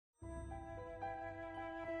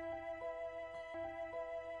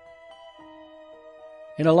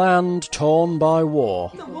In a land torn by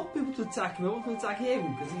war. I don't want people to attack him, I want people to attack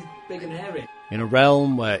him, because he's big and hairy. In a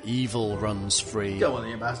realm where evil runs free. Don't want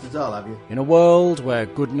any bastards, I'll have you. In a world where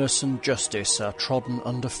goodness and justice are trodden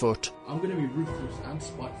underfoot. I'm going to be ruthless and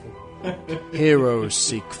spiteful. Heroes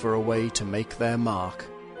seek for a way to make their mark.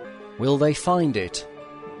 Will they find it?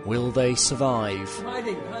 Will they survive?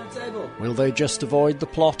 Hiding behind the table. Will they just avoid the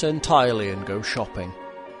plot entirely and go shopping?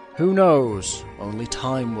 Who knows? Only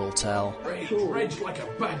time will tell. Rage like a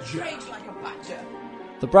badger. Rage like a badger.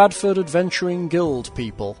 The Bradford Adventuring Guild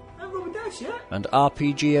people I'm Robin Dash, yeah? and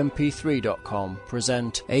RPGMP3.com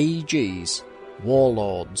present AEG's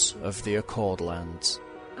Warlords of the Accordlands.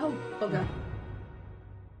 Oh, bugger.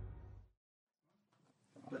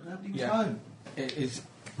 But nobody's home. It is.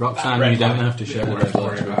 Roxanne, you don't have to show the red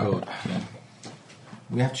light to record. Yeah.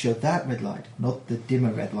 We have to show that red light, not the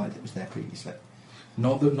dimmer red light that was there previously.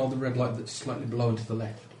 Not the red light that's slightly below and to the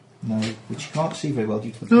left. No, which you can't see very well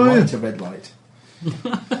due to the brighter red light.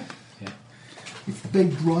 Yeah. It's the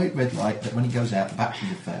big bright red light that when it goes out, the battery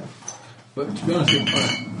will fail. But to be honest,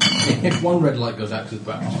 if one red light goes out because the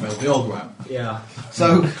batteries fail, they all go out. Yeah.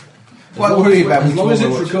 So, what worry about as long as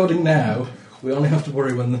it's watch. recording now, we only have to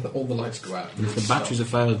worry when all the lights go out. And if the batteries have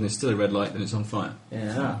failed and it's still a red light, then it's on fire.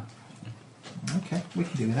 Yeah. Okay, we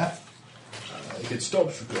can do with that. If it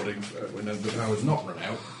stops recording when the power's not run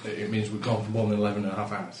out, it means we've gone for more than 11 and a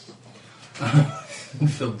half hours. And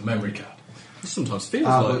filled the memory card. It sometimes feels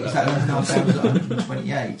But like is that. that 11 hours at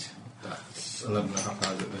 128? That's 11 and a half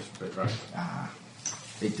hours at this bit, right?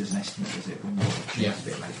 It does an estimate, does it? When Yeah. It's a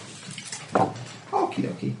bit late. Okie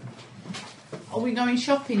dokie. Are we going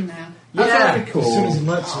shopping now? As I Yeah. recall, As soon as he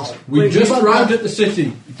lets us. We just arrived at the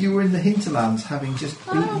city. you were in the hinterlands having just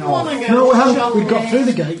I beaten don't off want to No, go we haven't. shopping. We got through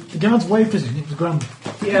the gate. The guards waved us in. It was grand.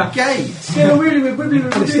 Yeah. gates. Yeah, we do still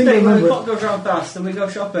things when remember the it. clock goes round fast and we go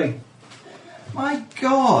shopping. My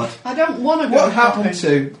God. I don't want to go What shopping. happened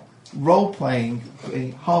to role-playing?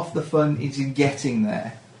 Half the fun is in getting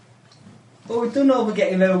there. Well, we've done all the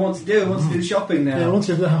getting there we want to do. We want to do shopping now. Yeah, once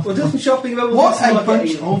you've done We'll do some shopping then we'll What do some a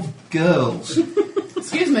bunch getting. of girls.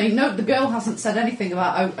 Excuse me, no, the girl hasn't said anything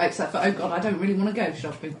about, except for, oh God, I don't really want to go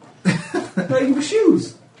shopping. Not even for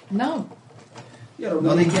shoes. No.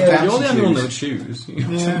 Not even You're fancy the only one shoes. with shoes.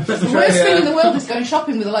 Yeah. The worst thing in the world is going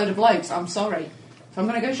shopping with a load of blokes. I'm sorry. If I'm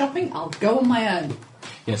going to go shopping, I'll go on my own.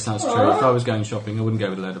 Yes, that's true. If I was going shopping, I wouldn't go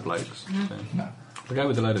with a load of blokes. So. No. I'd go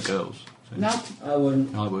with a load of girls. So. No. I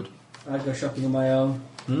wouldn't. I would. I'd go shopping on my own.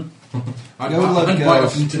 I'd Go with a lot of I'd quite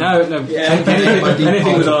girls. often to- No. Yeah.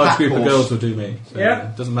 Anything with a large Pack group of horse. girls will do me. So Yeah.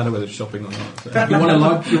 It doesn't matter whether it's shopping or not. So. You want a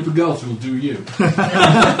large group of girls who'll do you. Isn't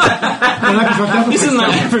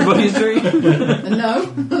that everybody's dream? No,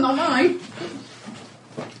 not mine.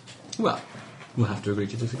 Well, we'll have to agree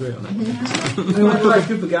to disagree on that. I'd like a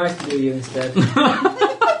group of guys to do you instead.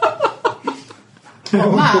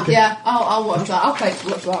 Matt, yeah, I'll watch that. I'll pay to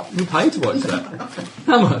watch that. You pay to watch that?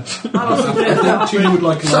 How much? You would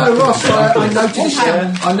like a So large Ross, group of I girls. noticed.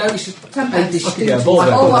 £10. I noticed £10. a distinct get a ball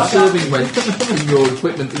then. all that serving went in your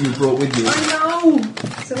equipment that you brought with you. I know.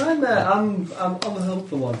 So I'm on the hunt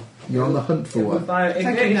for one. You're on the hunt for one. If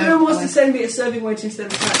Thank you, anyone wants no. to send me a serving weight instead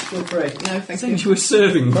of tax, feel free. No, thank Saying you. you were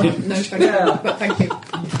serving me. No, thank you. But thank you.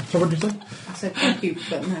 So what did you say? I said thank you,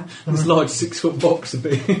 but no. This large 6-foot box of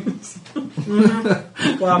beans.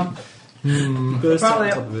 Well, Burst on apparently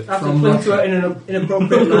top of it. I have to cling to it in an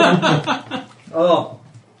inappropriate manner. Oh.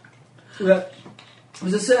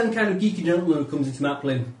 There's a certain kind of geeky gentleman who comes into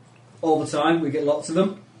Maplin all the time. We get lots of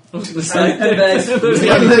them. I was going to say, And there's- those are the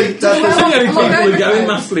only people who go in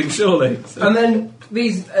Maslin, surely. So. And then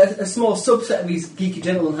a small subset of these geeky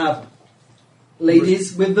gentlemen have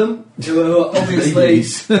ladies with them who are obviously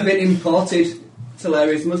been imported. It's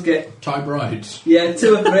hilarious. Must get Thai brides. 2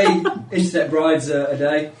 or 3 internet brides a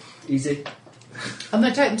day. Easy. And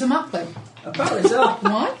they take them to Maplin. Apparently so.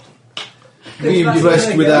 Why? Be That's impressed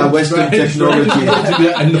the with thing, our yeah. Western technology. To be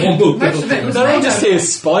a normal Most of it girl. was They're all just NATO. here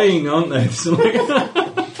spying, aren't they? So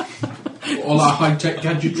All our high-tech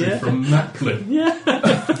gadgetry from Maplin. We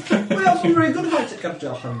have some very good high-tech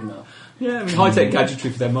capital, have you know? yeah, I mean, high-tech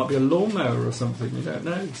gadgetry for them might be a lawnmower or something, you don't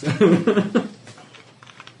know. So.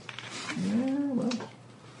 Yeah, well.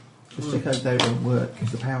 Just check out they don't work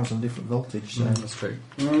because the power's on different voltage. So. That's true.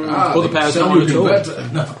 Ah, Or the they power's sell not on you at all. better.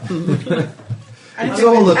 No. It's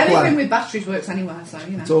all a Anything plan. with batteries works anywhere, so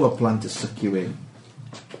you know. It's all a plan to suck you in.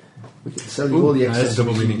 We can sell you all the that's accessories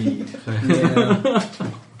double you meaning. need.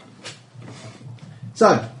 Yeah.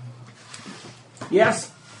 So,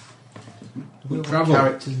 Yes. We travel.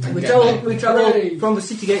 characters and We travel from the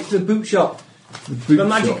city gate to the boot shop. the boot The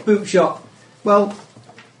magic shop. boot shop. Well,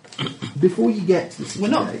 Before you get to the city We're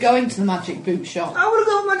not gate, going to the magic boot shop. I want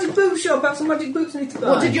to go to Magic Boot Shop. Have some Magic Boots I need to buy.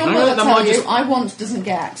 What did your No, mother that tell might you? just- I want doesn't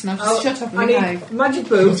get. Now just shut up I and need go. Magic That's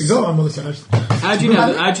Boots. exactly what my mother says. How do you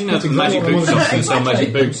know that the magic boot shop's going to sell magic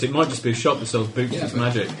Exactly. boots? It might just be a shop that sells boots that's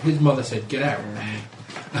magic. His mother said, "Get out."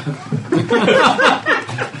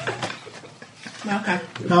 Okay.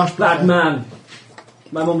 Harsh, Bad man.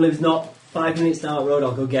 My mum lives not 5 minutes down the road.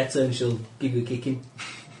 I'll go get her and she'll give you a kicking.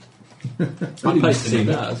 I'd pay to see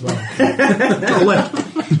that as well.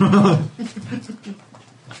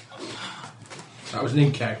 That was an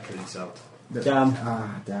in-character insult. Damn.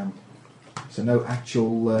 Damn. So no actual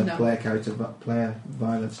No. player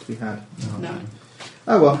violence to be had. No.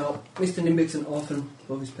 Oh well. No, Mr. Nimbick's an orphan.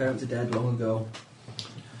 Both his parents are dead long ago.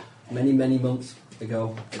 Many, many months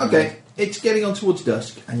ago. Okay, it's getting on towards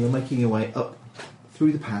dusk, and you're making your way up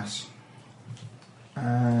through the pass.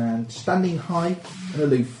 And standing high and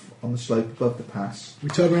aloof on the slope above the pass, we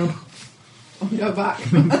turn around. We go back.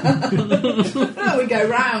 We go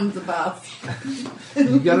round the path.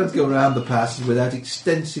 you cannot go around the pass without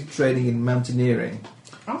extensive training in mountaineering.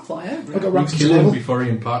 I'll fly over I've it. got You racks kill him level. before he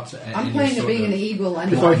imparts it. I'm playing at being an eagle If I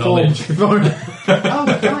anyway. fall. knowledge. Oh,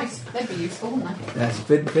 nice. They'd be useful, wouldn't they? Yes,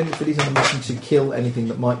 Fiddy's on a mission to kill anything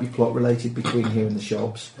that might be plot related between here and the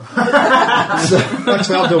shops.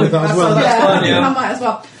 Actually, I'll deal with that as well. That's Yeah, fine, yeah. I might as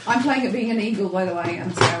well. I'm playing at being an eagle, by the way,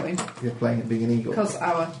 and scouting. You're playing at being an eagle. Because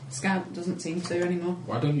our scout doesn't seem to anymore.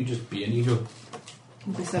 Why don't you just be an eagle? It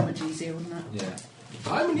would be so much easier, wouldn't it? Yeah.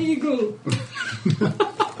 I'm an eagle.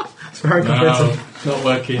 It's very No, convincing. it's not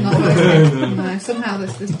working. Not working. No, somehow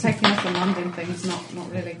this taking off and landing thing's not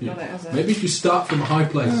really got it, has it? Maybe if you start from a high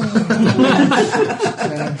place.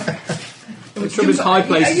 The trouble is, high Are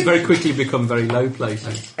places you- very quickly become very low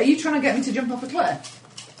places. Are you trying to get me to jump off a cliff?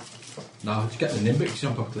 No, just get the Nimbic to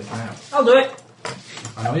jump off the cliff now. I'll do it.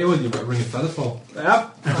 I know you will, you've got to ring a feather fall. Yeah.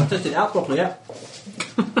 I've tested it out properly, yeah.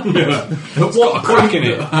 It's got a crack in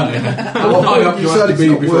it. How high up do you have to Decided be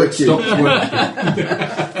it's not before it working. stops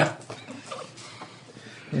working?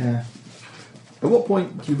 Yeah. At what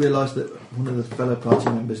point do you realise that one of the fellow party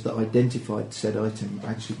members that identified said item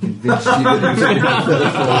actually convinced you that it was a feather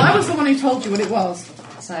Well, fall? I was the one who told you what it was.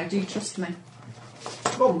 So, do you trust me?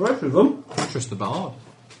 Well, most of them. Trust the bard.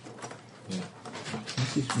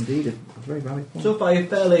 This is indeed a very valid point. So far, you're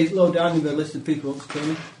fairly low down in the list of people who want to kill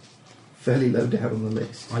me. Fairly low down on the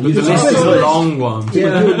list. But the list is a long one.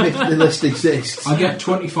 Yeah. You admit the list exists. I get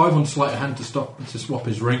 25 on sleight of hand to swap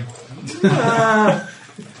his ring.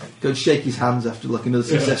 Go and shake his hands after like another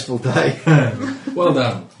successful day. Well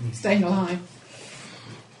done. Staying alive.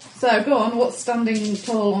 So, go on. What's standing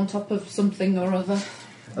tall on top of something or other?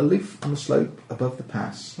 Aloof on the slope above the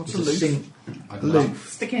pass. What's is a aloof? I don't know. Aloof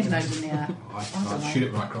Sticking his nose in the air. I'd shoot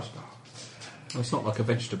it with my crossbow. Well, it's not like a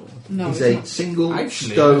vegetable. No, is it's a not. single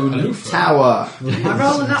Actually, stone aloof. tower. I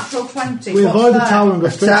roll a natural 20. We What's avoid the that? tower and go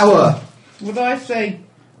A straight tower. What do I see?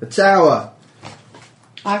 A tower.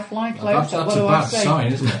 I fly That's, close. that's What a do I bad see?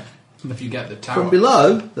 sign, isn't it? If you get the tower. From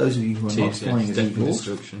below, those of you who are not Cheers, flying as definitely eagles,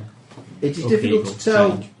 destruction. it is Or difficult people, to tell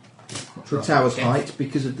change. the tower's Okay. height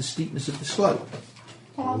because of the steepness of the slope.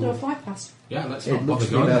 Well, I'll do a fly past. Yeah, let's It not looks bother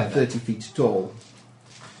to be going there. about 30 feet tall.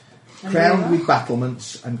 And Crowned there with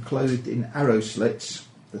battlements and clothed in arrow slits,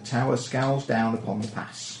 the tower scowls down upon the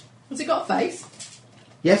pass. Has it got a face?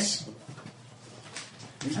 Yes,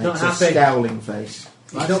 It's and not it's a happy. scowling face.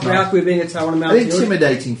 It's not very happy with being a tower on a An mountain.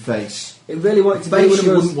 intimidating face. It really wanted to be Face one of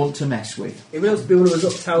you those. wouldn't want to mess with. It really wants to be one of those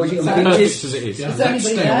up towers you can Exactly. beat Just it. as it is. Yeah. Is there let's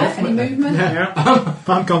anybody stay away there? from Any it then. movement?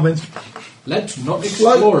 I'm convinced. Let's not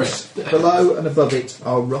explore Slopes it. below and above it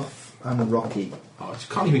are rough and rocky. Oh, I just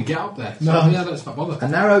can't even get up there. So, No. yeah, let's not bother. A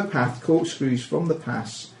narrow path corkscrews from the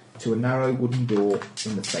pass to a narrow wooden door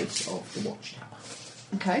in the face of the watchtower.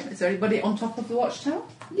 Okay. Is there anybody on top of the watchtower?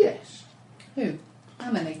 Yes. Who?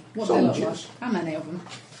 How many? What do they look like? Soldiers. How many of them?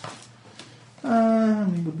 How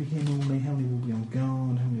many would be here normally? How many will be on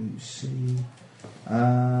guard? How many will you see?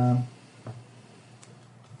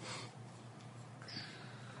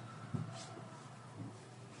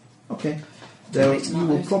 Okay. There, It's you not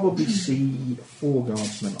will those. probably see 4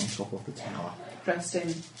 guardsmen on top of the tower, Dressed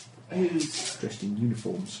in who's? dressed in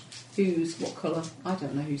uniforms. Who's? What colour? I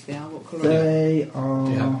don't know whose they are. What colour? Are they? They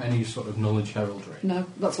Do you have are. any sort of knowledge heraldry? No,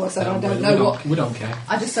 that's what I said. I we don't know don't- what. We don't care.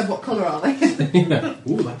 I just said what colour are they?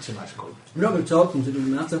 Ooh, that's a nice colour. We're not going to talk to them, so it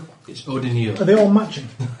doesn't matter. It's Odin Are they all matching?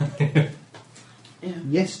 Yeah.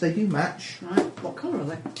 Yes, they do match. Right. What colour are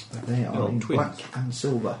they? They are all in twins. black and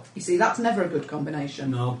silver. You see, that's never a good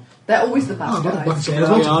combination. No. They're always the Oh, bad I've got a black guys. and silver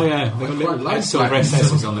as well. Oh, yeah. They've got Quite little like silver black.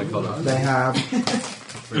 SS's on their collar. They have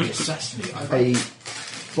Very assassiny. I a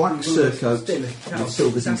black surcoat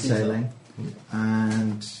Still, with silver detailing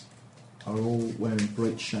and are all wearing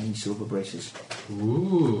bright, shiny silver braces.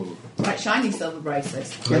 Ooh. Right, shiny silver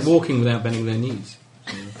braces. They're walking without bending their knees.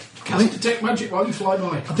 Can you detect magic while you fly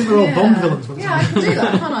by? I think they're all Bond villains. By the Yeah, I time. can do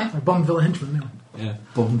that, can't I? They're Bond villain henchmen, anyway. Yeah.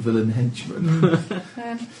 Bond villain henchmen.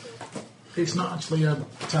 It's not actually a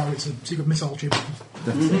tower, it's a secret missile tube.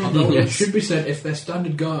 Although it should be said, if their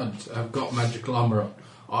standard guards have got magical armour on,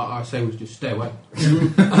 I say we just stay away.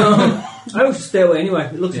 I always stay away anyway.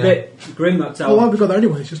 It looks a bit grim, that tower. Oh, why have we got there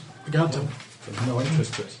anyway? It's just a guard tower. There's no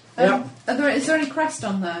interest to it. Is there any crest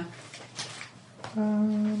on there?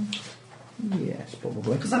 Yes,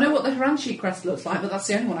 probably. Because I know what the Haranchi crest looks like, but that's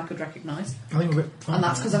the only one I could recognise. I think we're a bit far. And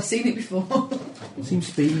that's because I've seen it before. It seems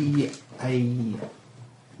to be a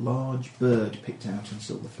large bird picked out and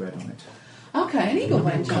silver thread on it. Okay, an eagle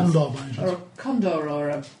by any chance? Condor by any chance. Or a condor, or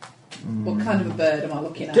a... What kind of a bird am I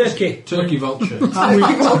looking at? Turkey. Turkey vulture. Turkey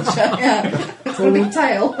vulture, yeah. It's got a big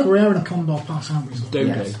tail. We're airing a condor pass, aren't we? So- Doge.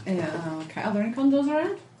 Yes. Yeah, okay. Are there any condors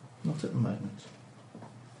around? Not at the moment.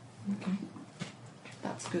 Okay.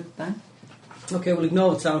 That's good then. Okay, we'll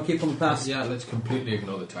ignore the tower and keep on the pass. Yeah, let's completely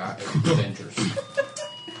ignore the tower. It's dangerous.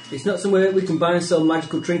 It's not somewhere we can buy and sell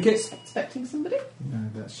magical trinkets. Expecting somebody? No,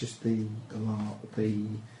 that's just the alarm, the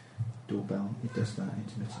doorbell. It does that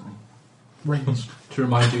intermittently. Rings. To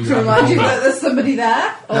remind you. To remind you that there's somebody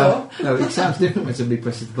there? Or... No, it sounds different when somebody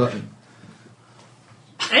presses the button.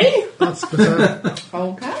 Eh? That's the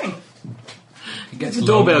Okay. It gets The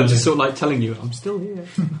doorbell lonely. just sort of like telling you, I'm still here.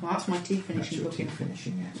 Well, that's my tea That's finishing your booking. team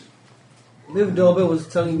finishing, yes. The other doorbell was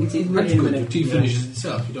telling you it's That's ready in a good. Your minute. tea finishes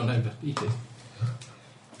itself. You don't have to eat it.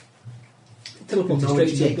 Teleported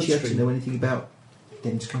Knowledge straight to your nature to bloodstream. know anything about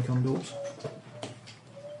Denton condors?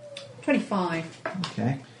 25.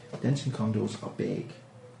 Okay. Denton condors are big.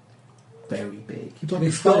 Very big.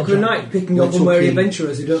 We've got a night picking up on weary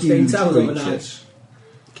adventurers who don't stay in Huge towers overnight. creatures.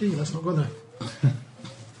 key, let's not go there.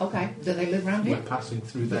 Okay. Do they live around We're here? passing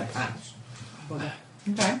through their house.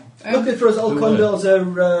 Okay. Luckily for us, all Who condors are do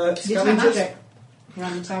you have scavengers. magic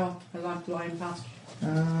around the tower as I'm flying past?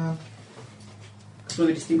 That's one of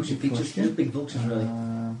the distinguishing features. Question. Just big vultures, really.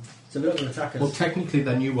 So they're not going to attack us. Well, technically,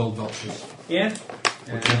 they're New World vultures, Yeah?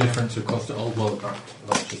 which are different, of course, to Old World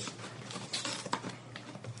vultures.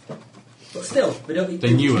 But still, they don't eat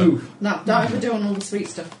They're newer. food. No, don't overdo all the sweet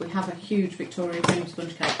stuff. We have a huge Victoria cream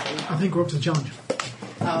sponge cake for you. I think we're up to the challenge.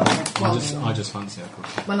 Oh, okay. Well, I just fancy a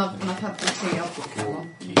cookie. when I've had the tea, I'll put that on.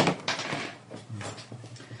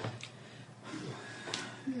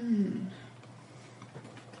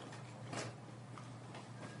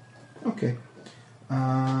 Okay.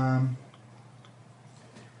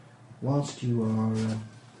 Whilst you are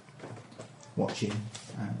watching,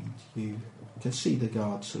 and you can see the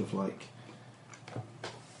guards sort of like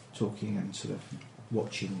talking and sort of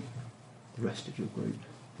watching the rest of your group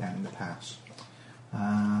down in the pass,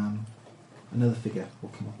 another figure will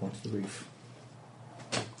come up onto the roof.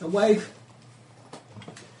 A wave.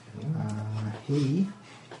 He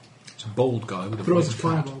It's a bold guy with a Throws his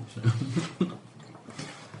blade. fireball.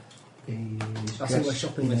 is I think we're dressed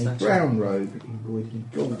shopping in this, a actually. brown robe embroidered in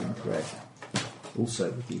golden thread,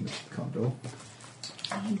 also with the image of the condor.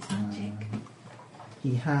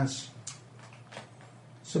 He has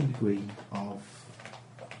some degree of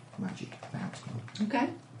magic about him. Okay.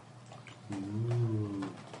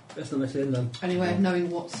 That's not necessarily then. Any way of knowing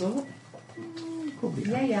what sort? Probably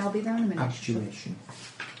Yeah, I'll be there in a minute. abjuration,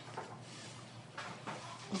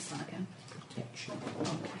 What's that again? protection. Okay,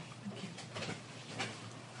 thank you.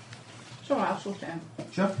 It's alright, I'll sort it out.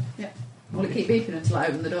 Sure. Yeah. Will it keep beeping until I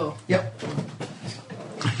open the door? Yep.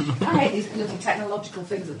 I hate these little technological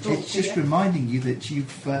things that talk It's to just you. reminding you that you've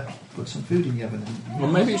put some food in the oven.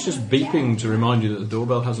 Well, maybe it's just beeping to remind you that the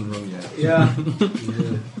doorbell hasn't rung yet. Yeah.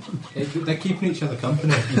 They're keeping each other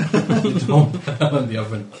company. You don't in the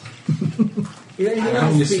oven. You got anything They're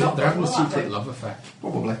having a else? they're having a Well, secret that love affair.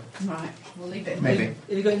 Probably. Right, we'll leave it. Maybe. Have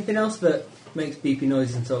you got anything else that makes beepy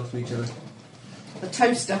noises and talks to each other? The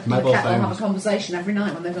toaster and the Mobile kettle have phones. a conversation every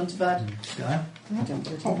night when they've gone to bed. Yeah. I don't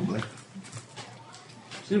do it. Probably.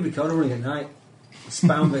 Should be running at night.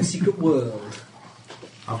 Expound their secret world.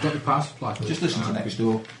 I've got the power supply for Just this listen to card. next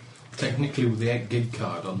door. Technically, with the 8 gig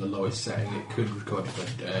card on the lowest setting, it could record for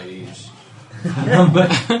days.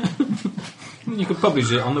 You could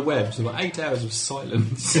publish it on the web, so like 8 hours of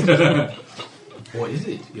silence. What is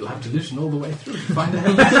it? You'll have to listen all the way through to find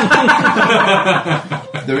out.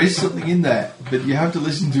 There is something in there, but you have to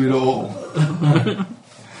listen to it all.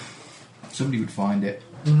 Somebody would find it.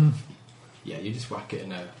 Yeah, you just whack it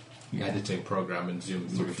in a editing program and zoom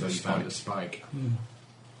through until you find a spike.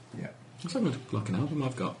 Yeah. It's like an album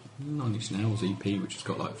I've got. 90 Snails EP, which has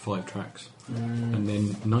got like 5 tracks. And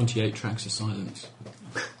then 98 tracks of silence.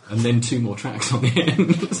 And then 2 more tracks on the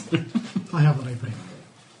end. I have an AP.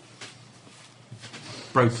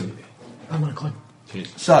 Broken. I'm going to climb.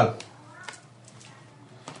 Cheers. So,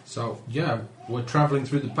 So, yeah, we're travelling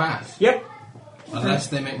through the pass. Yep. Unless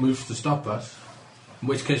they make moves to stop us. In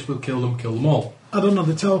which case we'll kill them all. I don't know,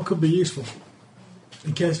 the tower could be useful.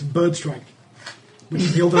 In case of bird strike. Which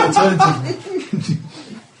is the other alternative.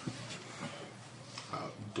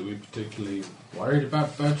 Do we particularly worried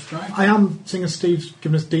about bird strike? I am seeing as Steve's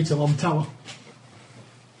given us detail on the tower.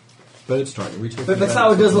 Bird strike, are we talking But the about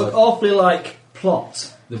tower does something look awfully like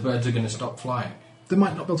plot. The birds are going to stop flying. They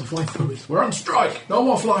might not be able to fly through it. We're on strike! No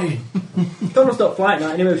more flying! Don't want to stop flight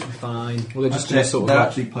now, anyway, we should be fine. like- Well, they're just that's going it. to sort of... They're like-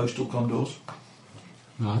 actually postal condors.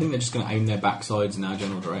 No, I think they're just going to aim their backsides in our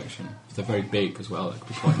general direction. If they're very big as well, it could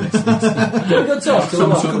be quite messy. Can we go talk to them?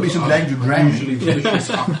 There could be some danger ground. Usually vicious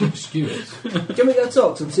Arctic skewers. Can we go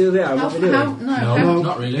talk to them, see who they are and How, what they're doing? No,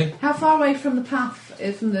 not really. how far away from the path,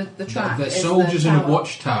 from the track? They're is the soldiers in a tower?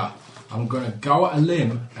 watchtower. I'm going to go at a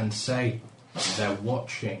limb and say they're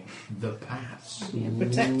watching the pass. Yeah,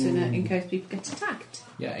 protecting it in case people get attacked.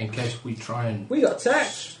 Yeah, in case we try and We got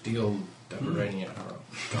attacked. steal Deveranian arrow.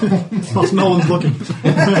 Whilst no one's looking.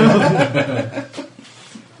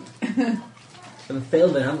 And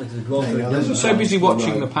failed then, haven't they? Because we've gone There through you it. go, didn't there's so busy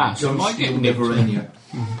watching the pass, Don't it might get steal nipped. Deverania.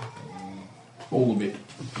 All of it.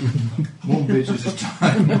 One bit at a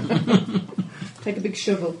time. Take a big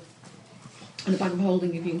shovel and a bag of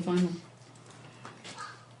holding if you can find one.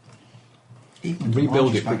 Even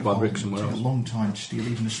Rebuild the it brick by brick largest somewhere take else. a long time to steal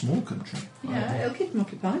even a small country. Yeah, it'll keep them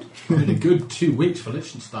occupied. Been a good 2 weeks for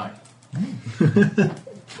Liechtenstein.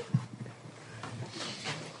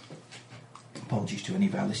 Apologies to any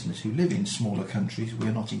of our listeners who live in smaller countries. We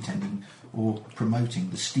are not intending or promoting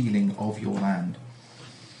the stealing of your land.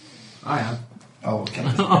 I am. Oh, okay.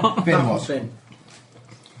 Finn was. Finn.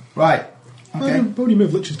 Right. Okay. Where would you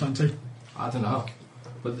move Liechtenstein to? I don't know.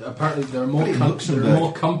 But apparently there are But more, in there Luxembourg. are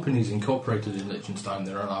more companies incorporated in Liechtenstein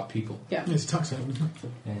than there are people. Yeah. Yeah, it's a tax haven, isn't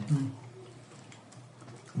it?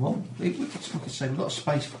 Well, we could save a lot of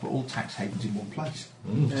space if we put all tax havens in one place.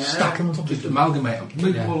 Stack them on top of Just each other. amalgamate them.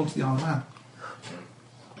 Move them all onto the Isle of Man.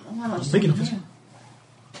 Why not just Big enough, isn't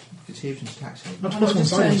yeah. It's here as tax haven. Not Why to not put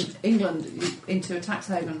just one turn sideways. England into a tax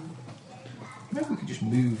haven? Maybe we could just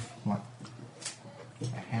move like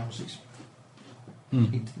houses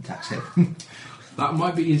into the tax haven. That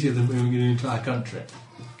might be easier than moving an entire country.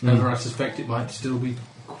 However, I suspect it might still be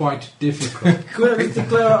quite difficult. Can we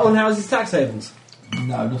declare our own houses tax havens?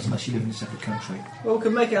 No, not unless you live in a separate country. Well, we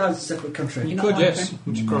can make our houses a separate country. You You not could, like yes. it?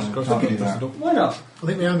 Just No, cross can't the do that. Why not? I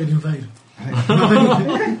think the army would invade.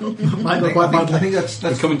 I Might go quite badly. think that's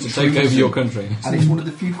They're coming to take over your country. And it's one of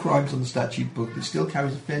the few crimes on the statute book that still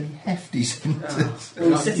carries a fairly hefty sentence.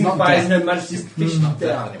 We're setting Not fires in dead. Her Majesty's Fish not Yeah.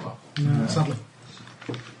 there anymore. No, sadly.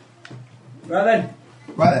 Right then.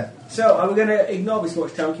 Right then. So, are we going to ignore this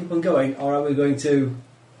watchtower and keep on going, or are we going to...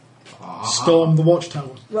 Storm the watchtower.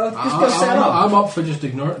 Well, just go set them up. I'm up for just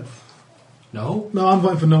ignoring. No, No, I'm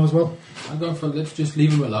voting for no as well. I'm going for let's just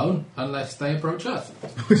leave them alone unless they approach us.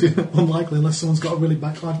 Which is unlikely unless someone's got a really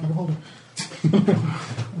large bag of holding.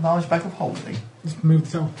 Large bag of holding. Just move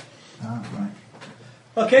the tower. Ah,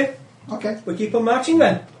 right. Okay, Okay, we keep on marching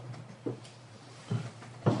then.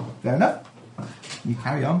 fair enough. You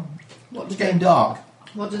carry on. What It's does, getting the, dark.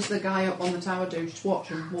 what does the guy up on the tower do? Just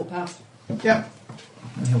watch and walk past? Yeah.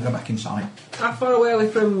 And he'll go back inside. How far away are we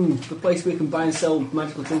from the place where we can buy and sell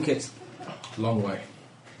magical trinkets? Long way.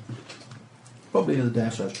 Probably another day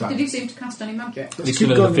or so's travel. Did he seem to cast any magic? It's keep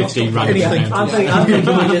another going, 15 not random anything. I'm rounds.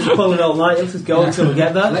 thinking we just pull it all night. Let's just go until we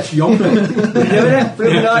get there. Let's yomp it. We're doing it.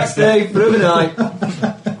 Through the night, Steve. Through the night.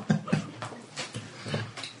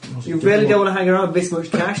 You really don't want to hang around with this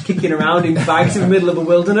much cash kicking around in bags in the middle of a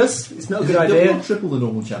wilderness. It's not a good Double or idea. triple the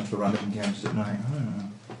normal chance for random encounters at night. I don't know.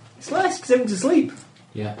 It's less because everyone's asleep.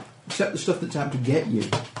 Yeah. Except the stuff that's out to get you.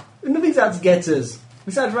 Nothing's out to get us.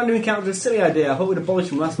 Besides, random encounters are a silly idea. I thought we'd abolished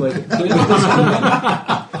them last week.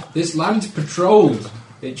 This land's patrolled.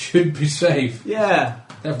 It should be safe. Yeah,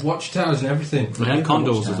 They have watchtowers and everything. And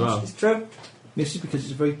condors as well. it's true. This is because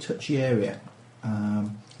it's a very touchy area. It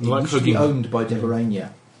Like used to be hugging. owned by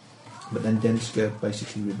Deverania, but then Denska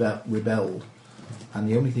basically rebelled, and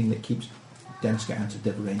the only thing that keeps Denska out of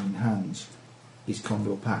Deveranian hands is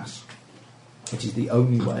Condor Pass, which is the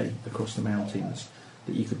only way across the mountains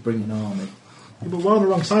that you could bring an army. Yeah, but we're on the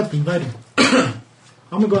wrong side of invading.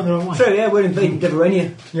 I'm going the wrong way. True, yeah, we're invading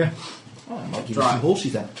Deverania. Yeah. Oh, I might give you Right. some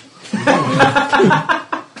horses then.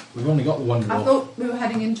 We've only got the one I door. thought we were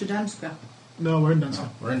heading into Danska. No, we're in Dancer.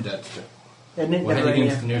 We're in Dexter. Isn't it, We're heading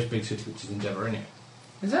into Deverania? the nearest big city, which is in Deverania.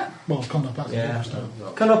 Is it? Well, Condor Pass. Yeah. So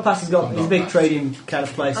Condor Pass has got his big trading kind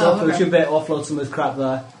of place. Oh, So we okay. should be able to offload some of this crap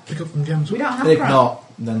there. pick up from gems. We don't have And if crap. not,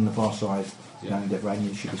 then the far side down in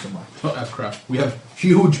Devranian should be somewhere. Not that crap. We have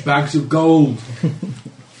huge bags of gold.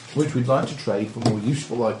 Which we'd like to trade for more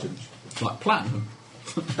useful items. Like platinum.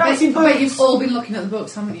 I bet you've all been looking at the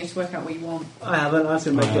books, haven't you, to work out what you want? I haven't. I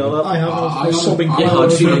should make it all up. I have. I I was sobbing. haven't- Yeah, Oh,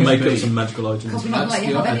 I'd sooner geez, make up me. some magical Because items. we're not That's letting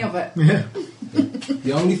you the have any other- of it. Yeah.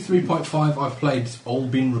 The only 3.5 I've played has all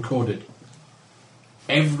been recorded.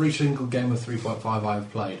 Every single game of 3.5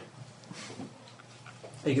 I've played.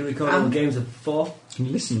 You can record all the games of 4. You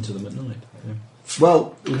can listen to them at night. Yeah.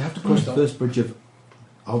 Well, we have to cross the first bridge of,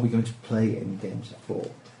 are we going to play any games at 4?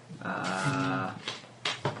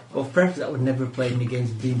 Well, perhaps I would never have played any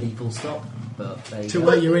games of D&D full stop. But there you Too go.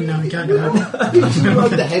 late, you're in now, you can't get out. You're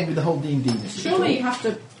over the head with the whole D&D. Surely you have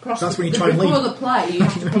to cross That's the when you try and before leave. the play, you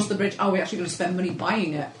have to cross the bridge. Oh, we're actually going to spend money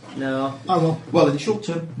buying it. No. Oh well, Well, in the short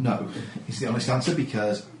term, no. It's the honest answer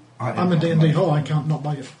because I'm a D&D whore, I can't not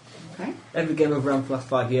buy it. Okay. Every game I've run for the last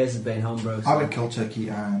 5 years has been homebrew. I went cold turkey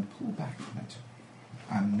and pulled back from it.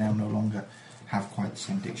 And now no longer have quite the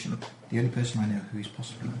same diction. The only person I know who is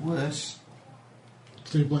possibly worse.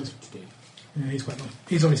 Steve Blaze. Yeah, he's quite nice.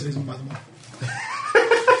 He's always said he's going to buy them all.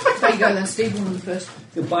 There you go then, Steve won the first.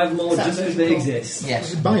 You'll buy them all Set just because version they call. exist.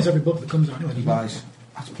 Yes. He buys every book that comes out anyway. He doesn't buys.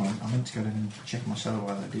 That's the point. I meant to go down and check my cellar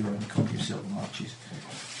while I do own a copy of Silver Marches.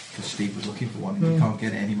 Because Steve was looking for one and he can't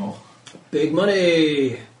get it anymore. Big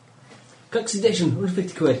money! Cook's edition,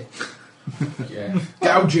 150 quid. Yeah.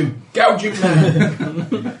 Gouge him! Gouge him,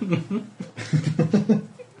 man!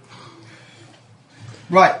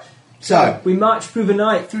 Right. So, We marched through the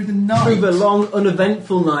night. through the night. Through the long,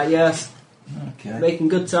 uneventful night, yes. Okay. Making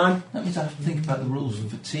good time. That means I have to think about the rules of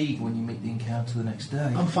fatigue when you meet the encounter the next day.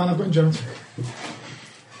 I'm fine, I've got endurance.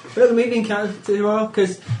 We're not going to meet the encounter tomorrow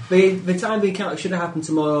because the time the encounter should have happened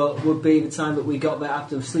tomorrow would be the time that we got there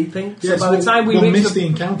after sleeping. So Yes, by the time we we'll reach miss the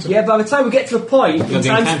encounter. Yeah, by the time we get to the point Yeah, in the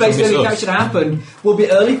time encounter space where the will encounter miss should happen, we'll be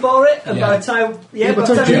early for it. And by Yeah. the time, Yeah, by but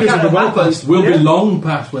the time time the will encounter be well happens, past. We'll be long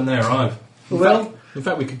past when they arrive. Well, In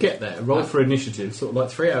fact, we could get there, roll for initiative, sort of like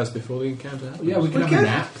 3 hours before the encounter happens. Yeah, we can We have can. a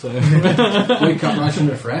nap. So, Wake up nice and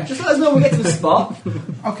refreshed. just let us know when we get to the spot.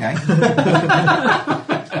 Okay.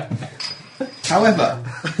 However,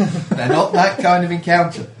 they're not that kind of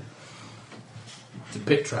encounter. It's a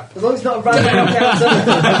pit trap. As long as it's not a random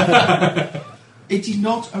encounter. It is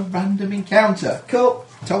not a random encounter. Cool.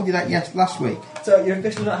 Told you that last week. So you're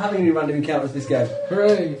officially not having any random encounters this game.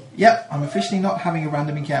 Hooray! Yep, I'm officially not having a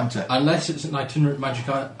random encounter. Unless it's an itinerant magic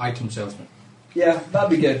item salesman. Yeah, that'd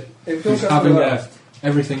be good. If Who's having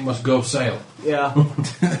everything must go sale. Yeah.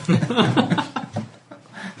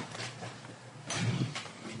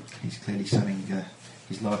 He's clearly selling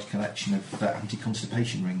his large collection of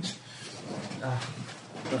anti-constipation rings.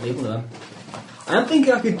 Not even them. I'm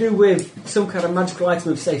thinking I could do with some kind of magical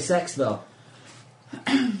item of safe sex though.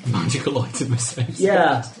 magical item mistakes.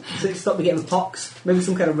 Yeah. So it stop me getting pox. Maybe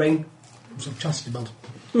some kind of ring. Some chastity belt.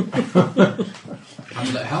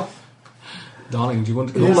 Amulet health. Darling, do you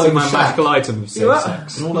want to All call over my sack. magical item of You safe what?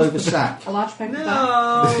 sex? An all over sack. A large paper bag.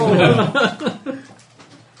 No.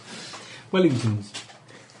 Wellingtons.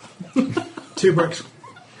 2 bricks.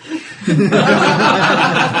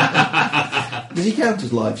 Does he count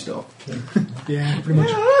as livestock? Yeah, pretty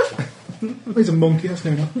much. He's a monkey, that's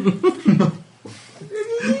no enough.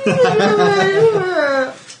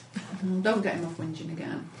 Don't get him off whinging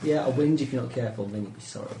again. Yeah, a whinge if you're not careful, then you'll be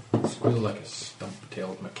sorry. Squeal like a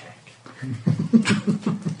stump-tailed macaque.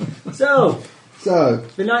 So, So,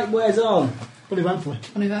 the night wears on. But eventfully.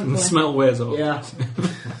 Uneventfully. And the smell wears off. Yeah.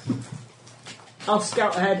 I'll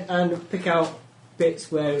scout ahead and pick out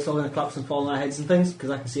bits where it's all going to collapse and fall on our heads and things, because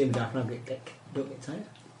I can see in the dark and I don't get tired.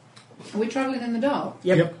 Are we travelling in the dark?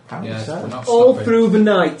 Yep. how Yes, so? we're not All stopping. through the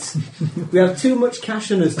night. We have too much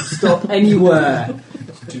cash on us to stop anywhere.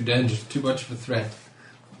 It's too dangerous, too much of a threat.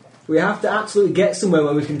 We have to absolutely get somewhere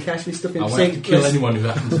where we can cash this stuff in I a want to safe kill place. anyone who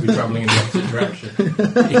happens to be travelling in the opposite direction.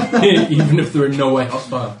 Even if they're in no way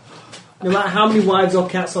hostile. No matter how many wives or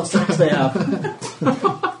cats or sacks they have.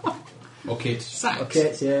 Or kids. Sacks. Or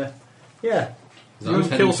kids, yeah. Yeah. Because I You was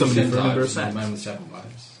would heading kill to somebody for a Centaurs number of and the sacks. man with 7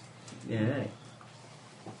 wives. Yeah.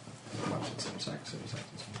 Well, it's 7 sacks, 7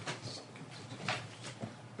 sacks.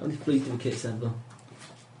 How many fleas do the kids have though?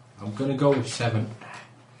 I'm going to go with 7.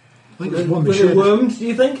 I think there's one Were that they should. wormed, do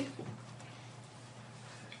you think?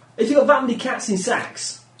 If you've got that many cats in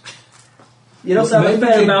sacks, you'd also have a Maybe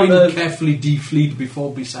fair they've amount been of... carefully defleed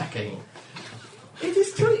before besacking. Is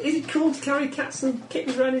it cool to carry cats and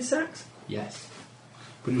kittens around in sacks? Yes.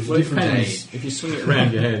 But it was Well, a it different depends. age. If you swing it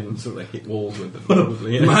around your head and sort of hit walls with it,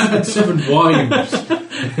 probably. The man had 7 wives.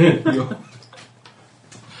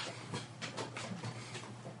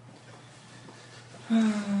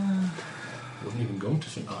 Wouldn't even go to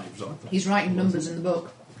St Ives, either. He's writing numbers in the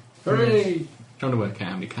book. Hooray! Trying to work out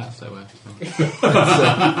how many cats there were.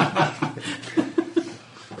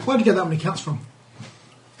 Where'd you get that many cats from?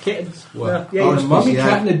 Kittens. Well, yeah, a you mummy yeah.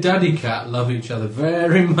 cat and a daddy cat love each other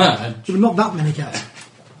very much. There were not that many cats.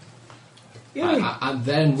 And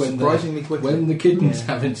then when Surprisingly quickly. when the kittens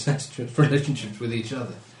have incestuous relationships with each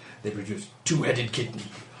other, they produce two-headed kitten,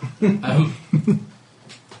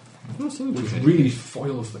 which really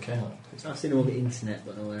foils the cat. I've seen them on the internet,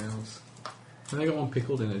 but nowhere else. They got one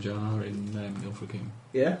pickled in a jar in Ilfracombe.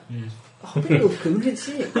 Yeah? Yeah. Oh, bit of we didn't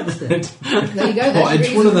see it. That's it. There you go. Oh,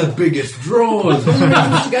 it's one of the biggest draws. to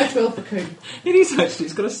go to Ilfracombe. It is actually.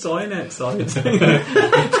 It's got a sign outside.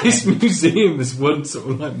 This museum has won sort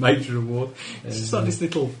of like major award. It's just like this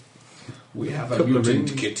little. We have a couple of mutant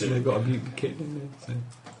rooms. kitten. They've got a mutant kitten in there.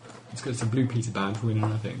 So it's a Blue Peter Band winner,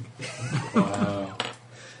 I think. Wow.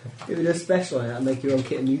 If you do a special on it and make your own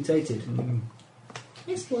kitten mutated. Mm.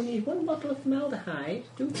 This one needs 1 bottle of formaldehyde,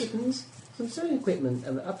 2 kittens, some sewing equipment,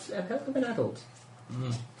 and a help of an adult.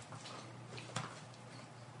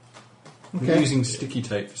 We're using sticky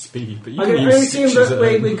tape for speed, but you I can can use assume stitches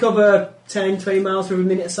that we cover 10, 20 miles for every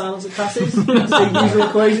minute of silence it passes. That's the usual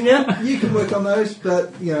equation, yeah? You can work on those,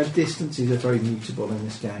 but distances are very mutable in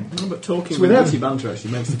this game. but talking So with without- witty banter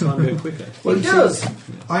actually makes the time go quicker. Well, It you does. see,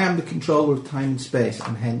 I am the controller of time and space,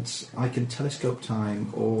 and hence I can telescope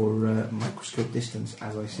time or microscope distance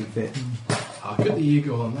as I see fit. I'll get the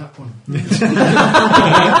ego on that one.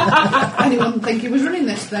 Anyone think he was running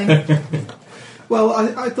this thing? Well,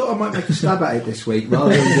 I thought I might make a stab at it this week rather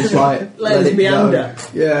than just like Let it go. meander.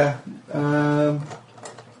 Yeah.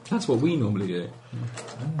 That's what we normally do.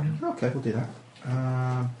 Okay, we'll do that.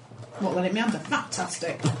 What, let it meander?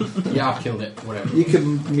 Fantastic. Yeah, I've killed it. Whatever. You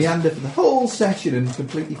can meander for the whole session and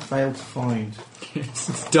completely fail to find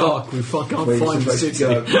It's dark. We can't where you're find the supposed to city.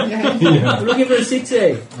 go. Yeah. We're looking for a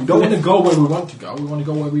city. We don't want to go where we want to go. We want to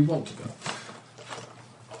go where we want to go.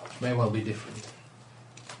 May well be different.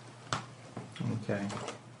 Okay.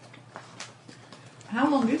 How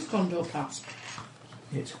long is Condor Pass?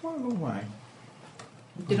 It's quite a long way.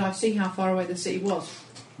 Did I see how far away the city was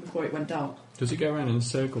before it went dark? Does it go around in a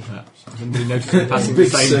circle, perhaps? Has anybody noticed we're passing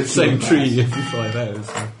Big the circular same pass. tree every 5 hours?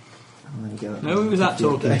 So. And then you go No, who was that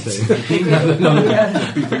talking Days. to?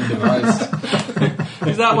 Beeping device.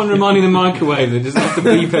 Is that one reminding the microwave that doesn't have to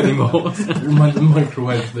beep anymore? Remind the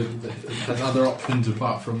microwave that has other options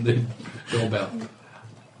apart from the doorbell.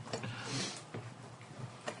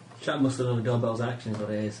 Chat must have known the doorbell's action is what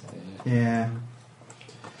it is. Yeah.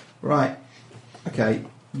 Right. Okay.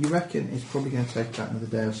 You reckon it's probably going to take about another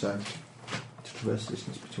day or so to traverse the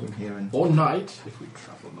distance between here and... Or night, if we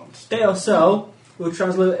travel non-stop. Day or so, we'll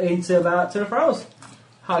translate it into about 2 or 4 hours.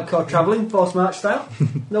 Hardcore travelling, post-march style,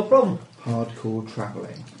 no problem. Hardcore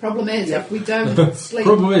travelling. Problem is, if we don't sleep...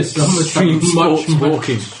 Problem is, some of us Extreme have much,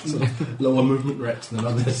 sports walking. lower movement rates than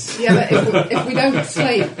others. Yeah, but if we don't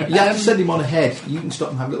sleep... You have to send him on ahead. You can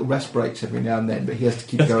stop and have little rest breaks every now and then, but he has to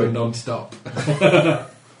keep Go going. non-stop.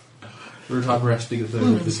 We're time resting a third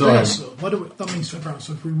Well, of the it's time. so what do we, that means 12 hours.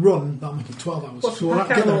 So if we run, that'll make it 12 hours. What's so the we'll pack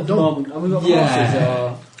get animal that at the done. moment? Have we got Yeah.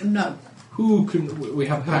 horses? No. Who can... We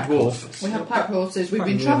have pack horses. We have pack horses. We've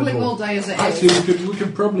been Yeah, travelling the all day as it Actually, is. we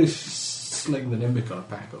could probably sling the Nimbic on a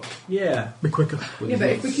pack horse. Yeah. Be quicker. with Yeah, but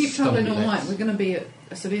his if we keep travelling all stumpy night, legs. we're going to be at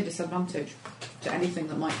a severe disadvantage to anything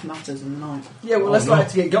that might come at us in the night. Yeah, well, Oh, let's no. like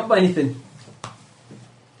to get got by anything.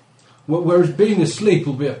 Whereas being asleep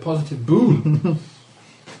will be a positive boon.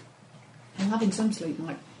 And having some sleep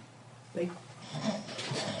might be.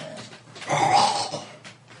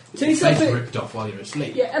 So you Face said, ripped off while you're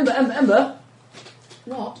asleep. yeah, Ember,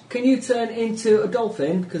 What? can you turn into a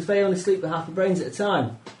dolphin? Because they only sleep with half the brains at a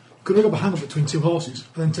time. Could we go hang up between 2 horses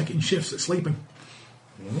and then take it in shifts at sleeping?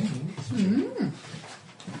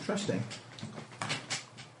 Interesting.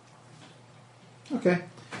 Okay.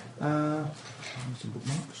 Some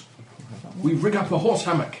bookmarks. We rig up a horse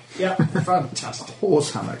hammock. Yeah. Fantastic.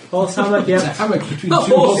 Horse hammock. Horse hammock, It's a yeah. hammock between Not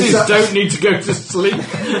two horses. Horses don't need to go to sleep.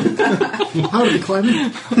 How do we climb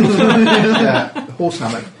in? Yeah, horse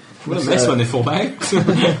hammock. What a mess when they fall out.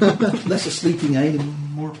 Less a sleeping aid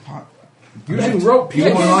and more part. Using rope, you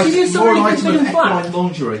Yeah, More can an you item, summon more an anything item of big and flat? equine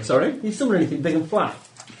lingerie. Sorry? You summon anything big and flat?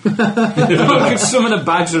 I could summon a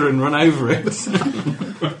badger and run over it.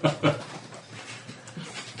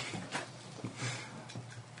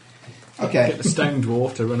 Okay. Get the stone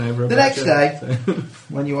dwarf to run over a The badger. next day,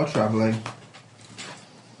 when you are travelling,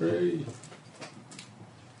 Hooray.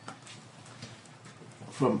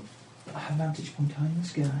 from a vantage point high in the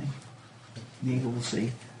sky, the eagle will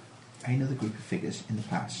see another group of figures in the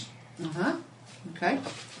pass. Uh-huh. Okay.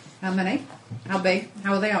 How many? How big?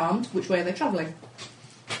 How are they armed? Which way are they travelling?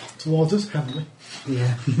 Towards us, heavily.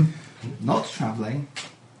 Yeah. Not travelling,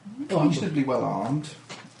 reasonably well armed,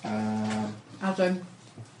 How so?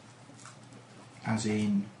 as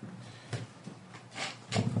in...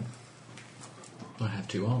 I have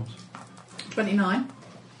 2 arms. 29.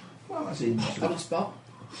 Well, as in sort On of a spot.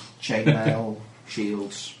 chainmail,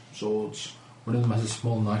 shields, swords. One of them has a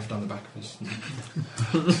small knife down the back of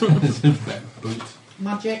his boot.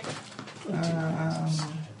 Magic.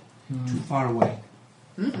 Too far away.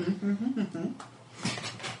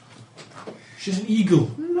 She's an eagle.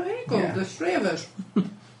 There you go. Yeah. There's 3 of us.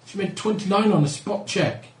 She made 29 on a spot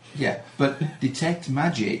check. Yeah, but detect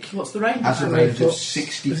magic What's the range? has a of that? range of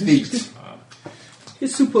 60 feet.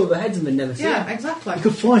 Just swoop over their heads and they'd never see Yeah, it. exactly. You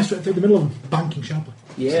could fly straight through the middle of them, banking sharply.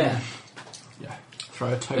 Yeah. Yeah. Throw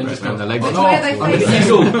a toe Then rope just around go, their legs. Which "Oh, way no, are they I'm an facing?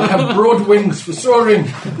 eagle. I have broad wings for soaring.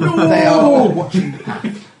 They are watching the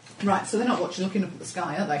path. Right, so they're not watching, looking up at the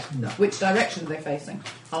sky, are they? No. Which direction are they facing?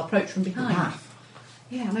 I'll approach from The behind. path.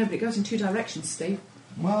 Yeah, I know, but it goes in 2 directions, Steve.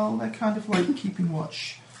 Well, they're kind of like keeping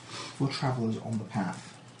watch for travellers on the path.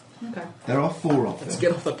 Okay. There are 4 of Let's them.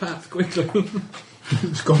 get off the path quickly.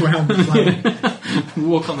 Just go around the flag.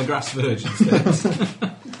 Walk on the grass verge instead.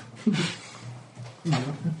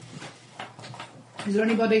 Is there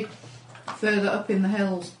anybody further up in the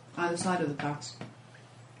hills, either side of the pass,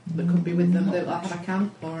 that could be with them, that like have a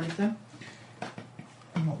camp or anything?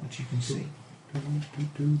 Not that you can see.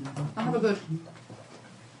 I'll have a good.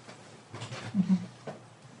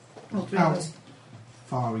 All 3 How of us.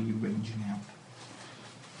 far are you ranging out?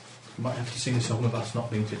 You might have to sing a song of us not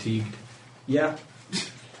being fatigued. Yeah.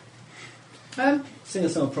 Sing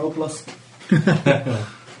us on Pro Plus.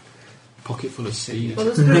 Pocket full of seed. Well,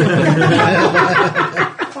 there's 3 of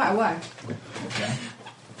them. Quite a way. Okay.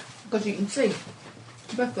 Because you can see.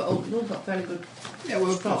 You've both got fairly good. Yeah,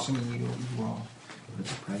 well, Stop. crossing you are.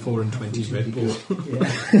 4 and 20's Red Bull.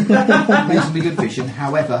 Reasonably good vision.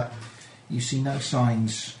 However, you see no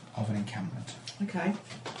signs of an encampment. Okay.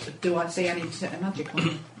 Do I see any detect magic on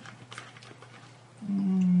them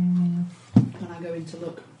when I go in to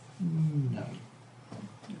look? No.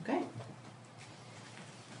 Okay.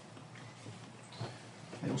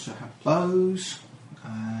 They also have bows,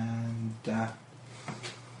 and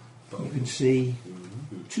you can see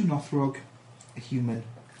 2 Nothrog, a human,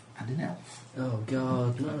 and an elf. Oh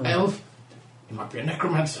God, no. Elf. He might be a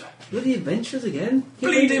necromancer. Bloody adventures again.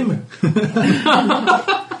 Bleed him.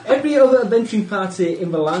 Every other adventuring party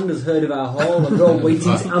in the land has heard of our hall and they're all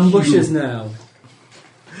waiting to ambush us now.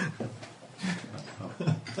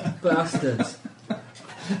 Bastards.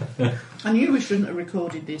 I knew we shouldn't have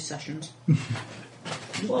recorded these sessions.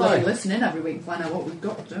 Why? They listen in every week and find out what we've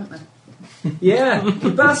got, don't they? Yeah,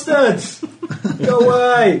 you bastards! Go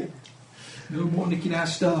away! No more nicking our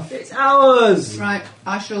stuff. It's ours! Right,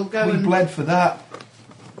 I shall go We and... bled for that.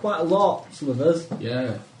 Quite a lot, some of us.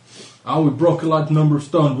 Yeah. Oh, we broke a large number of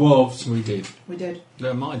stone dwarves. We did. We did.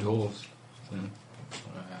 They're my dwarves. So.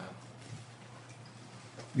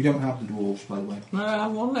 We don't have the dwarves, by the way. No, I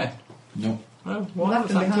have 1 left. No. Oh, We why left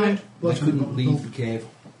was them that behind. clear? They couldn't leave the cave.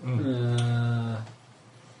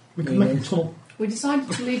 We can make a tunnel. We decided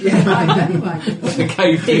to leave them behind anyway. The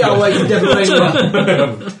cave. You gotta wait for Devil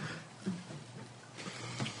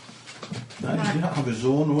No, you do not have a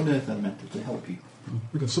zone or an earth elemental to help you.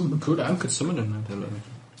 We can summon them. Could have. Could summon them.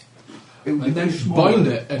 It would be And then very small. bind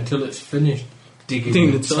it until it's finished digging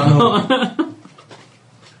Dig the the tunnel.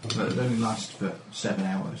 But it only lasts for 7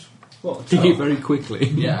 hours. What? Dig it very quickly.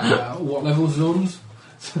 Yeah, what level zones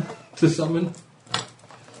to summon?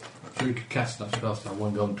 So we could cast that spell to have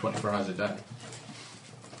one going 24 hours a day.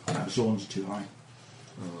 Zones are too high.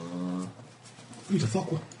 Use a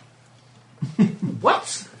Thokwa.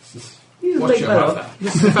 What? You Watch make your that mouth up. out.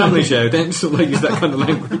 This is a family show. Don't sort of use that kind of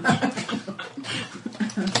language.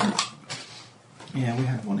 Yeah, we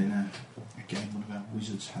had one in a game. One of our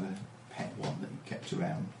wizards had a pet one that he kept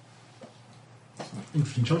around.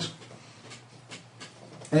 Interesting choice.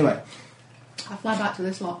 Anyway, I fly back to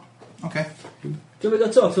this lot. okay. Do we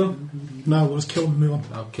go talk to them? No, we'll just kill them and move on.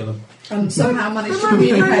 I'll kill them. And somehow managed to Come on,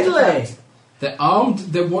 communicate the friendly. fact They're armed,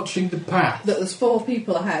 they're watching the path. that there's 4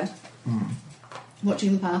 people ahead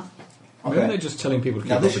watching the path. Maybe they're Okay. just telling people to keep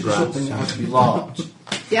Now off this the is grass. something that has to be large.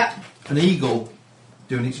 Yeah. An eagle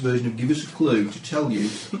doing its version of give us a clue to tell you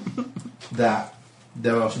that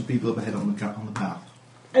there are some people up ahead on the path.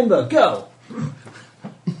 Ember, go!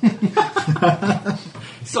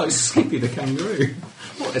 It's like Skippy the kangaroo.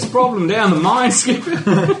 What, there's a problem down the mine, Skippy?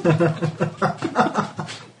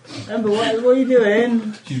 Ember, what are you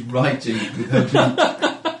doing? She's writing with her teeth.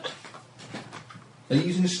 Are you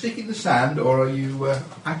using a stick in the sand, or are you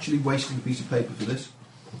actually wasting a piece of paper for this?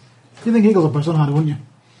 You think eagles are press on harder, wouldn't you?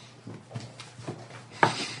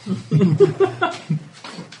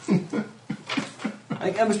 I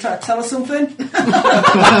think Emma's trying to tell us something. Timmy's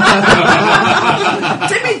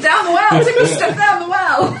down the well! Timmy's stuck down the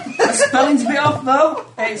well! The spelling's a bit off though.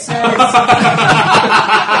 It says.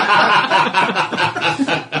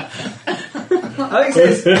 I think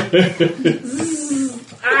it says.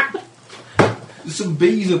 There's some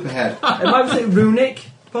bees up ahead. It might be something runic,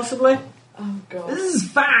 possibly. Oh, God. This is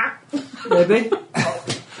fat. Maybe.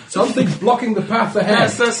 Something's blocking the path ahead.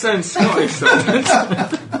 That sounds Scottish. doesn't it?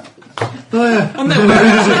 Oh, yeah. And they're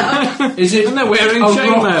wearing, Is it and they're wearing a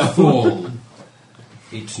chainmail. rock fall?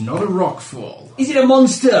 It's not a rock fall. Is it a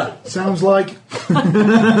monster? Sounds like. Is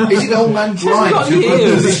it old man Grimes who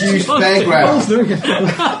runs the huge What's fairground? doing it?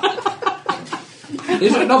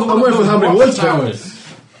 Is it another I'm one waiting of for how those many rock words to- towers?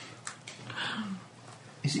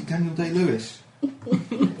 Is it Daniel Day-Lewis?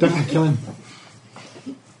 Definitely kill him.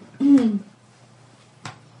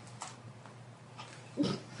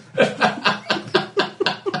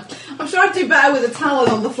 I'm sure I'd do better with a talon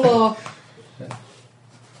on the floor.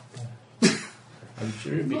 I'm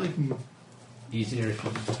sure it'd be easier if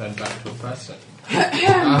you turned back to a person.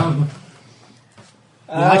 Yeah,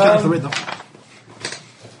 I can't throw it though.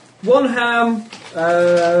 One ham,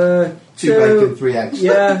 Two bacon, 3 eggs.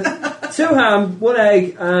 yeah, 2 ham, 1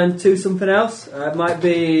 egg, and 2 something else. It might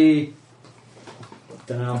be.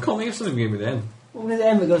 Don't I know. can't think of something beginning with N. What was the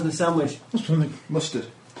M that goes in the sandwich? What's something? Mustard.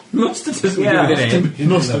 Mustard doesn't Yeah. begin with N.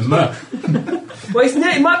 Mustard. Well,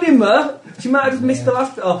 it might be mur. She might have just missed the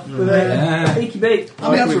last bit off with a beaky beak. I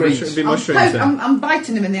mean, that's what It'd be mushrooms then. I'm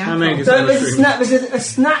biting him in the How ankle. many eggs So are there's mushrooms? there's a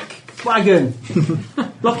snack wagon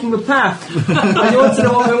blocking the path. And you want to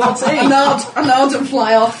know what we want to I eat? nod and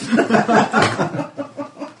fly off.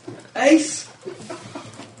 Ace.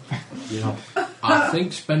 Yeah. I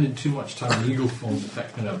think spending too much time in eagle form is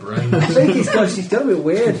affecting her brain. I think it's because she's still a bit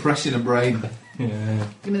weird. Compressing a brain. Yeah.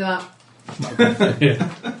 Give me that.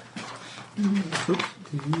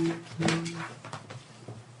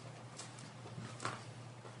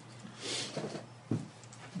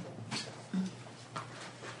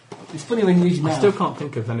 It's funny when you use your I mouth. still can't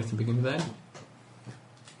think of anything beginning with N.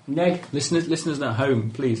 Neg. Listeners at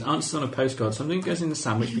home, please answer on a postcard. Something goes in the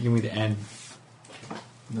sandwich beginning with N.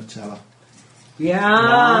 Nutella. Yeah.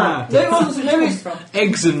 Ah. No, it wasn't. No, it's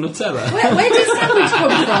Eggs and Nutella. Where did sandwich come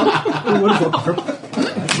from? Where does what come from?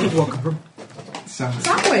 Where does what come from? Sandwich.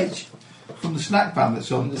 Sandwich? From the snack van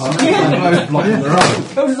that's on the Yeah. blocking the road.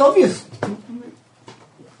 That was obvious.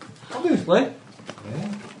 Obviously.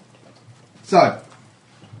 So,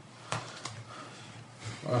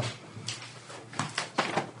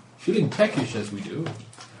 Feeling peckish as we do.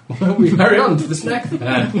 Well, we carry on to the snack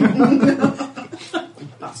van.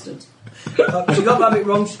 Bastard. She got that bit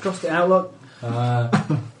wrong. She crossed it out. Look.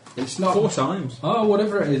 It's not. 4 times. Oh,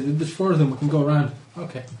 whatever it is. There's 4 of them. We can go around.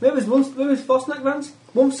 Okay. Maybe there's 4 snack vans.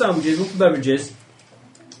 1 for sandwiches, 1 for beverages.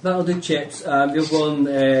 That'll do chips. The other one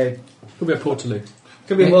Could be a Portaloo.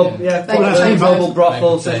 could be Baked available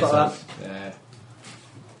brothel, Baked stuff like that. potatoes. Yeah.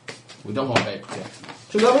 We don't want baked potatoes.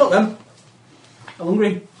 Shall we have a look then? I'm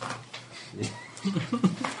hungry.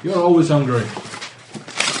 You're always hungry.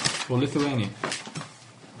 Or Lithuania.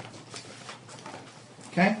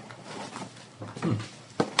 okay.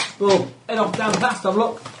 Well, head off down past, have a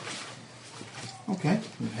look. Okay,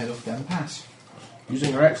 we head off down the pass.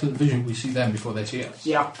 Using our excellent vision, we see them before they see us.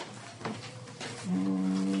 Yeah.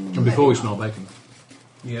 And before we smell bacon.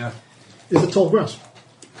 Yeah. Is it tall grass?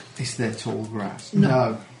 Is there tall grass?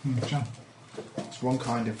 No. Jam. It's one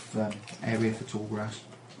kind of area for tall grass.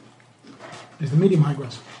 Is the medium high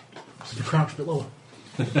grass? So you crouch a bit lower.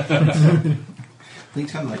 I think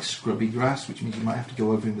it's kind of like scrubby grass, which means you might have to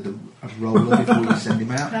go over him with a roller before you send him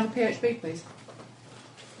Can I out. have a PHP, please?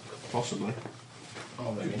 Possibly.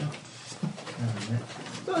 Oh, maybe not.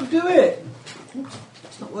 Don't do it.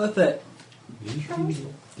 It's not worth it. Is there a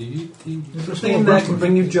Nothing small in there grass can on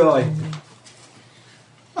bring you joy.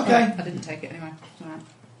 Okay. I didn't take it anyway. It's alright.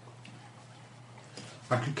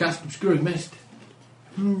 I could cast obscuring mist.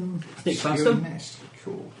 Sneak past Obscuring them. mist.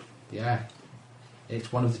 Cool. Yeah.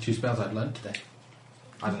 It's one of the 2 spells I'd learned today.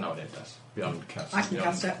 I don't know what it does. Beyond cast. I can beyond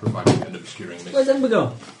cast it. Providing an obscuring mist. Where's Ember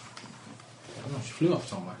gone? I don't know, she flew off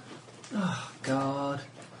somewhere. Oh, God.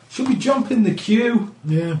 Should we jump in the queue?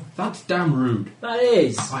 Yeah. That's damn rude. That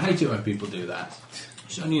is. I hate it when people do that.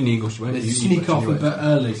 She's only an eagle. She won't They use sneak much off a anyway. bit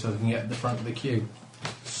early so they can get at the front of the queue.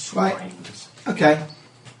 Right. Swines. Okay.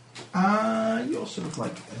 You're sort of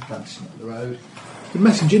like advancing up the road. The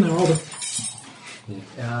message in there, are they?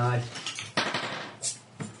 Aye.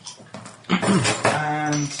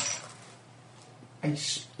 And a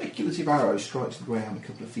speculative arrow strikes the ground a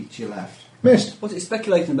couple of feet to your left. Missed. What's it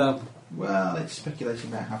speculating about? Well, it's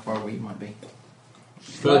speculating about how far away you might be.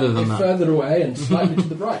 Further than that. Further away and slightly to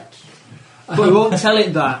the right. But we won't tell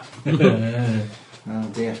it that. Oh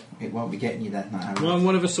dear, it won't be getting you then, that arrow. Well,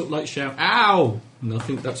 one of us sort of like shout, "Ow!" And I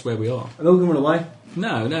think that's where we are. Are we all going to run away?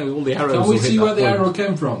 No, all the arrows. Can will we hit see that where the point. arrow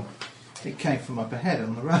came from? It came from up ahead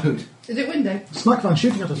on the road. Is it windy? Snack van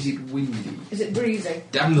shooting at us. Is it windy? Is it breezy?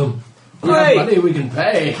 Damn them. We Hey! have money we can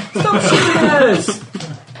pay. Stop shooting at us!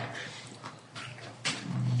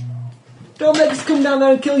 Don't make us come down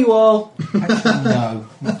there and kill you all. Actually, no,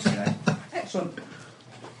 not today. Excellent.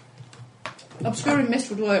 Obscuring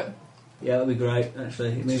mist would work. Yeah, that'd be great, actually.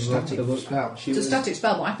 It means we'll Static we'll spell. shoot It's a us. static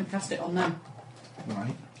spell, but I can cast it on them.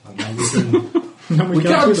 Right. And then we can- No, we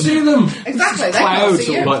can't see them. Exactly, they can't Clouds see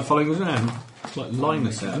sort you. of like following us around. It's like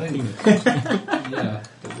Linus out. Isn't it? Yeah,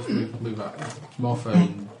 move out. More for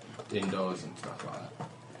indoors and stuff like that.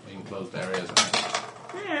 Enclosed areas.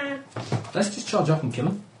 Let's just charge up and kill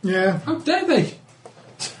them. Yeah. How dare they?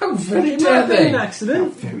 How very It dare might be an they?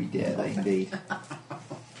 accident. Very dare they indeed.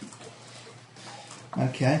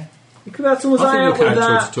 Okay. You could have someone's eye I out think with the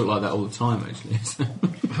characters that. talk like that all the time, actually.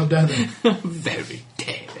 How dare they? Very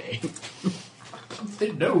dare they.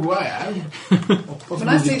 They know who I am. When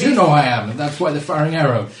I see They do these- know I am, and that's why they're firing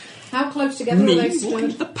arrows. How close together are Me they walking to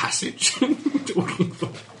stood? the passage. Talking for...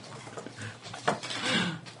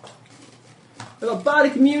 We've got a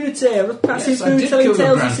bardic community. We're just passing Yes, I through did telling kill your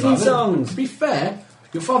tales and singing grandfather. songs. To be fair,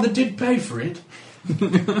 your father did pay for it.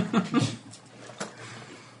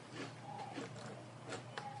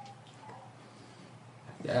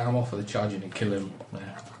 Yeah, I'm all for the charging and killing him.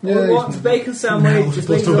 Yeah. All we want is a bacon sandwich. No, Just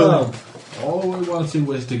we're leave it supposed to alone. All we wanted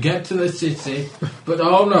was to get to the city, but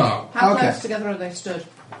oh no. How Okay. close together are they stood?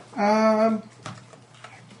 Um,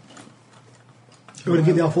 Who would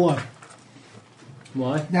get the alpha line?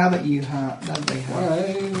 Why? now that you have, now that they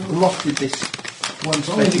have Well, lofted this one it's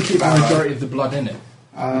only to keep speculative the arrow, majority of the blood in it.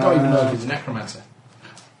 We don't even know if it's a necromancer.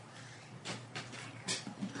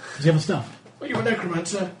 Does he have a staff? Are you a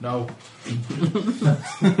necromancer? No.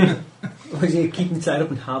 Or is he keeping tied up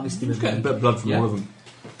and harvesting Getting a them? bit of blood from Yeah. all of them.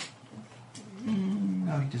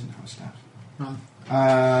 no, he doesn't have a staff. No.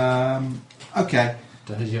 Okay.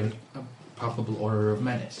 Does he have a palpable aura of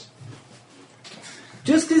menace?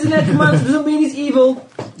 Just because he's a necromancer doesn't mean he's evil.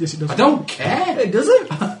 Yes, it does. I don't care. It doesn't.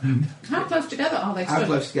 How close together are they How stood?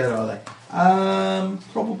 close together are they?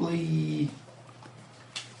 Probably.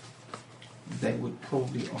 They would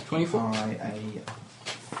probably 24? occupy a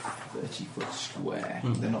 30-foot square.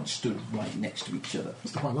 They're not stood right next to each other.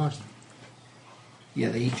 It's quite large. Yeah,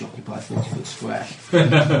 they each occupy a 30-foot square.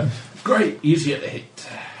 Great, easier to hit.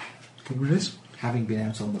 Can we this? Having been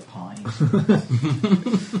out on the pines.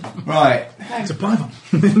 Right. It's a python.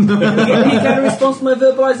 Any kind of response to my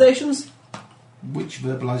verbalisations? Which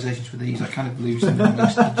verbalisations were these? I kind of lose them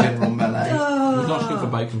amongst the general melee. We're not looking for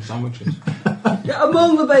bacon sandwiches. Yeah,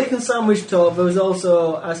 among the bacon sandwich talk, there was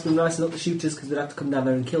also asking nice not the shooters because they'd have to come down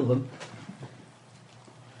there and kill them.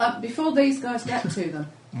 Before these guys get to them,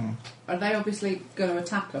 Mm. are they obviously going to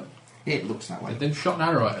attack them? It looks that way. They've shot an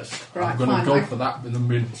arrow at us. Right, I'm going to fine, go I- for that with a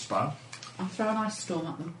middle span. I'll throw an ice storm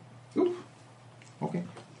at them. Ooh. Okay.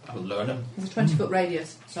 I'll learn them. There's a 20-foot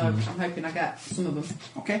radius, so I'm hoping I get some of them.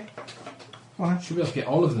 Okay. Alright. Should be able to get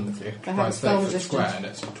all of them if you They have a spell 30 foot resistance. square and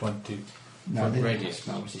it's a 20 No, foot they don't have radius.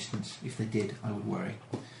 spell resistance. If they did, I would worry.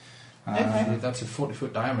 Okay. That's a 40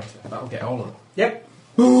 foot diameter. That'll get all of them. Yep.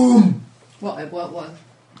 What?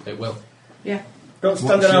 It will. Yeah. Don't stand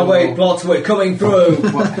What's in our your- way, blocks, we're coming through.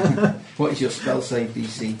 What is your spell save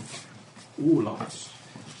DC? Ooh, lots.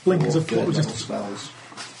 Blink is a Or foot third level resistance. spells.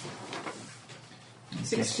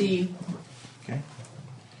 16. Okay.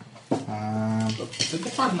 They're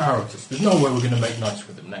fighting arrows at us. There's no way we're going to make nice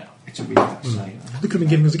with them now. It's a really bad save. They could have been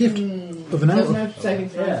giving us a gift of an There's arrow. no saving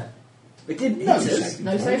throws. Yeah. It didn't eat No us. saving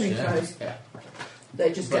No saving Yeah. throws. Yeah.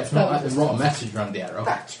 They just But get it's not spell like they resistance. wrote a message around the arrow.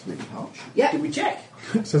 That's really harsh. Yeah. Did we check?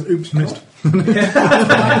 It says, oops, missed.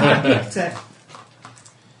 That's it.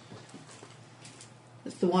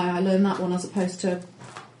 That's the why I learned that one as opposed to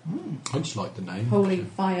I just like the name. holy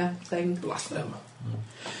fire thing. Blasphemy.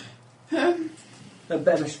 A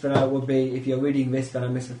better message for now would be, if you're reading this and I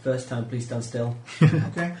missed the first time, please stand still.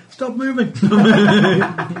 Okay. Stop moving.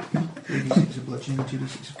 3d6 of bludgeoning,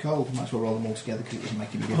 2d6 of cold. Might as well roll them all together because it doesn't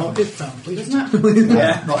make any Oh, difference. it found, please. Isn't it? No,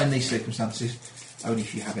 Yeah. Not in these circumstances. Only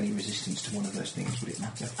if you have any resistance to one of those things would it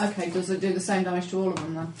matter. Okay, does it do the same damage to all of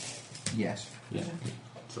them then? Yes. Yeah.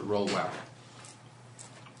 So roll well.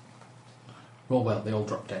 Well, they all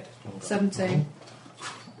drop dead. 17.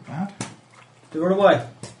 Bad. Do you run away?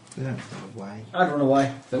 They don't run away. I'd run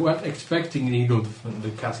away. They weren't expecting an eagle to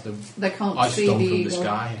cast a They can't ice see storm the from the eagle.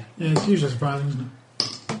 sky. Yeah, it's usually surprising, isn't it?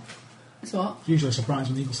 It's what? It's usually a surprise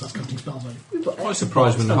when the eagle starts casting spells on you. Quite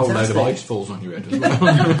surprised when the whole load of ice falls on your head as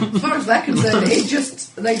well. As far as they're concerned, they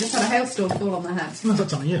just had a hailstorm fall on their heads. That's that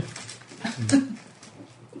time of year.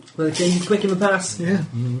 Well, the change is quick in the past. Yeah.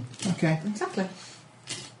 Okay. Exactly.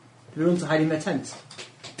 Do they run to hide in their tents?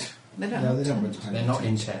 They don't. No, they don't run to hide. They're not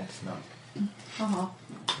intense, no. Uh-huh.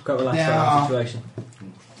 Quite relaxed They about are- the situation.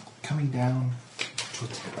 Coming down to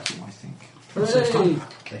attack you, I think. Hooray!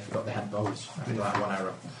 They forgot they had bows. They had one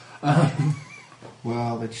arrow.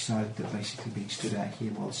 Well, they decided that basically being stood out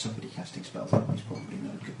here while somebody casting spells on them is probably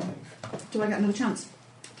not a good move. Do I get another chance?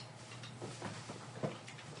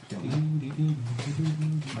 Don't know.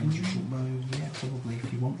 Magician bow, yeah, probably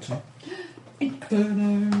if you want to.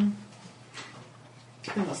 Inferno. I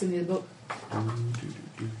think that's in the book.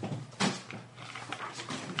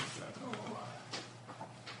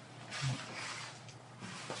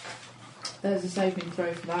 There's a saving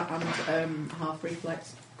throw for that and half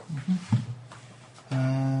reflex.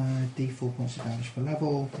 D4 points of damage per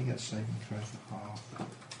level. They get saving throw for half.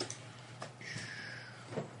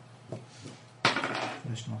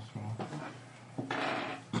 First not throw.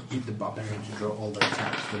 Keep the barbarians to draw all their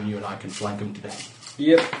attacks, then you and I can flank them to death.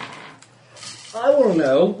 Yep. I want to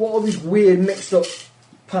know what all these weird mixed up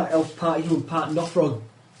part elf, part human, part Nothrog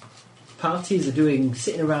parties are doing,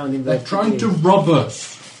 sitting around in their... They're trying to rob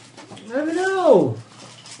us. I don't know.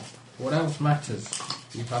 What else matters?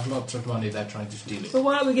 You have lots of money, they're trying to steal it. So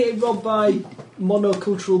why are we getting robbed by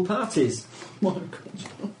monocultural parties?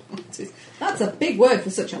 Monocultural parties. That's a big word for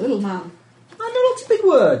such a little man. I know lots of big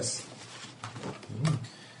words.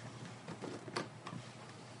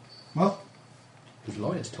 Well, His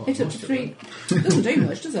lawyers taught It's up to most of 3. them. It doesn't do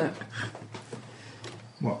much, does it?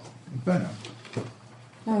 what? Inferno?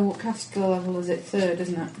 No, what caster level is it? 3rd,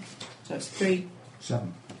 isn't it? So it's 3.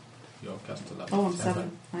 7. Your caster level. Oh, I'm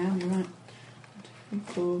 7. I am, you're right. 3,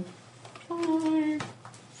 4, 5,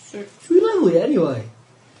 6. Should we level it anyway?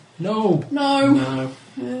 No! No. No.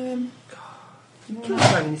 No.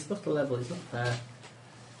 Dragon is not a level, it's not fair.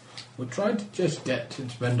 We're trying to just get to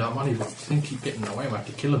spend our money, but we keep getting away, we have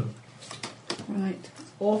to kill them. Right.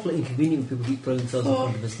 Awfully inconvenient when people keep throwing themselves in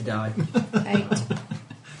front of us to die. 8,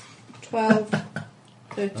 12,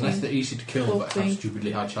 Unless 13, they're easy to kill, but 14, have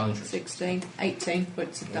stupidly high challenge rates. 16, 18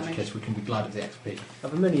 points of In which damage. case we can be glad of the XP.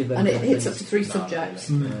 Have many of them. And it hits up to 3 No, subjects.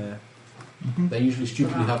 really. Yeah. They're usually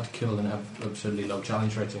stupidly hard to kill and have absurdly low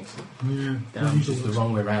challenge ratings. Yeah. Damn, Which is the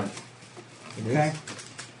wrong way round. It is. Okay.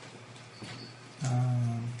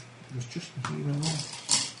 It was just the hero one.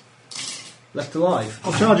 Left alive.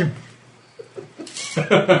 I'll charge him.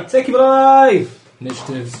 Take him alive!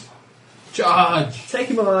 Initiatives. Charge! Take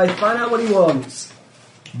him alive, find out what he wants.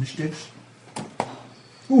 Initiatives?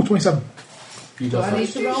 Ooh, 27. You Do go I need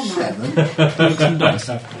first. to roll now?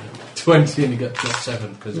 20 and you get plus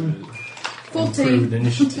 7 because of the 14. improved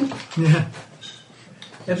initiative. Yeah.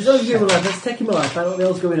 If there's only him alive, let's take him alive, find out what the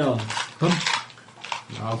hell's going on.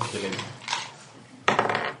 I'll kill him.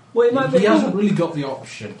 Well, it might be... He hasn't really got the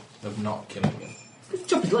option of not killing him. Let's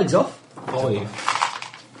chop his legs off. Oh,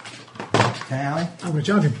 Okay, Ali? I'm going to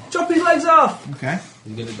charge him. Chop his legs off! Okay.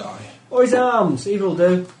 he's gonna die. Or his arms, either will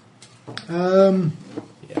do. Yeah.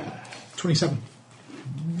 27.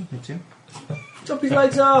 Me too. Chop his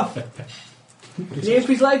legs off! Can you aim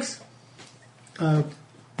for his legs? Nope.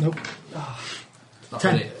 Not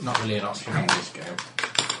 10. not really an option in this game.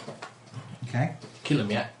 Okay. Kill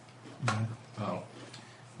him yet? No. Oh.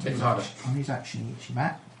 Bit harder. On his action, he hits you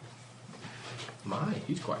back. My,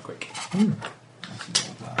 he's quite quick. That's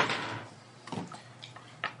all that.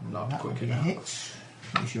 Not That quick will be a enough. hit.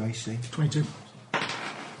 What's your AC? 22. So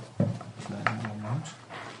that one won't.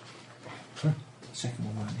 Sorry? Second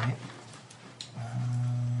one won't hit.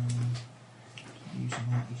 Using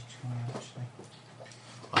that, he's trying actually.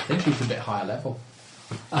 I think he's a bit higher level.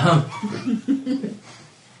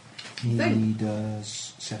 He Thing.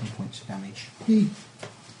 does 7 points of damage.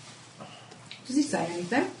 Does he say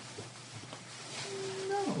anything?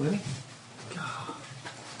 No, not really.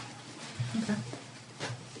 Okay.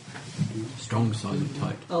 Strong silent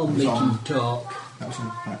type. I'll make him talk. That was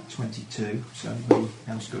about 22, so anybody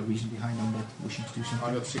else got a reasonably high number wishing to do I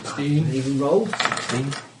something? got 16. Even roll. 16.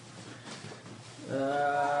 Who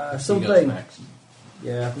goes Something. next?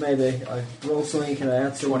 Yeah, maybe. I roll something, can I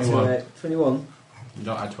add to 21. it? 21. You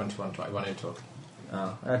don't add 21, 21 into it.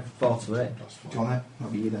 Oh, add 4 to it. Plus Go on then,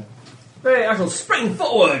 that'll be you then. Right, I shall spring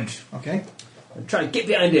forward! Okay. and try and get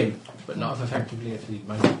behind him. But not as effectively if he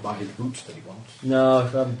manages to buy his boots that he wants. No,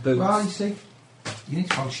 if I have boots. Well, you see, you need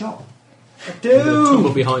to find a shop. I Tumble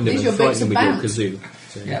do! behind him These and your boots frighten him of with your bounce. kazoo.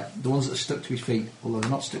 So, Yeah, the ones that are stuck to his feet, although they're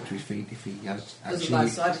not stuck to his feet if he has Doesn't like actually,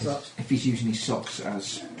 side socks. if he's using his socks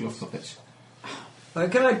as glove puppets.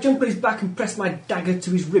 Can I jump on his back and press my dagger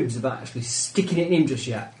to his ribs without actually sticking it in him just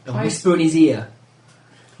yet? And Right. whisper in his ear?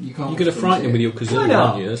 You can't. You're going to frighten him with your Why kazoo, not?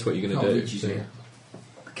 aren't you? That's what you're going Can't to reach his do. ear.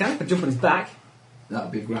 Okay, I jump on his back. That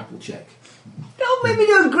would be a grapple check. Don't make me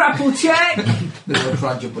do a grapple check! Then we'll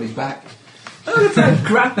try and jump on his back. I'm going to try and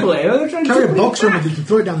grapple him. I'm going to try and Carry a jump on his box around back. with you, can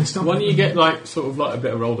throw it down the stump. Why don't you get like sort of like a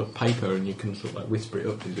bit of rolled up paper and you can sort of like whisper it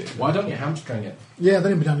up a bit? Why don't you hamstring it? Yeah,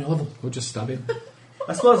 then it'll be down your level. Or just stab him?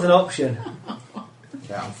 I suppose it's an option.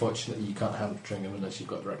 Yeah, unfortunately you can't hamstring him unless you've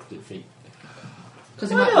got requisite feet. Because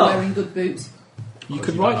he Why might be not? wearing good boots. You Because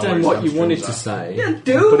could you don't write know down where what his you wanted to hamstrings say. Yeah, put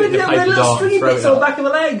do! it in With the the paper little dart stringy and throw bits it on the out. back of the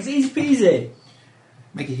legs. Easy peasy.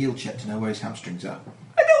 Make a heel check to know where his hamstrings are.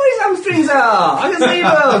 I know where his hamstrings are! I can see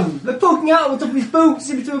them! They're poking out on the top of his boots,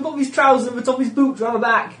 in between the bottom of his trousers and the top of his boots around the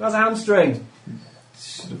back. That's a hamstring.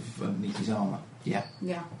 Sort of underneath his armour. Yeah.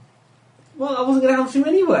 Yeah. Well, I wasn't going to hamstring him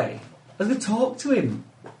anyway. I was going to talk to him.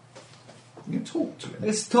 You can talk to him.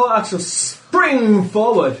 Let's talk, actually spring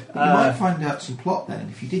forward. You might find out some plot then.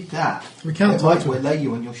 If you did that, We can't it talk might to him. waylay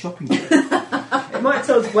you on your shopping trip. It might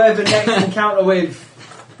tell us where the next encounter with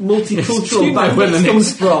multicultural Do you know where the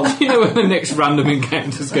bandits comes from. Do you know where the next random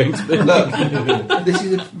encounter is going to be? Look, this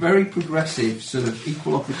is a very progressive, sort of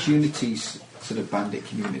equal opportunities sort of bandit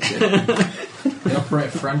community. They operate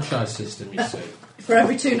a franchise system, you see. For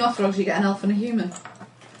every 2 Nothrogs, you get an elf and a human.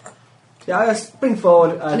 Yeah, I spring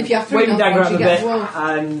forward and, And if you have 3 wave my dagger Nothrogs, out you the get bit a dwarf.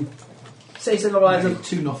 and say something like Only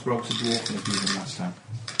 2 Nothrogs, a dwarf and a human last time.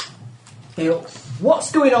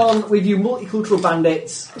 what's going on with you multicultural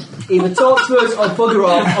bandits? Either talk to us or bugger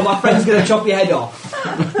off or my friend's going to chop your head off.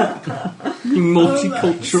 You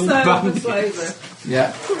multicultural So bandit. persuasive.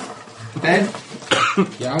 Yeah. Then,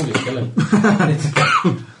 Yeah, I'm going to kill him.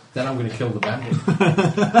 Then I'm going to kill the bandit.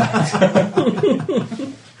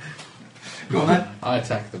 go on then. I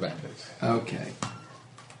attack the bandit. Okay.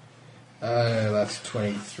 That's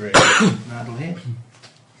 23. That'll hit.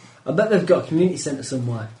 I bet they've got a community centre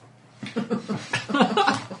somewhere. Yeah,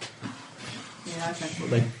 I think.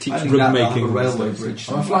 They teach I think rug that'll have making. a and railway stuff.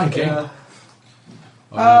 bridge. I'm a flanking. Yeah.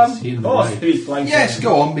 Oh, he's in the Oh, way. he's flanking. Yes,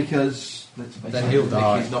 go on, because let's face Then it, he'll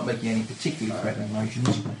die. He's not making any particularly threatening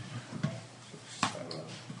motions.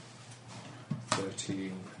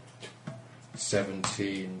 13,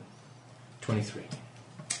 17, 23.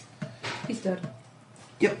 He's dead.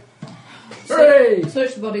 Yep. Hooray!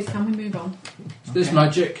 Search the bodies, can we move on? Is this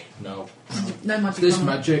magic? No. No Is magic this on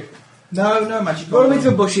them. magic? No magic. Roll them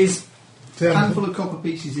into the bushes. A handful of copper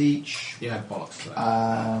pieces each. Yeah, bollocks to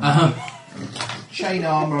that. Chain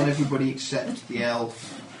armour on everybody except the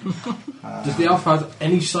elf. Does the elf have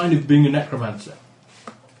any sign of being a necromancer?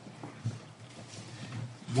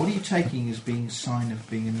 What are you taking as being a sign of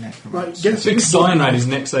being a Right, necromancer? get There's a big sign around his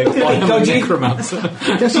neck saying, I am a Dodgy. necromancer.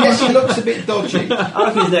 Yes, he looks a bit dodgy. I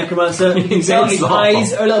reckon he's necromancer. You can His tell head's his off.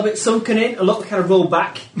 eyes are a little bit sunken in, a lot kind of rolled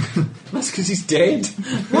back. That's because he's dead.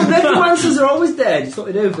 Well, necromancers are always dead. That's what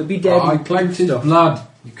they do. They'll be dead. I and collect his stuff. blood.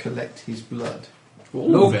 You collect his blood.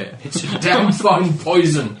 All of it. It's a damn fine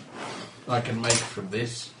poison I can make from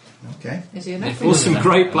this. Okay. Is he a If Or necromancer? some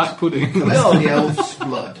great black pudding. Collect the elf's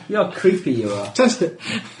blood. You're how creepy you are. Test it.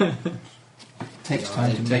 Takes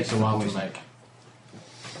time to It make takes a the while to poison. make.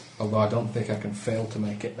 Although I don't think I can fail to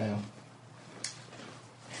make it now.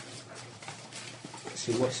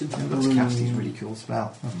 See what's in Let's cast his really cool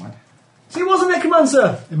spell. Never mind. So he was a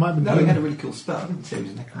necromancer. It might be No, he had a really cool spell. I didn't say he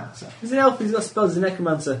was a necromancer. He's an elf. He's got spells. He's a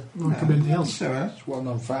necromancer. Or it could be anything else. So, It's well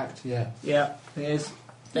known fact, yeah. Yeah, he is. Do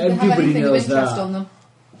they have Everybody anything of knows interest that. on them?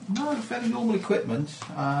 no, fairly normal equipment.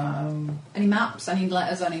 Any maps, any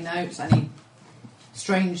letters, any notes, any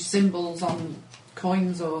strange symbols on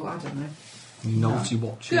coins or I don't know. Naughty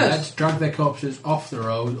watches. Good. Let's drag their corpses off the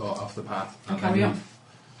road or off the path. And then carry on. leave.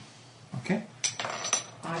 Okay.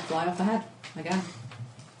 I fly off ahead again.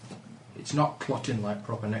 It's not clotting like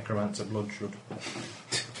proper necromancer blood should. Do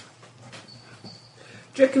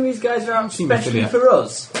you reckon these guys are out Seem especially affiliate. for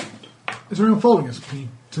us? Is there anyone following us? Can you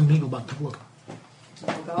send an eagle back to look?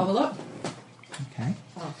 I'll go have a look. Okay.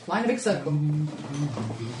 I'll fly in a big circle.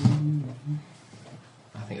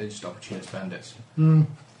 I think they're just opportunist bandits.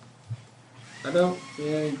 I don't.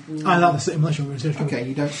 Yeah. I like the city militia organization. Okay,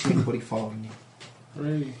 you don't see anybody following you.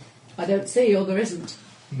 Really? I don't see or there isn't.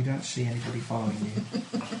 You don't see anybody following you.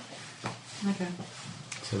 Okay.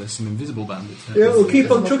 So there's some invisible bandits there. Yeah, we'll keep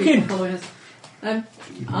on There's more trucking. people following us.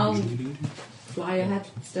 I'll fly ahead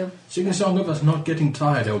still. Sing a song of us not getting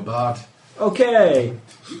tired, old bard. Okay.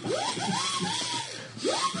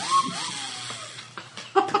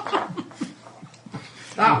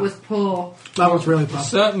 That was poor. That was really bad.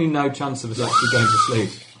 Certainly no chance of us actually going to sleep.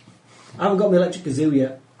 I haven't got my electric kazoo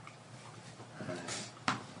yet.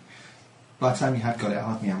 By the time you have got it, I'll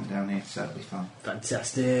have my amp down here, so it'll be fun.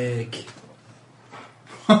 Fantastic.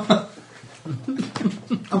 I'm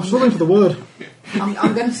swimming for the word. I'm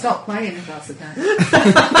going to stop playing if that's the case.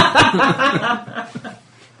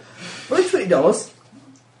 Only $20.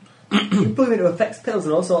 You put them into effects pills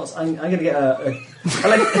and all sorts. I'm going to get a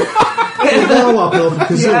Wah-wah pedal for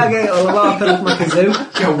kazoo. yeah, I get a wah pedal for my kazoo.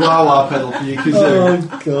 Get a wah-wah pedal for your kazoo.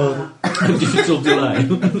 Oh god. Digital delay.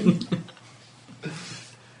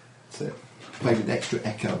 That's it. Play with extra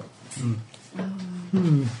echo.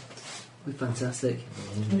 Be fantastic.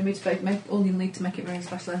 All you need to make it very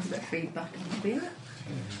special is a bit of feedback and that'll be it.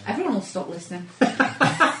 Everyone will stop listening. Lie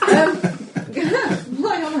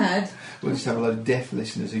on ahead. We'll just have a load of deaf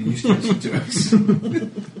listeners who used to listen to us.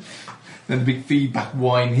 Then the big feedback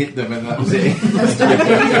whine hit them and that was it. They stopped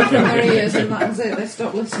hearing from their ears and that was it. They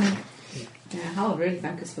stopped listening. Yeah, Hal really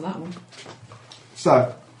thank us for that one.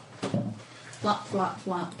 So, Flap, flap,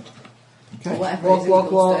 flap. okay. Or whatever Walk, it is walk,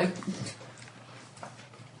 it walk. does do.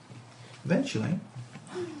 Eventually,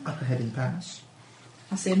 up ahead in the pass.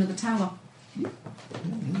 I see another tower. Yeah,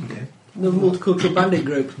 you do. Another multicultural bandit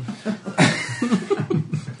group.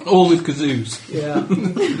 All with kazoos. Yeah.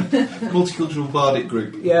 Multicultural bardic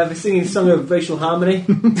group. Yeah, they're singing a song of racial harmony.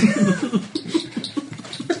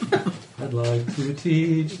 I'd like to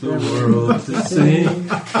teach the world to sing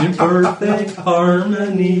in perfect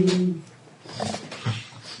harmony.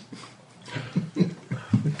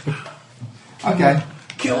 Okay.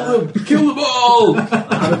 Kill them! Kill them all!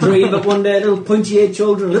 I have a dream that one day little pointy-eared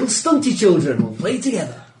children, little stunty children will play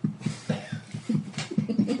together. I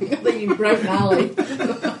think you broke Nally.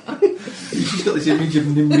 She's got this image of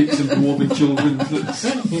nimbics and dwarven children that's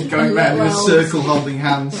going round in a circle holding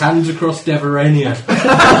hands. Hands across Deverania.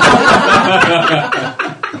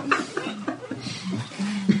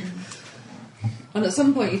 And at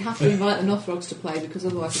some point you'd have to invite the Nothrogs to play because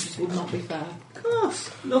otherwise it just would not be fair. Of course.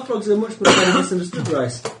 Nothrogs are much more better misunderstood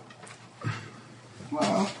race.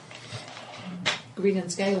 Well, Green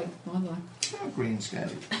and scaly, by the way. green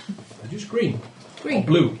scaly. They're just green. Green. Or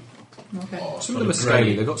blue. Okay. Or Some of them are grey.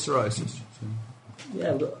 scaly, they've got cirrhosis. So.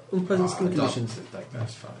 Yeah, we've got unpleasant skin conditions.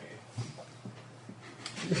 That's funny.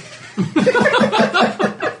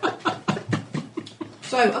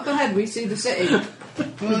 So, up ahead we see the city.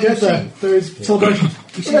 You get there. There is celebration.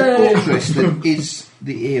 You see a fortress that is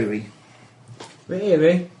the Eyrie. We're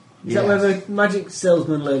eerie. Is that Yes. where the magic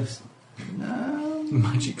salesman lives? No.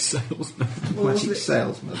 Magic salesman. Magic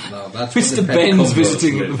salesman. No, that's Mr. Ben's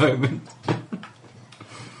visiting at the moment.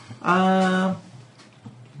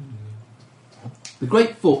 The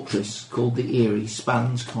great fortress called the Eyrie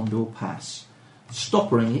spans Condor Pass,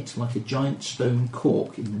 stoppering it like a giant stone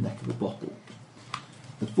cork in the neck of a bottle.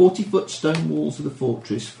 The 40-foot stone walls of the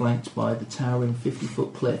fortress, flanked by the towering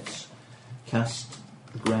 50-foot cliffs, cast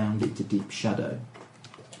the ground into deep shadow.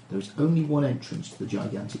 There is only one entrance to the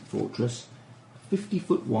gigantic fortress,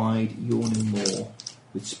 50-foot wide, yawning moor,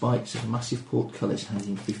 with spikes of massive portcullis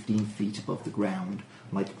hanging 15 feet above the ground,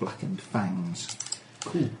 like blackened fangs.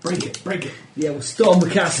 Cool. Break it. Break it. Yeah, we'll storm the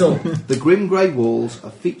castle. The grim grey walls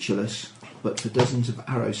are featureless, but for dozens of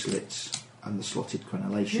arrow slits and the slotted Whose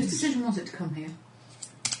crenellations. decision was it to come here?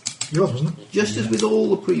 Yours, wasn't it? Just as with all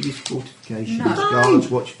the previous fortifications, No. guards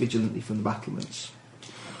watch vigilantly from the battlements.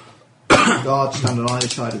 Guards stand on either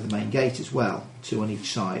side of the main gate as well, 2 on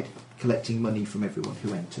each side, collecting money from everyone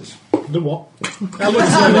who enters. The what? I'm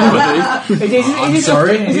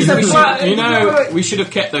sorry. Is this a flat? You know, we should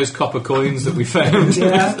have kept those copper coins that we found.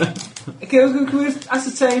 Yeah. Can we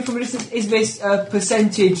ascertain from a distance, is this a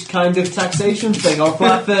percentage kind of taxation thing or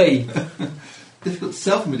flat fee? Difficult to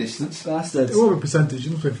tell from a distance. Bastards. It will be a percentage.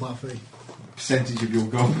 You must pay flat fee. Percentage of your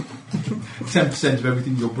gold. 10% of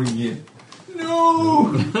everything you're bringing in.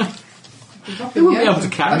 No! We won't be able to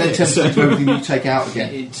carry And then it. 10% of everything you take out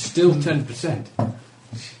again. It's still 10%.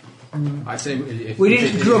 I say if We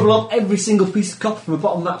didn't grubble up every single piece of copper from the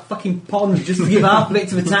bottom of that fucking pond just to give half of it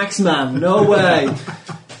to the tax man. No way.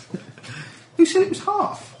 Who said it was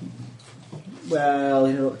half? Well,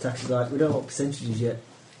 you know what tax is like. We don't know what percentages yet.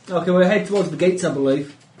 Okay, we're heading towards the gates, I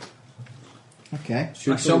believe. Okay.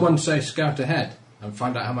 Should someone say scout ahead and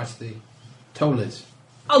find out how much the toll is?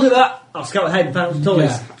 I'll do that. I'll scout ahead and find out what the toll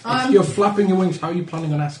is. If you're flapping your wings, how are you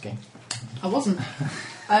planning on asking? I wasn't.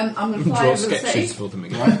 I'm going to fly Draw over the city. sketches for them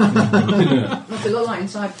again. What's it look like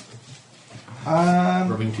inside?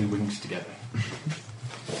 Rubbing two wings together.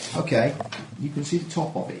 Okay, you can see the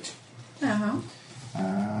top of it. Uh-huh.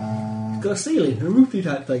 Got a ceiling, a roofy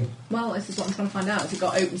type thing. Well, this is what I'm trying to find out. Has it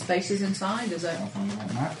got open spaces inside? Is it? I'll find you on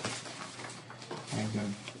that. There you go.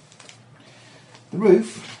 The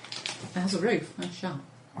roof, It has a roof. That's sharp.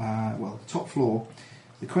 well, the top floor,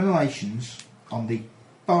 the crenellations on the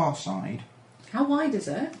far side. How wide is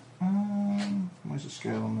it? Where's the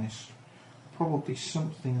scale on this? Probably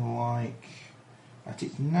something like at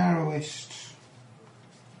its narrowest.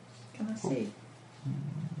 Can I see?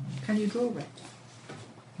 Can you draw it?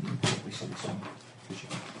 You can probably see this one because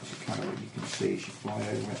you can see as you fly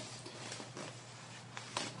over it.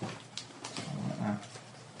 Something like that.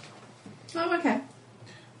 Oh, okay.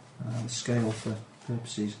 The scale for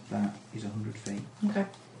purposes of that is 100 feet. Okay.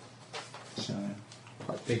 So,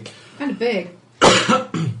 Quite big. Kind of big.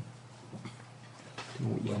 don't know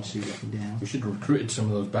what you can see looking down. We should have recruited some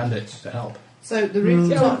of those bandits to help. So the roof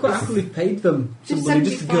Yeah, I top quite is happily paid them. just Somebody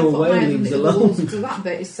just to 75 go foot away higher and than leave us the walls. alone. So that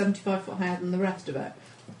bit is 75 foot higher than the rest of it.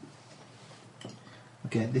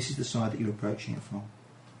 Okay, this is the side that you're approaching it from.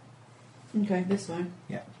 Okay, this way.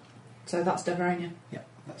 Yeah. So that's Deverania. Yeah,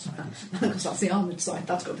 that side is. Because that's the armoured side.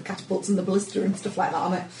 That's got the catapults and the ballista and stuff like that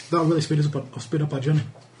on it. That'll really speed up our journey.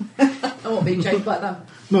 I won't be changed like that.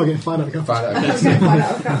 No, getting fired out of Find out. I was going to find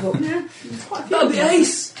out a catapult. Yeah, there's quite a few. That'd be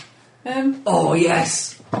ace! Oh,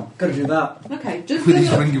 yes! Gotta do that. Okay, just With bring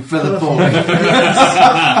his up. ring of feather falling.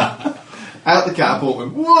 Out the catapult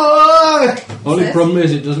went, whoa! Only Sis? problem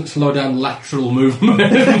is it doesn't slow down lateral movement.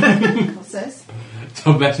 What's this?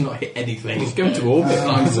 So best not hit anything. It's going to orbit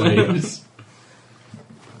Sideways.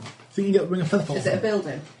 think you get ring of feather fall. Is it a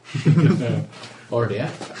building? Already, yeah.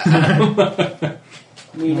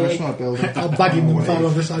 We No, it's need. not a building. I'll bag him and fire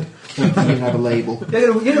over this side. You can have a label.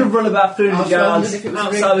 You're gonna run about I 300 was yards wondering if it was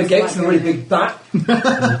outside the rigged gates with a like really big bat.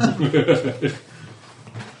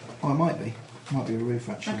 Oh, it might be. Might be a roof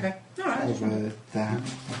actually. Okay. Alright. Over that.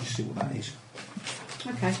 I'll just see what that is.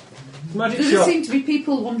 Okay. Magic Does there shot. seem to be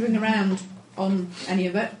people wandering around on any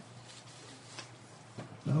of it?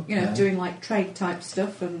 You know, Okay. doing like trade type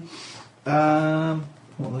stuff and.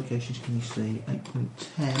 What locations can you see?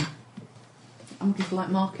 8.10. I'm looking for like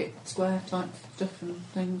market square type stuff and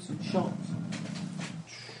things and shops.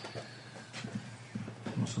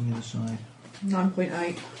 What's on the other side?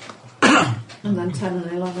 9.8. And then 10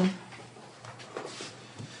 and 11.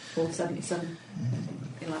 Or 77.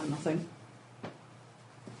 11, I think.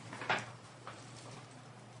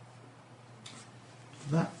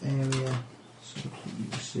 That area, sort of, you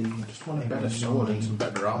can see. I just want a better sword and some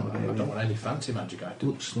better armour. I don't want any fancy magic items.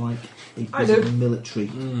 Looks like a I bit do. of military.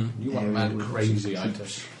 You want area mad with crazy some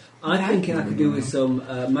items. I'm thinking I could do with some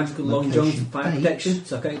magical long johns and fire Location protection,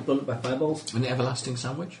 so I can't get blown up by fireballs. An everlasting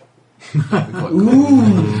sandwich? Ooh! I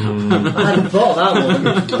hadn't thought of that one.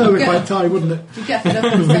 That would be quite tight, wouldn't it? You get fed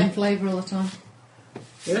up with the same flavour all the time.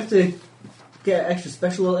 You'd have to get an extra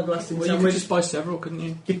special everlasting Well, you could sandwich. just buy several, couldn't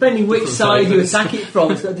you? Depending which Different side you flavours. attack it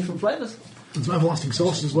from, it's got different flavours. And some everlasting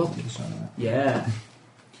sauces as well. Yeah.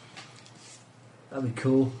 That'd be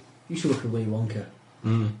cool. You should look at Willy Wonka.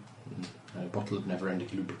 A bottle of never-ending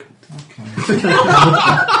lubricant. Okay.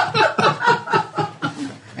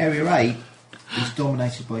 Area 8 is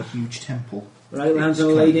dominated by a huge temple. Right, hands on a It's kind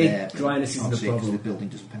of lady, there, but dryness you isn't can't a see it 'cause problem. the building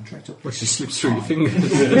doesn't penetrate up. Which just slips through your fingers.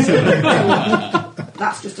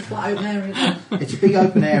 That's just a flat open area then. It's a big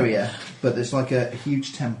open area, but there's like a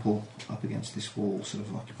huge temple up against this wall, sort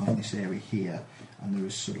of occupying this area here, and there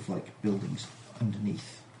is sort of like buildings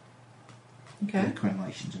underneath Okay. the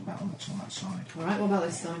crenellations and battlements on that side. Alright, what about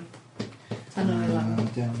this side? 10 and 11.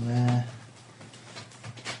 Down there,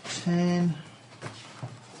 10.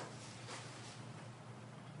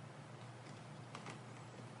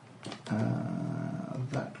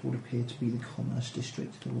 That would appear to be the commerce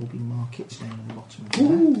district. There will be markets down at the bottom of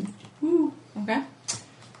there. Ooh. Okay.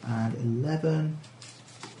 And 11.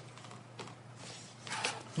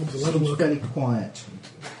 What was the ladder Seems work? fairly quiet.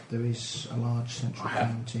 There is a large central I have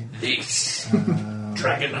fountain. this. Um,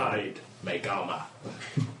 Dragonhide. Make armour.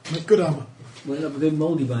 Make good armour. We're not good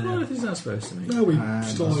mouldy by now. What is that supposed to mean? No, we And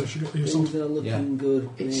stole our sugar. Your Things salt. are looking Yeah. good.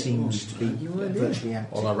 it seems to be virtually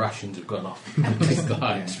empty. All our rations have gone off. It's the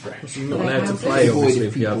hide spread. You're not They allowed to have play, devoid obviously,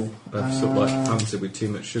 of if you have people. a sort of like fancy with too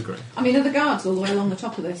much sugar in. I mean, are the guards all the way along the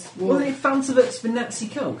top of this wall? Wasn't it Fanta that's been Nazi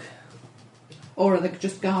Coke? Or are they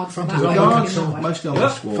just guards that Fantasy way? Guards. looking that way? Mostly on Yeah.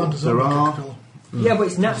 this wall. Fantasy There are, Coca-Cola. Yeah, but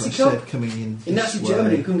it's as Nazi I Coke. said, coming in In this Nazi Germany,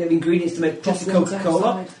 you way. couldn't get the ingredients to make Just proper one's Coca-Cola.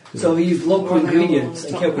 outside. So they used local Or they all ingredients on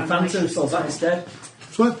and the kept top with Fanta range. and sold that instead.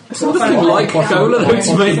 So, So Nothing Fanta- like Coca-Cola, though,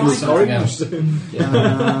 it's made with Something orange.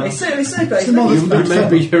 It's certainly safe, but it's Some not- others- You may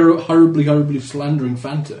be horribly, horribly slandering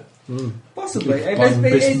Fanta. Possibly.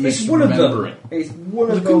 It's one of them. misremembering. It's one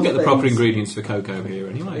You of couldn't those get the proper things. ingredients for cocoa here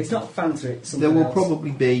anyway. It's not Fanta, it's something There will else.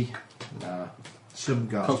 probably be Nah. some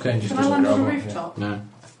gas. Cocaine just Can I doesn't land on grab a on, rooftop?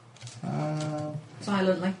 No.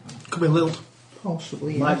 Silently. Could be lilt.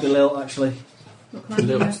 Possibly. Might be Lil, actually. What can I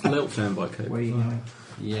do? Little town by cocoa. Where are you going?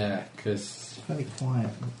 Yeah, because It's very quiet.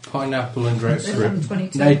 pineapple and grapefruit,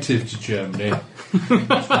 11:22. native to Germany.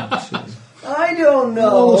 I don't know.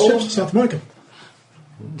 All the ships in South America.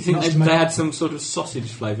 Do you think Nice they to make- had some sort of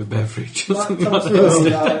sausage flavoured beverage or something like Like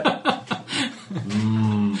that?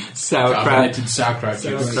 Sauerkraut. Carbonated sauerkraut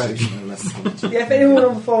juice. Sauerkraut. Yeah, if anyone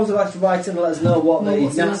on the forums would like to write in and let us know what Well, the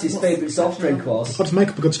what's Nazi's the- favourite soft drink was. How to make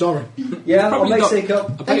up a good story. Yeah, I'll Probably make got- sick up.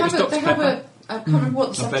 I bet They it was have a, Dr. they have Pepper. a, I can't remember what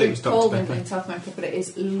the I soft bet it drink's was Dr. called Pepper. in South America, but it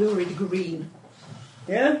is lurid green.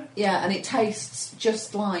 Yeah? Yeah, and it tastes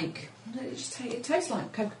just like, it tastes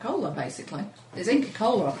like Coca-Cola, basically. It's Inca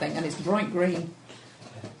Cola, I think, and it's bright green.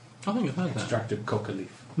 I think I've heard that. Extracted coca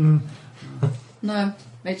leaf. No,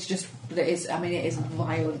 it's just, but it is, I mean, it is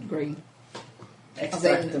violent green. As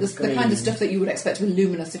Extract in, of the kind green. of stuff that you would expect to be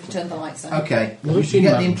luminous if you turned the lights on. Okay, Have you you seen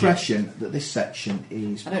get that? the impression that this section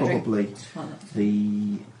is I don't drink. probably It's like that.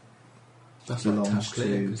 the That's like belongs tap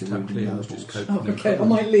clear, to 'cause the tap Ruben clear was just nobles. coke. Oh, okay, I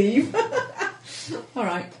might leave. All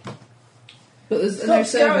right. But there's no Stop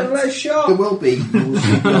scouting, servants. let's shop! There will be, you will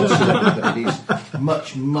see but it is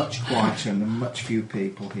much, much quieter and much fewer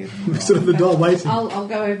people here than We're stood at the door waiting. I'll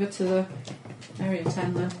go over to the area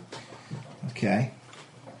 10 then. Okay.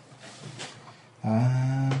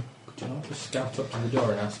 Could you not just scout up to the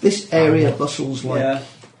door and ask? This area bustles like Yeah.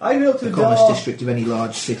 I go up to the the commerce door. district of any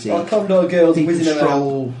large city. Or Condor girls People whizzing around.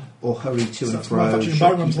 stroll or hurry to and That's fro. manufacturing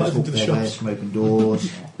environments Shopkeepers led walk into the their wares shops. from open doors.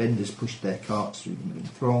 Vendors push their carts through the moving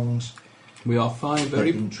throngs. We are five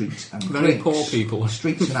very Begging treats and very drinks. poor people.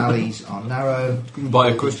 Streets and alleys are narrow. buy a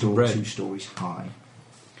buildings crystal all bread. 2 stories high.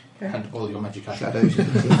 And all your magic items. Shadows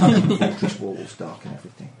of the fortress walls darken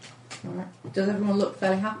everything. All right. Does everyone look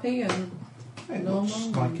fairly happy and It normal?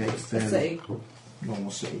 looks like a A fairly city.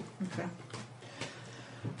 normal city. Okay.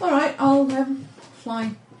 All right, I'll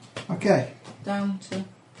fly Okay. down to.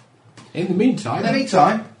 In the meantime, In the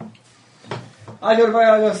meantime, I go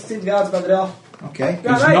to see the guards by the door. okay.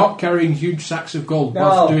 Yeah. he's Right. not carrying huge sacks of gold No.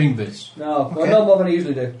 whilst doing this. No, well, Okay. no more than I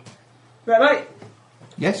usually do. Right, mate,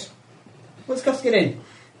 Yes. what's it cost to get in?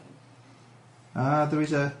 There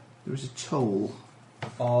is a toll.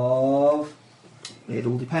 Of... It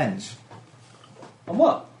all depends. On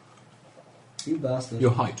what? You bastard.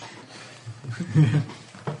 Your height.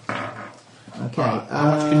 Okay.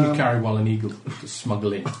 How much can you carry while an eagle to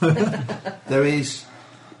smuggle in? There is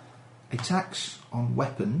a tax on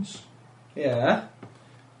weapons Yeah.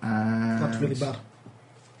 and That's really bad.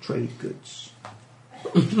 trade goods.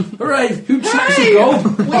 Hooray! Huge sacks of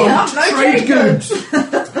gold! We have no trade goods.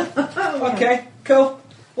 Okay, cool.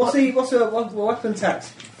 What's a weapon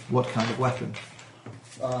tax? What kind of weapon?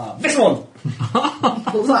 This one!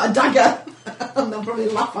 Looks like a dagger. And they'll probably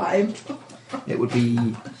laugh at him. It would be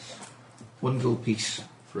 1 gold piece.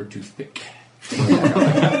 For a toothpick.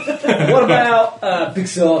 What about big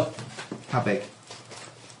sword? How big?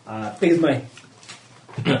 Big as me.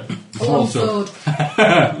 A long sword.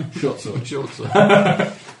 Short sword. Short sword.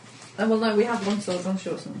 Oh, well, no, we have long swords and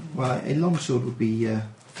short swords. Well, a long sword would be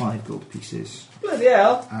 5 gold pieces, Bloody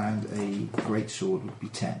hell. and a great sword would be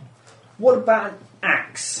 10. What about an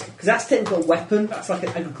axe? Because that's technically a weapon. That's like an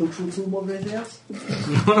agricultural tool more than anything else.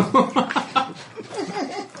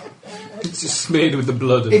 It's just smeared with the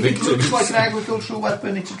blood of If it victims. looks like an agricultural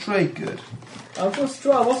weapon, it's a trade good. I'm supposed to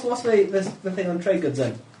try. What's the thing on trade goods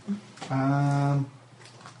then? 5%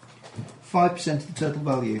 of the total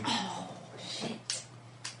value.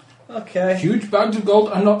 Okay. Huge bags of gold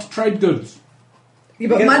are not trade goods. Yeah,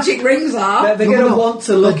 but They're gonna- magic rings are. They're No, going to no, want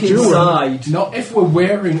to look they're jewelry. inside. Not if we're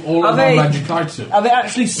wearing all Are of they- our magic items. Are they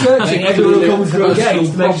actually searching They everyone who clearly comes through personal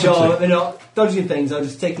gates to make sure property. that they're not dodging things or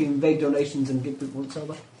just taking vague donations and give people once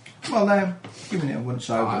over? Well, now, giving it a once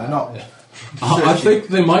over, they're not. I think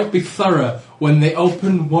they might be thorough when they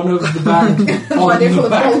open one of the bags on Find it full the of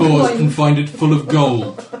back gold horse coins. and find it full of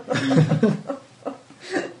gold.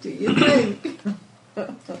 Do you think?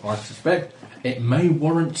 I suspect it may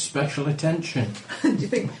warrant special attention. Do you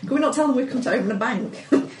think? Can we not tell them we've come to open a bank?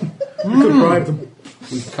 We could bribe them.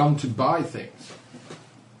 We've come to buy things.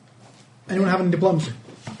 Anyone have any diplomacy?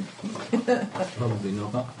 Probably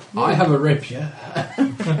not. I have a rapier.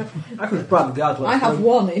 I could have bribed the guard. I have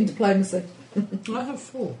one in diplomacy. I have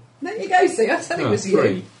 4. There you go, see, I said it was 3.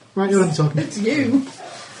 you. Right, you're only talking. It's you.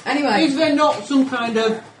 Anyway, Is there not some kind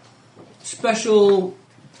of special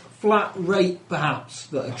flat rate, perhaps,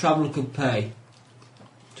 that a traveller could pay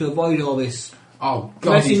to avoid all this Oh,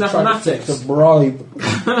 God, Messy he's trying to mathematics. fix a bribe.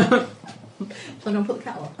 So I'm going to put the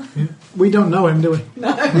kettle on. We don't know him, do we?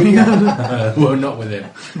 Well, not with him.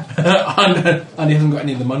 And he hasn't got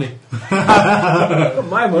any of the money. Got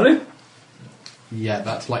my money. Yeah,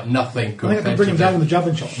 that's like nothing I think I compared can bring him to down the with the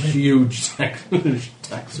javelin shot. huge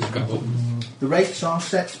tax of gold. The rates are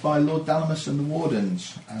set by Lord Dalamus and the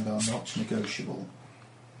Wardens and are not negotiable.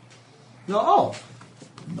 Not all.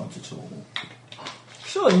 Not at all.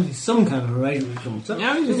 Sure, there must be some kind of arrangement that comes up.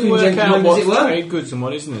 Yeah, we Between can work gentlemen, out as what's it were. trade goods and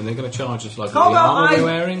what isn't, and they're going to charge us like How the about armour we're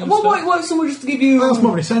wearing and what, stuff. what if someone just to give you Well, that's more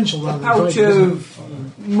of an essential a rather than pouch trade, isn't it?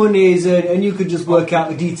 of monies and you could just work out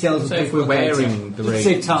the details of So if we're paperwork later. wearing the Just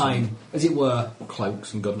save rings time, as it were.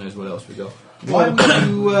 Cloaks and God knows what else we got. Why would you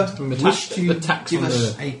The tax- wish to the tax give on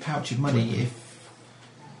us the- a pouch of money if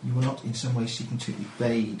you were not in some way seeking to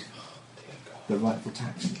evade the rightful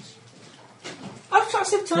taxes? I've tried to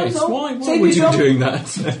save time Yes, though. why Save would you be yourself. doing that?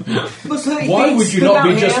 Must 30 Why feet, would you stood not out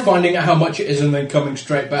be just here. finding out how much it is and then coming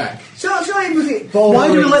straight back? Shall I look at Why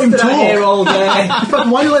do we let him stood out talk? here all day, In fact,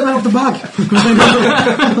 why do you let him out of the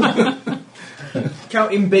bag?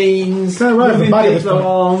 counting beans, Can I ride the moving bag at this people point?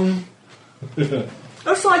 along.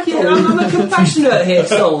 That's like it. I'm a compassionate here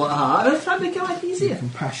soul at heart. I'm trying to make it life easier.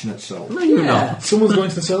 Compassionate soul. No, you're not. not. Someone's going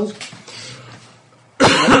to the cells.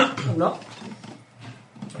 I'm not.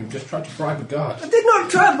 You've just tried to bribe a guard. I did not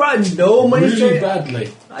try to bribe no money. Really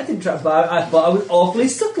badly. I didn't try to bribe. I thought I was awfully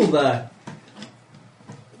subtle there.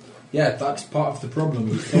 Yeah, that's part of the problem.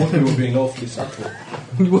 You thought you were being awfully subtle.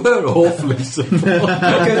 You were awfully simple. Because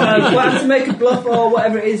I plan to make a bluff or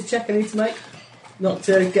whatever it is check I need to make. Not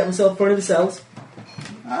to get myself thrown in the cells.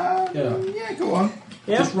 Yeah. Go on.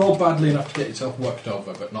 Yeah. Just roll badly enough to get yourself worked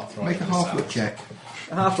over, but not thrown Make a in the half-wit cells. check.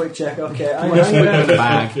 A half-wit check, okay. I'm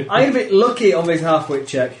Bag. a bit lucky on this half-wit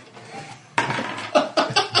check.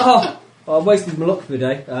 Oh, I wasted my luck for the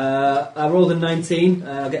day. I rolled a 19,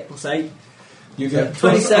 I'll get +8. You get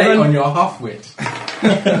 27 +8 on your half-wit.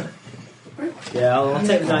 Yeah, I'll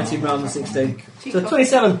take the 19 round the 16. So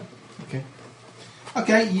 27.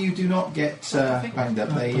 Okay, you do not get banged up.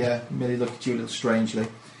 They merely look at you a little strangely.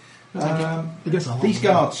 I guess I'll These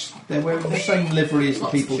guards, they're wearing the same livery as the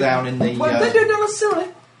people down in the... Well, they don't necessarily.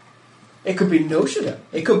 It could be no sugar.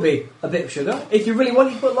 It could be a bit of sugar. If you really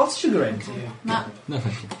want, you can put lots of sugar in. Matt, No,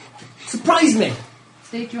 thank you. Surprise me!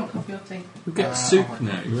 Steve, do you want coffee or tea? We get soup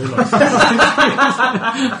now, you realise.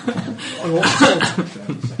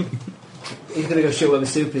 He's going to go show where the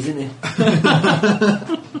soup is, isn't he?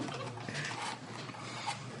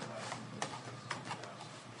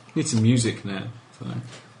 Need some music now. So.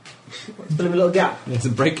 Fill him a little gap. There's a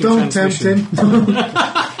break in Don't tempt transmission. him.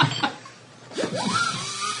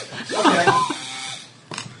 Okay.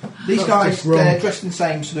 These That's guys, just wrong. they're dressed in the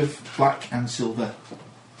same sort of black and silver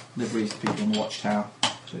liveries as the people on the watchtower.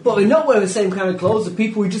 So- But they're not wearing the same kind of clothes. The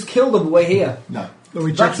people we just killed on the way here. No. No,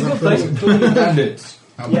 we That's checked a that good first. thing. Including bandits.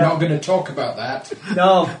 And Yeah. we're not going to talk about that.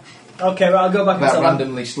 No. Okay, right, I'll go back and About tell them.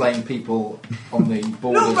 randomly slaying people on the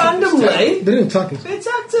borders. Not of this town. randomly! They didn't attack us. They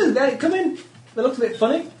attacked us. They come in. They looked a bit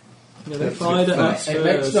funny. Yeah, they fired at us It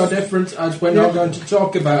makes first. no difference as we're not going to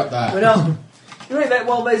talk about that. We're not. Right,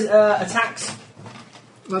 well, there's attacks.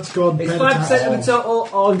 Let's go and It's pay 5% of tax. the total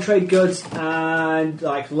on trade goods and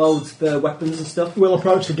like loads for weapons and stuff. We'll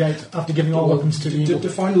approach the gate after giving all weapons to the To eagle.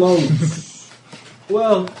 define loads.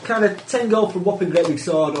 Well, kind of 10 gold for a whopping great big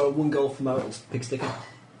sword or 1 gold for my little pig sticker.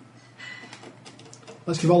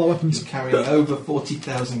 Let's give all our weapons. You're carrying over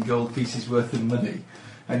 40,000 gold pieces worth of money,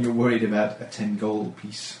 and you're worried about a 10 gold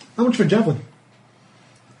piece. How much for a javelin?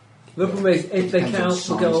 The problem is, if they Depends on count the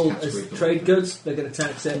size gold category. as trade goods, they're going to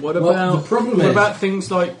tax it. What Well, about the problem what is- about things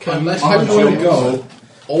like Unless I I would want to say- go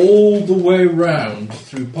all the way round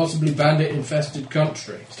through possibly bandit-infested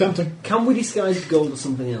country. It's tempting. Can we disguise gold as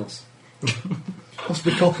something else?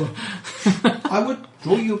 Possibly copper. I would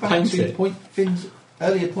draw you back Paint to it. Finn's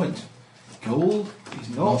earlier point. Gold is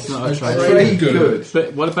not, It's not a a trade trade good. good.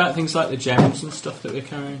 But what about things like the gems and stuff that we're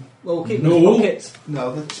carrying? Well, we'll keep No. them in pockets.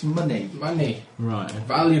 No, that's money. Money, Right.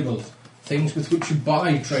 valuable, things with which you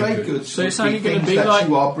buy trade, Trade goods. goods So it's would only gonna things be that like-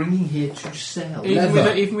 you are bringing here to sell. Even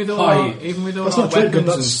Leather, with all hide. That's our not trade good, weapons and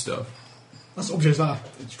that's- stuff. That's objects that.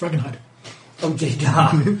 It's dragonhide. Oh, dear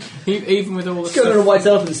God. Even with all the Let's go to a stuff. white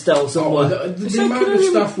elephant stall Oh, somewhere. the amount of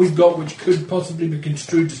stuff we've got which could possibly be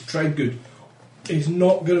construed as trade good is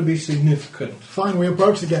not going to be significant. Fine, we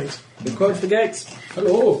approach the gate. We approach the gates.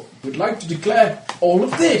 Hello, we'd like to declare all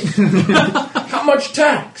of this. How much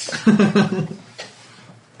tax?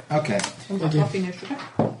 Okay. One got coffee, no sugar.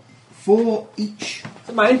 For each Is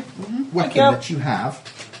it mine? weapon you. that you have,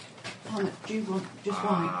 How much do you want? Just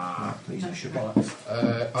one. please, no sugar.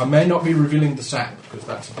 I may not be revealing the sack because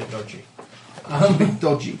that's a bit dodgy. a bit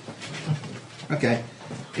dodgy. Okay.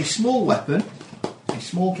 A small weapon, a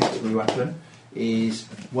small category weapon, is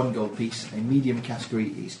 1 gold piece. A medium category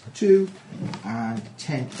is 2, and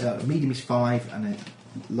 10. Medium is 5, and a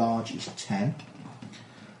large is 10.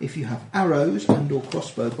 If you have arrows and/or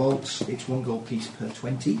crossbow bolts, it's 1 gold piece per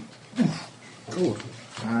 20. Good.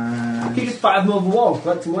 And You just fight them over one,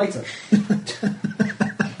 collect them later.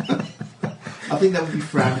 I think that would be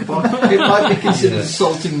frowned upon. It might be considered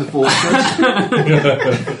assaulting the fortress.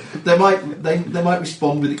 they might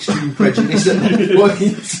respond with extreme prejudice at that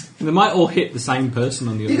point. They might all hit the same person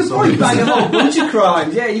on the You other could probably side. bang a whole bunch of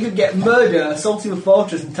crimes. Yeah, you could get murder, assaulting a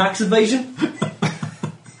fortress, and tax evasion.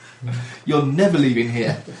 You're never leaving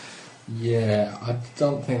here. Yeah, I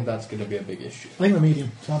don't think that's going to be a big issue. I think the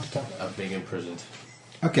medium. It's hard to tell. Of being imprisoned.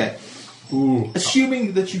 Okay. Ooh.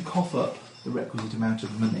 Assuming that you cough up the requisite amount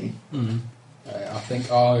of money, I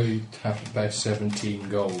think I have to pay 17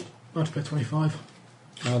 gold. I have to pay 25.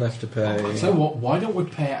 I'd have to pay. So what? Why don't we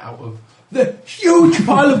pay it out of the huge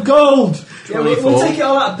pile of gold? Yeah, we'll take it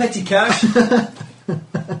all out of petty cash.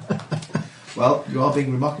 well, you are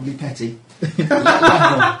being remarkably petty.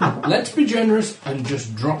 Let's be generous and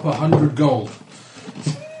just drop 100 gold.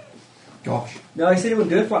 Gosh. No, he said he wouldn't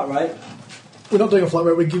do a flat rate. We're not doing a flat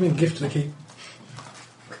rate, we're giving a gift to the keep.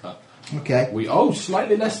 Okay. We owe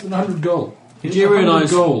slightly less than 100 gold. You Here's do 100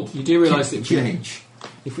 realise gold. You do realise that Change.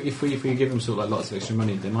 if we give them sort of like lots of extra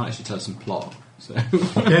money, they might actually tell us some plot. So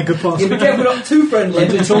Yeah, good plan. Yeah, but we're not too friendly.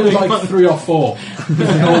 It's only like 3 or 4. It's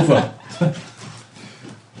over. Oh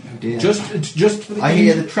dear. It's just for the I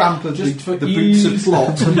hear the tramp of just for the boots of ease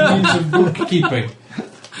plot. and ease of bookkeeping.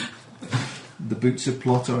 The boots of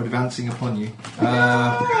plot are advancing upon you. They'll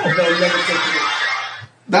never take it.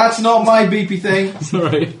 That's not my beepy thing.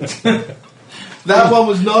 sorry. That one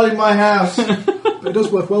was not in my house. But it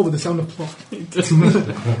does work well with the sound of plot.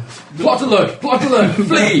 Plot alert! Plot alert!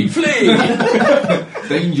 Flee! Flee!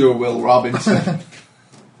 Danger, Will Robinson.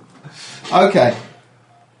 Okay.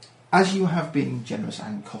 As you have been generous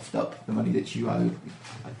and coughed up the money that you owe,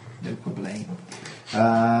 no quibbling.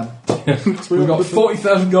 We've got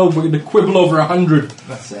 40,000 gold, we're going to quibble over 100.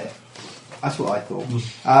 That's it. That's what I thought.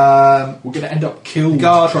 We're going to end up killed The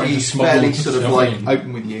guard trying to is smuggle fairly sort of stuff like in.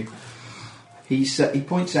 open with you. He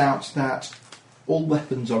points out that all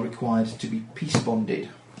weapons are required to be peace bonded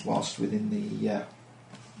whilst within the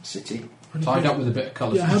city. Tied up with a bit of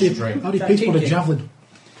colourful Yeah, how do you string. peace put a javelin?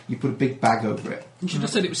 You put a big bag over it. You should have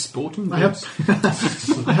said it was sporting I have,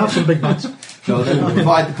 goods. I have some big bags. So they will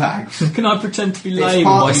provide the bags. Can I pretend to be It's lame with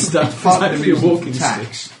partly- my it's stuff? It's partly the actually a reason for walking stick.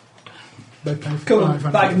 tax. They pay Come on,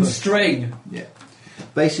 500 bag and for it. string. Yeah.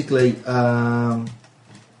 Basically,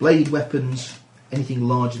 blade weapons, anything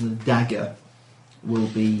larger than a dagger, will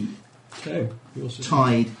be Okay. Yours is-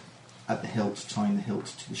 tied at the hilt, tying the hilt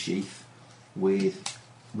to the sheath with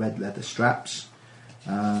red leather straps.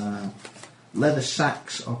 Leather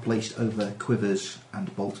sacks are placed over quivers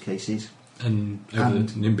and bolt cases. And over And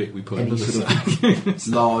the nimbic we put Any another sort sack. of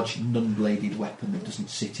large non-bladed weapon that doesn't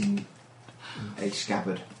sit in a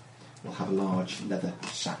scabbard will have a large leather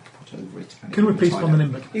sack put over it. And Can it we will be peace tied on the up.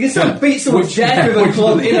 Nimbic? You can still beat someone's dead with a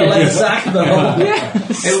club in a leather sack, though.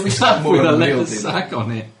 It will be slightly more with a leather unwieldy. sack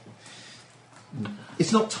on it.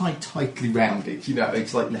 It's not tied tightly round it, you know,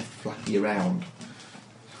 it's like left flatly around.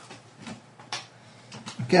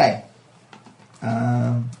 Okay.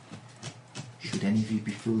 Should any of you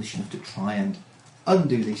be foolish enough to try and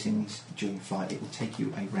undo these things during a fight, it will take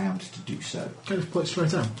you a round to do so. Can I just put it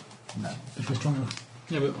straight out No. if we're strong enough?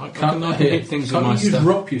 Yeah, but I Can't can hit things with Can't my you use stuff.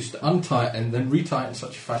 rope use to untie it and then retie it in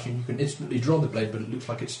such a fashion you can instantly draw the blade but it looks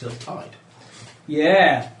like it's still tied?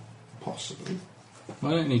 Yeah. Possibly.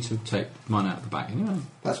 Well, I don't need to take mine out of the bag anyway.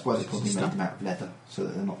 That's why they probably made Stuff. them out of leather, so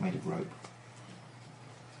that they're not made of rope.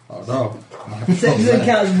 Oh no. Does it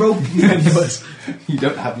count as rope? You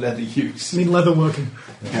don't have leather use. Need leather working.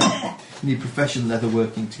 You need professional leather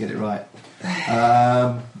working to get it right.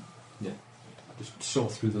 Just saw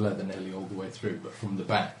through the leather nearly all the way through, but from the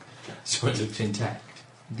back, so it looked intact.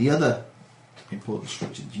 The other important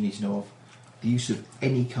structure that you need to know of, the use of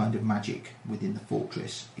any kind of magic within the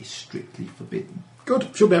fortress is strictly forbidden.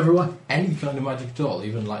 Good, should be everywhere. Any kind of magic at all,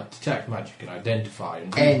 even like detect magic and identify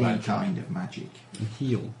and read Any magic. kind of magic. And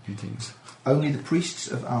heal and things. Only the priests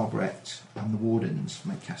of Albrecht and the wardens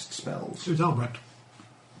may cast spells. Who's Albrecht?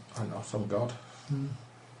 I know, some god.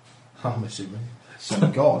 I'm assuming.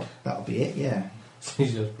 Some god, that'll be it, yeah.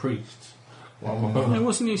 He's just priests. Yeah,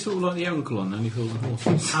 wasn't he sort of like the uncle on Only Fools and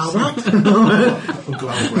Horses? Albrecht? Uncle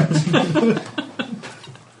Albrecht.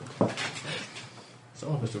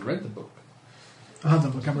 Someone must have read the book. I had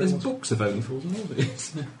them, I can't There's remember what books of only fools and all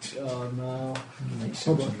these. Oh no. Late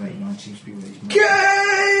 70s and 89 seems to be where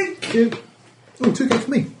he's Cake! Oh, 2 cakes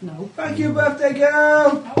for me. No. Thank you, birthday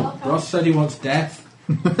girl! Ross said he wants death.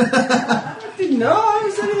 I didn't know,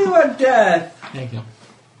 I said anything about death. There you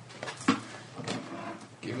go.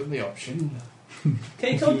 Give him the option.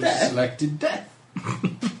 Cake on You death? selected death.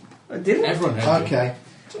 I didn't. Everyone had Okay.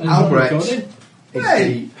 it. Albrecht Recorded. is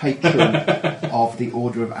Hey! the patron of the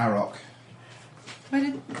Order of Arok. Where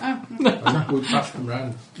did... Oh. We passed them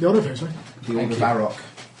round. The other face, right? The Order of Arok.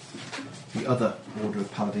 The other Order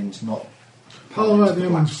of Paladins, not Oh, right, the of other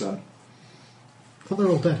ones. Blackstone. I thought they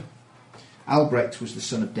were all dead. Albrecht was the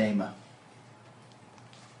son of Damer.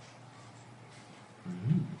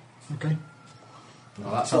 Okay.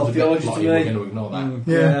 Well, that It's all sounds a bit theology plotty. to We're me. going to ignore that.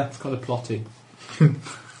 Yeah. It's kind of plotty.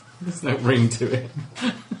 There's no ring to it.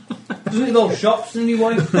 Doesn't it all shops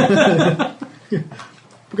anyway? We're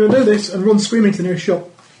going to do this and run screaming to the nearest shop.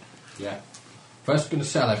 Yeah. First going to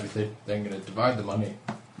sell everything, then going to divide the money,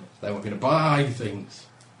 then we're going to buy things.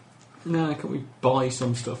 No, can't we buy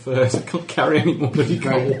some stuff first? I can't carry any more bloody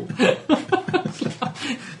gold. I'm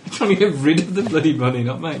trying to get rid of the bloody money,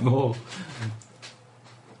 not make more.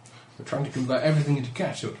 We're trying to convert everything into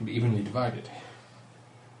cash so it can be evenly divided.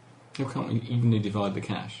 Why can't we evenly divide the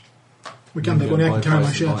cash? We can, but only I can carry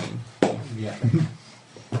my share. Yeah.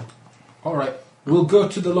 Alright, we'll go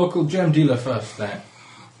to the local gem dealer first then.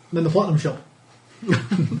 Then the platinum shop.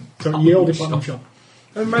 So ye olde platinum shop.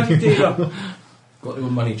 A magic dealer. Got to a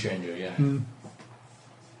money changer, yeah.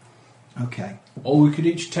 Okay. Or we could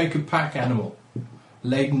each take a pack animal,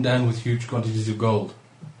 laden down with huge quantities of gold.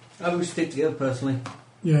 I would stick together personally.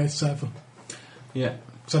 Yeah, it's safer. Yeah.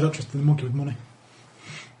 Because I don't trust the monkey with money.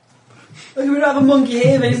 Look, we'd have a monkey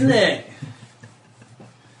here then, isn't it?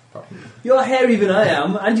 You're hairier than I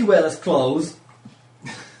am, and you wear less clothes.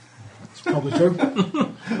 It's probably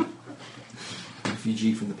true.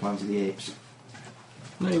 Refugee from the Planet of the Apes.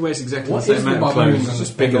 No, he wears exactly What the is same the amount of barbarian clothes, gonna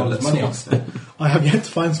just spend bigger. all his That's money all. on? I have yet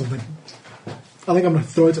to find something. I think I'm going to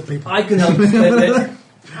throw it at people. I can help you spend it.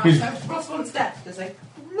 Oh, so Ross wants death, does he?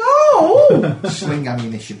 No! Sling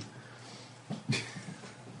ammunition.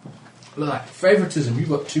 Look at that. Favouritism, you've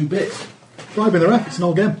got 2 bits. Bribe in the ref, it's an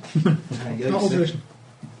old game. There you go. Not old tradition.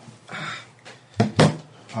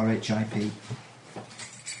 RHIP.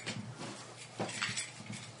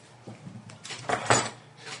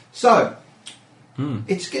 So,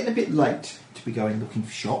 it's getting a bit late to be going looking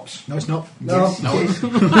for shops. No, it's not. No. Yes, it is.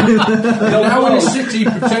 Now in a city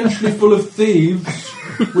potentially full of thieves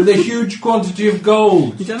with a huge quantity of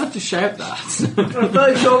gold. You don't have to shout that. I'm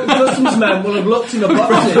very sure the customs man will have looked in the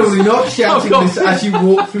boxes. Probably not shouting this as you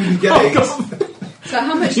walk through the gate. So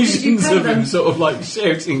how much did you Visions pay of him them? sort of like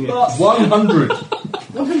shouting it. 100.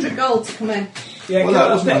 100 gold to come in. Yeah, Well, that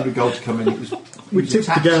wasn't it. 100 gold to come in. It was, We tipped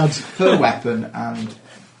the guards. per weapon and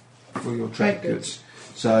for your trade Trade goods. goods.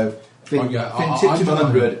 So Finn, Oh, yeah, Finn I- tipped I'm him not-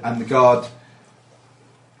 100, and the guard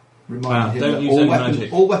reminded him don't that use any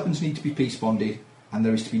magic. all weapons need to be peace bonded, and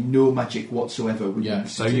there is to be no magic whatsoever within Yeah, the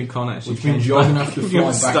So city. you can't actually. Which means change you're back. going to have to You fly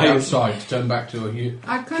must back stay- outside to turn back to a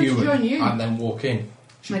I came to human join you. and then walk in.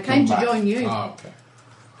 I came to come back. join you. Ah, okay.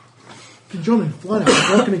 Johnny, fly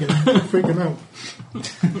out, walking again. Freak him out.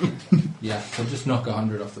 Yeah, so just knock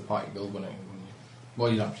 100 off the party gold, wouldn't you? Well,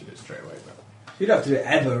 you'd have to do it straight away, but... You don't have to do it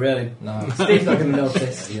ever, really. No. Steve's not going to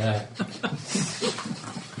notice. Yeah.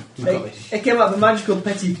 We've got this. It came out of the magical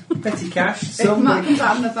petty cash. It comes Something.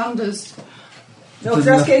 out of Nathander's. No, because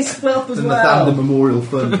that's getting split up as The well. Nathander Memorial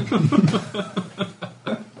Fund.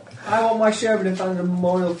 I want my share of the Nathander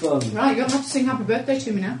Memorial Fund. Right, you're going to have to sing happy birthday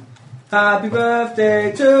to me now. Happy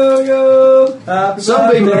birthday to you. Happy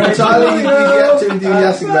Some people are entirely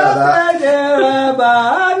enthusiastic about that.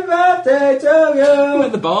 Happy birthday to Let you.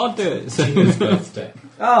 the bard do it. His birthday.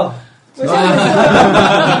 Oh.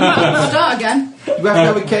 Start again. We have to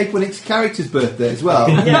have a cake when it's character's birthday as well.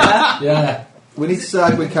 Yeah. Yeah. We need to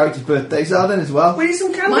decide when characters' birthdays are then as well. We need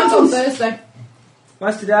some Mine's on candles. Thursday.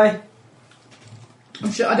 Mine's today.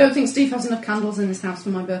 I'm sure. I don't think Steve has enough candles in his house for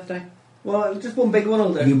my birthday. Well, just one big one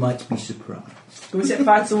will do. You might be surprised. Can we set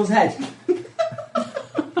fire to someone's head?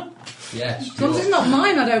 Yes. As long as it's not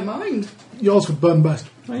mine, I don't mind. Yours would burn best.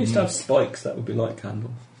 I used to have spikes that would be like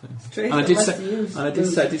candles. True, And I did less set. to use. And I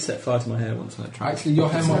did set fire to my hair once. And I tried. Actually, your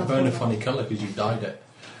hair might burn a funny colour because you dyed it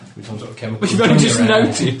with some sort of chemical. But you've only just around.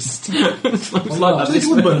 noticed. It's like Well, that It this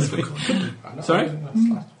would burn last week. I know, Sorry? that's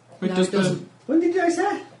last- It No, just it doesn't. When did you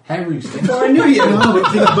say? Hair roosting. Well, I knew you. No, we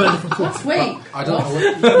think I've burned different Last week. I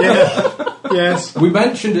don't know. Yeah. Yes. We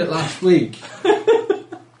mentioned it last week.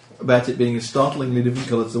 about it being a startlingly different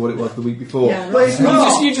colour to what it was the week before. Yeah, But it's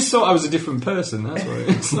not. You just thought I was a different person. That's what it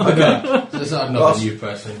is. Okay. There's another new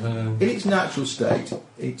person. In its natural state,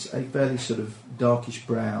 it's a fairly sort of darkish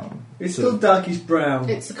brown. It's sort still of- darkish brown.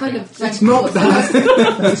 It's the kind of. It's not dark.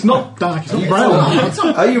 It's not dark. It's not brown. It's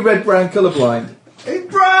not. Are you red-brown colourblind?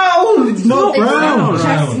 It's brown! It's not brown.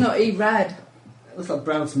 Chestnutty red. It looks like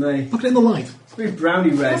brown to me. Look at it in the light. It's been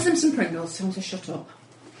browny red. Pass him some Pringles. Tell him to shut up.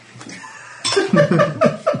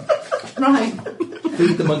 Right.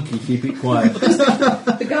 Feed the monkey, keep it quiet.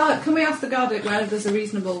 The guard. Can we ask the guard where there's a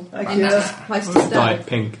reasonable place to stay? Diet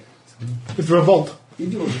pink. Is there a vault?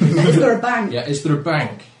 Is there a bank? Yeah, is there a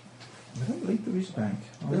bank? I don't believe there is a bank.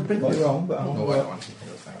 There's a I'm bank. quite wrong, but Oh, I I'm don't want anything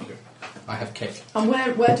else, thank you. I have cake. And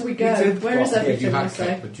where do we go? You did Where is what? Yeah, everything? You I had say.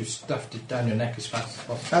 cake, but you stuffed it down your neck as fast as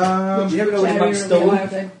possible. You never know when you might Cherry stole. or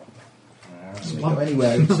whatever. Doesn't go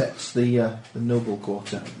anywhere except the noble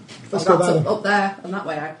quarter. Let's Well, go that's there. up there, and that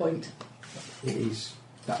way I point. It is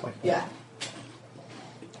that way. Yeah.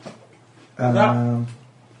 Um,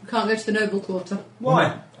 We can't go to the noble quarter.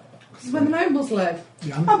 Why? This is where the nobles live.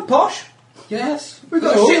 Yeah. I'm posh. Yes. We've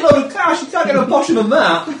got a shitload of cash. You can't get no posher than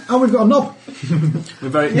that. And we've got a knob. We're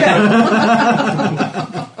very.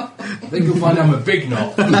 Yeah. I think you'll find I'm a big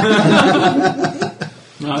knob. No,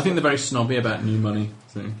 I think they're very snobby about new money.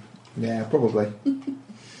 So. yeah, probably.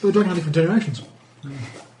 But the dragon had different generations.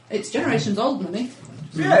 It's generations old money.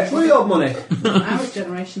 Yeah, it's really old money. Ours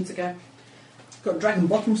generations ago. It's got dragon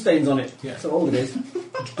bottom stains on it. Yeah. That's how old it is.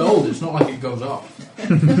 It's gold, it's not like it goes off.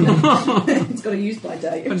 It's got a use by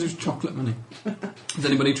date. Depends if it's chocolate money. Has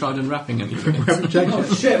anybody tried unwrapping anything? We haven't checked Oh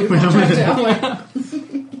it. shit, we've not checked it, have we?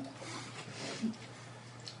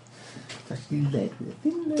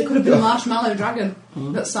 It could have been a marshmallow dragon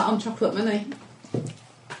that sat on chocolate money. It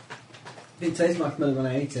didn't taste marshmallow when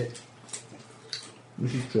I ate it.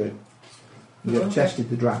 Which is true. You have tested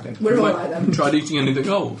the dragon. We're alright then. Tried eating any of the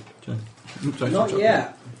gold? Not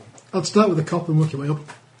yet. I'd start with the copper and work your way up.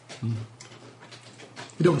 You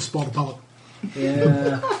don't want to spoil the palate.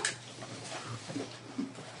 Yeah.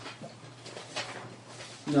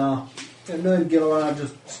 No. If no go around, I'd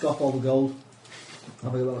just scoff all the gold.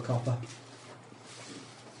 Have a lot of copper.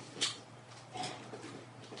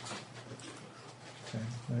 Okay,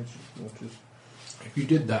 no, it's just waters. If you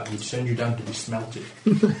did that, we'd send you down to be smelted.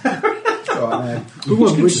 Right, We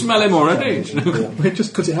won't. You We can smell him already. we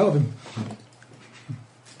just cut it out of him.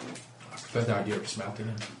 I prefer the idea of smelting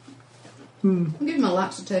him. I'll give him a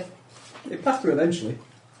laxative. It passed through eventually.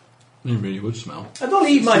 You really would smell. I don't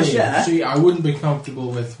eat my share. See, I wouldn't be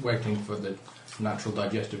comfortable with waiting for the natural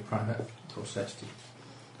digestive process to...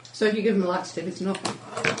 So if you give him a laxative, it's not.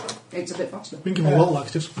 It's a bit faster. We can give him a lot of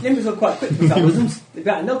laxatives. Nimbus are quite quick metabolisms. They've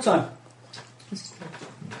got in no time.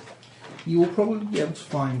 you will probably be able to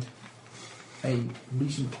find a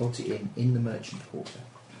recent quality inn in the merchant quarter.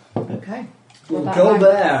 Okay. We'll What go about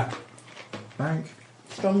there. Bank.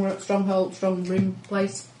 stronghold, strong room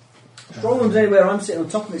place? Strong room's anywhere I'm sitting on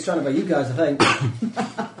top of it trying to buy you guys, I think.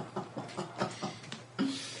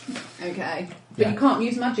 Okay. But Yeah. you can't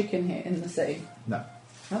use magic in here, in the city. No,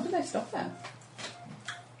 How do they stop that?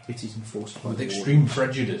 it is enforced by With the law. extreme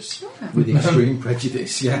prejudice. Okay. With extreme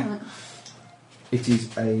prejudice. Yeah, Alright. it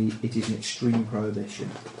is an extreme prohibition.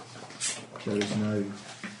 There is no.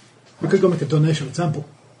 We could go make a donation at the temple.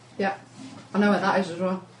 Yeah. I know where that is as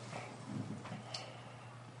well.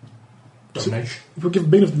 Donation. If we give a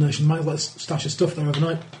big enough donation, might let us stash his stuff there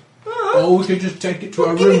overnight. Or we could just take it to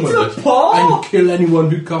our Give room it with to us Paul. and kill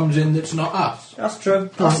anyone who comes in that's not us. That's true.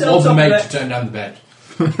 I'll sit on Or the top maid of to it. turn down the bed.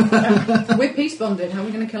 We're peace bonded. How are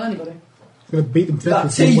we going to kill anybody? We're going to beat them to death That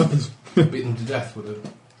with some tea. weapons. Beat them to death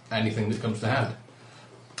with anything that comes to hand.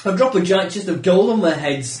 I'll drop a giant chest of gold on their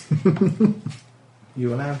heads.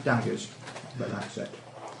 You allow daggers, but that's it.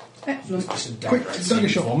 Excellent. It's a Quick, dagger dagger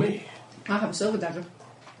shot. for me. I have a silver dagger.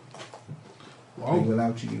 Are you Well,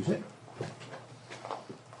 allowed to use it?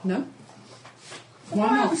 No? Why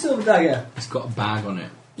Why have a not? silver dagger? It's got a bag on it.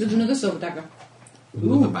 There's another silver dagger. With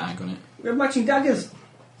another bag on it. We have matching daggers.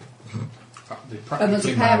 they And there's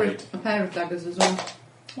practically a pair married. of daggers as well.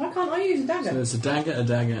 Why can't I use a So dagger? there's a dagger,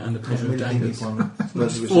 and a pair of Really daggers. think upon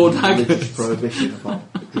whether there was Four a religious daggers. prohibition upon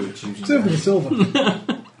the druids using Silver daggers. is silver.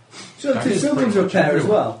 So That the is silver ones pretty are a much pair as everyone.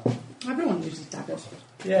 well. Everyone uses daggers.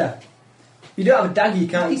 Yeah. If you don't have a dagger, you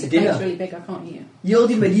can't eat Piece a of cake's dinner. really big, I can't eat it. The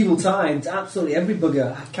old medieval times, absolutely every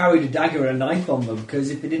bugger carried a dagger and a knife on them because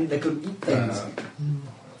if they didn't, they couldn't eat things.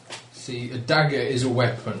 See, a dagger is a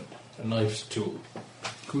weapon, a knife's a tool.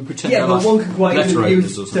 Can we pretend Yeah, they're but like one could quite letter easily openers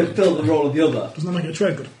use or to something? fill the role of the other. Doesn't that make it a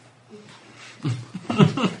trade good?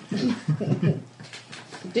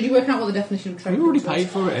 Did you work out what the definition of trade We already goods was? paid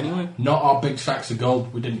for it anyway. Not our big sacks of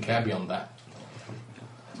gold. We didn't care beyond that.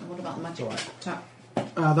 What about the magic tap?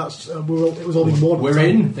 That's it was all in water. We're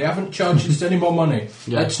in. They haven't charged us any more money.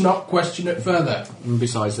 Yeah. Let's not question it further. And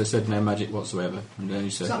besides, they said no magic whatsoever. Under any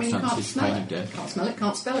Does that mean you can't circumstances, smell pain it? of death. Can't smell it,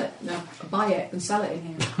 can't spell it. No, buy it and sell it in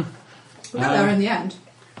here. We got there in the end.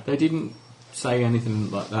 They didn't say anything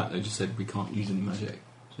like that. They just said we can't use any magic.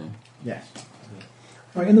 So. Yes.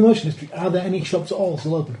 Right, in the merchant district, are there any shops at all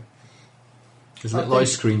still open? There's a I little think-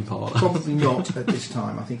 ice cream parlour. Probably not at this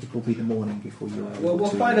time. I think it will be the morning before you're able We'll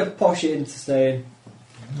to... find a posh inn to stay in.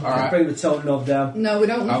 Alright. Bring the tone knob down. No, we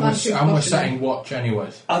don't want fancy And we're posh in setting watch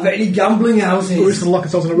anyways. Are there any gambling We're just going houses? to lock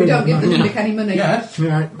ourselves in a there. room. We don't give the Yeah. Nimbic any money. Yes.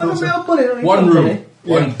 Yeah, right. I don't That's it. have money, I don't need One money. room.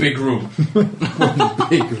 One big room.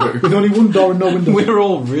 Big room. With only one door and no window. We're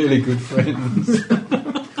all really good friends.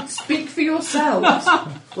 Speak for yourselves.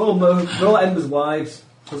 Well, we're all Ember's wives.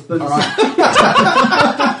 Husbands. Alright.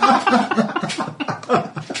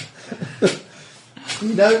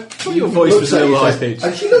 No, Your voice was looked so at high you, pitched.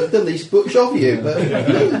 and she looked the least butch of you, but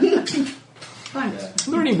Thanks.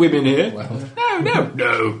 Are there any women here? Well,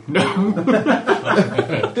 No.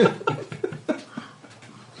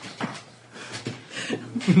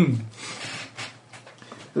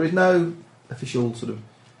 there is no official sort of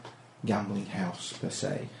gambling house per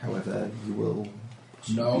se. However, you will...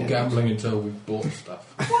 no Yeah. gambling until we've bought stuff.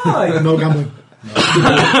 Why? No gambling. Gamble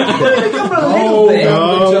a little Oh, bit.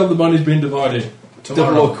 no. Until the money's been divided. Double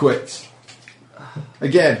Tomorrow. or quits.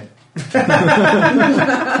 Again.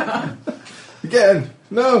 Again.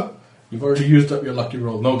 No. You've already used up your lucky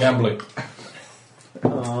roll. No gambling. I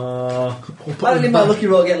don't need my lucky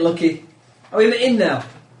roll get lucky. Are we in now?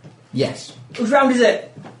 Yes. Whose round is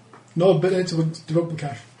it? No, but it's to develop the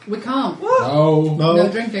cash. We can't. What? No. No, No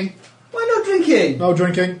drinking. Why not drinking? no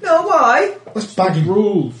drinking. No, why? Let's bagging.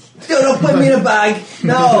 Rules. Don't put me in a bag.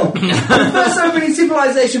 No. First time I've been in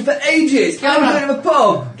civilization for ages. Go I'm on. going to a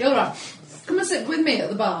pub. Gilroy, come and sit with me at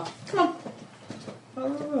the bar. Come on.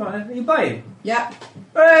 Oh, alright. Are you buying? Yeah.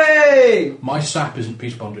 Hey! My sap isn't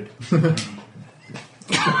peace bonded.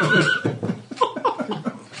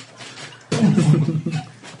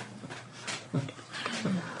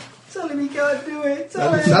 Tell him he can't do it.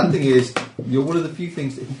 Tell And the him. sad thing is, you're one of the few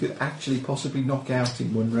things that he could actually possibly knock out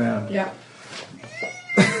in one round. Yeah.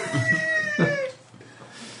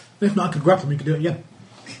 If not, I could grapple him, you could do it again.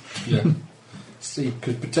 Yeah. See,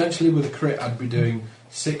 because potentially with a crit I'd be doing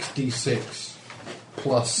 6d6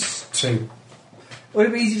 plus 2. Would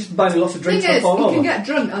it be easy just to buy me lots of Thing drinks is, and fall he over? can get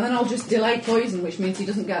drunk and then I'll just delay poison, which means he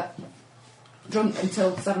doesn't get drunk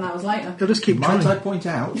until 7 hours later. He'll just keep Might trying. I point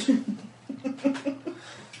out the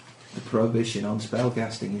prohibition on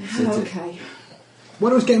spellcasting in the city? Okay.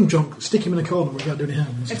 When I was getting drunk, stick him in a corner without doing any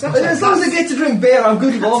harm. Exactly. As long as I get to drink beer, I'm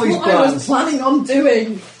good with all That's these what I was plans. planning on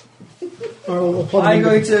doing. I'll plug I'm him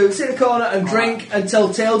going in. to sit in a corner and drink and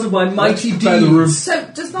tell tales of my mighty prepare the room. deeds. So,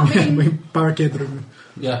 does that mean... We barricade the room.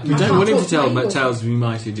 Yeah. We don't can't want him to talk tell to you. tales of your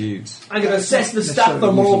mighty deeds. I'm going to assess the Necessarily staff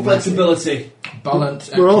for moral using magic. flexibility. Balance.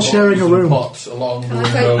 We're all empty sharing a bottles and room. Pots along Can the I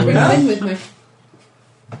take window. bring him in with me?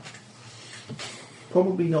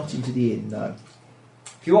 Probably not into the inn, no.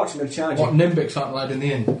 If you watch, I'm going to charge What you. nimbics aren't allowed in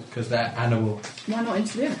the inn because they're animal. Why not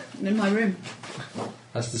into the inn? And in my room.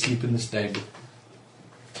 Has to sleep in the stable.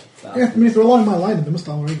 Yeah, I mean, if they're allowing my line, they must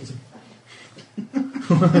allow our agency.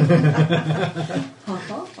 Ha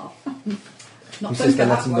ha ha. Not Who so says they're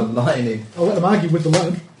that letting them one. lie in? I'll let them argue with the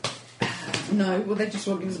lion. No, well they just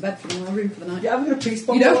won't give us a bed for my room for the night. Yeah, I'm going to peace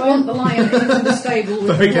bomb You don't the want the lion in the stable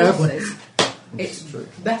with Very the carefully. horses. It's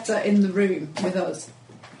better in the room with us.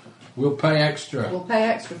 We'll pay extra. We'll pay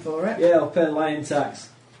extra for it. Yeah, I'll pay lion tax.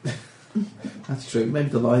 That's true. Maybe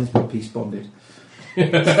the lion's been peace bonded.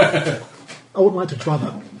 I wouldn't like to try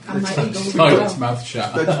that. And my eagle as Tied its well. mouth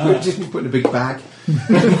shut. Just put in a big bag.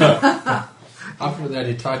 After that,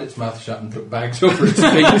 he tied its mouth shut and put bags over its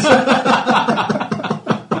feet.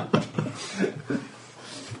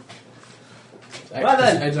 Right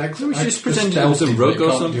then. We should just pretend it was a rug or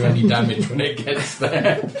can't something. do any damage when it gets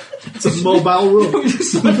there. It's a small battle room.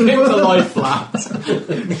 Slip him to lie flat.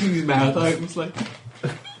 His mouth open. Like,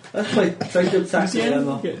 Let's play trade good tax again,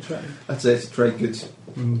 though. get a try. That's it. It's trade goods.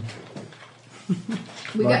 We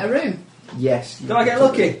get a room. Yes. Do I get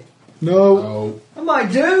lucky? No. No, I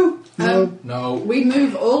might do. no. We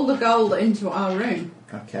move all the gold into our room.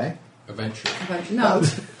 Okay. Eventually. Eventually. No.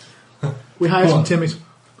 We hire some Timmies.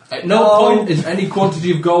 At no point is any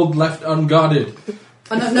quantity of gold left unguarded.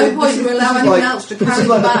 And at no point do we allow This is anyone like- else to This carry is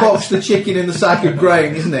the like the bag. box, the chicken in the sack of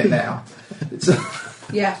grain, isn't it now? It's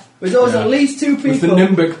Yeah. There's always Yeah. at least two With the people.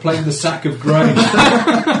 Nimbic playing the sack of grain.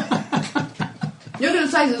 You're going to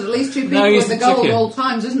say there's at least 2 people No, he's with the the gold chicken. at all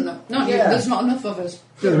times, isn't there? No, Yeah. there's not enough of us.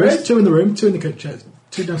 Yeah, there is 2 in the room, 2 in the kitchen,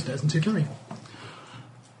 2 downstairs, and 2 carrying.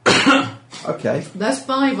 Okay. There's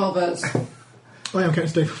 5 of us. I am counting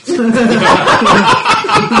Steve.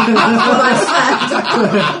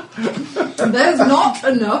 There's not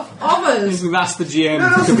enough of us. That's the GM.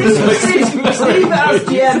 No, Steve as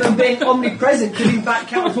GM and being omnipresent could in fact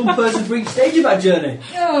count as one person for each stage of that journey.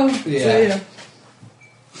 Oh, Yeah. dear.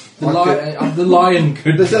 The lion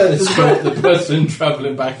could There's a- escort the person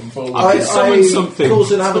travelling back and forth. I can summon something.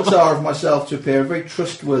 cause an avatar of myself to appear, a very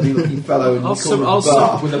trustworthy looking fellow in the corner of the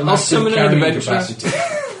bar. with a I'll massive summon an carrying adventurer. capacity.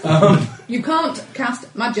 You can't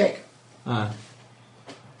cast magic. Ah.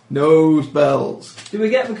 No spells. Do we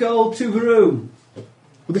get the gold to the room?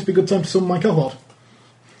 Would this be a good time to summon my cohort?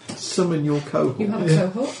 Summon your cohort. You have a Yeah.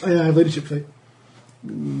 cohort. Oh, yeah, I have leadership feat.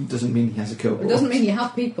 Doesn't mean he has a cohort. It doesn't mean you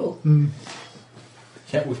have people.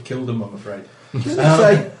 Yeah, we've killed him, I'm afraid. Doesn't it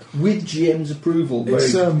say with GM's approval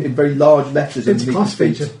It's, in very large letters? It's a underneath class the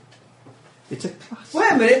feet? feature. It's a class.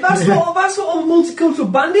 Wait a minute, that's what all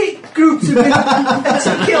multicultural bandit groups have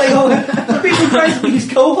been killing all the people trying to be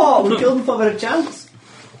his cohort. We killed them for a chance.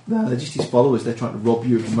 No, they're just his followers. They're trying to rob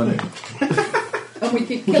you of your money. And we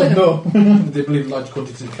keep killing them. They believe large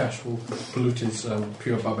quantities of cash will pollute his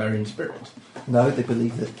pure barbarian spirit. No, they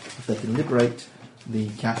believe that if they can liberate the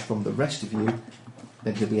cash from the rest of you,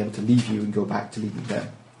 then he'll be able to leave you and go back to leaving them.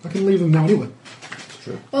 I can leave them now anyway. It's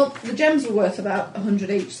true. Well, the gems were worth about 100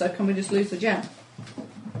 each, so can we just lose the gem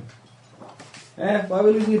Why are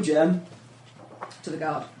we losing a gem? to the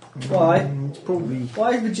guard? Why? It's probably.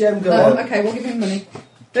 Why is the gem No, gone? okay, we'll give him money.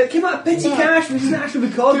 It came out of petty No. cash, which isn't actually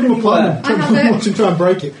recorded Give them a anywhere. plan. I have it. Watch him try and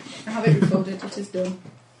break it. I have it recorded, it is done.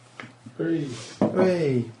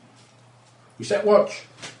 Hooray! You set watch.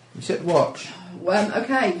 You set watch.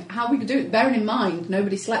 Okay, how we could do it, bearing in mind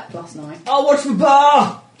nobody slept last night. I'll watch the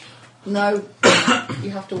bar! No, you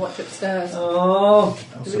have to watch upstairs. Oh.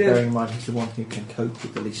 Also, bearing in mind he's the one who can cope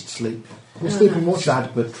with the least sleep. We'll sleep and watch.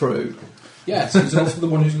 Sad but true. Yes, he's also the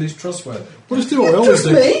one who's least trustworthy. We'll just do what we always Trust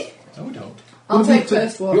do. me? No, we don't. I'll We'll take do it.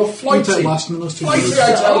 first watch. You're You take flighty. last and us two. Flighty, do.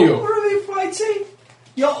 I tell you. What are we fighting?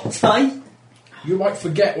 You're tight. You might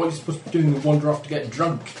forget what you're supposed to be doing and wander off to get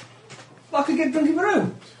drunk. I could get drunk in the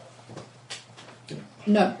room.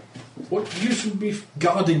 No. What use would be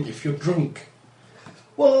guarding if you're drunk?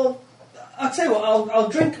 Well, I'll tell you what, I'll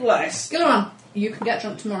drink less. Gilleran, you can get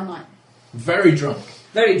drunk tomorrow night. Very drunk.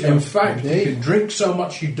 Very In drunk. fact, you can drink so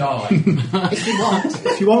much you die. If you want.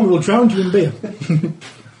 If you want, we'll drown you in beer.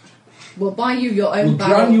 We'll buy you your own We'll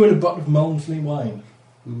barrel. drown you in a bottle of Malmsley wine.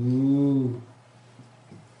 Ooh.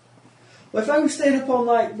 Well, if I'm staying up all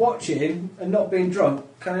night watching and not being drunk,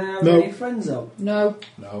 can I have No. any friends up? No,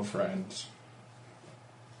 No friends.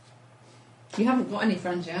 you haven't got any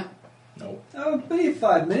friends yet. No. Oh, be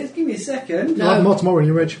 5 minutes. Give me a second. No. You'll have more tomorrow when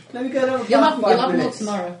you're rich. Let me go down You'll have, 5 you'll have more minutes.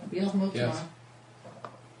 tomorrow. You'll have more Yes. tomorrow.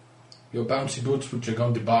 Your bouncy boots, which you're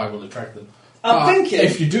going to buy, will attract them. I'm thinking.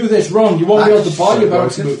 If you do this wrong, you won't be able to buy your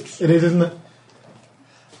bouncy Broken. boots. It is, isn't it?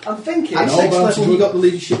 I'm thinking. At No, 6th but level, good. he got the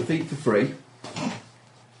leadership feat for free,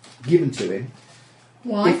 given to him.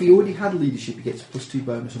 Why? If he already had leadership, he gets a +2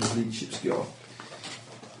 bonus on his leadership score.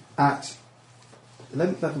 At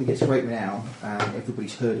 11th level, he gets great renown, and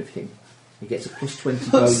everybody's heard of him. He gets a +20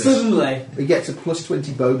 bonus. Suddenly. He gets a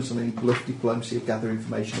 +20 bonus on any bluff, diplomacy, or gather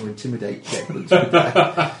information or intimidate check.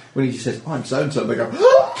 When he just says, "I'm so and so," they go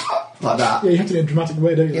like that. Yeah, you have to do it in a dramatic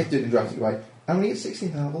way, don't You you? have to do it in a drastic way. And when he gets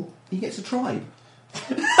 16th level, he gets a tribe.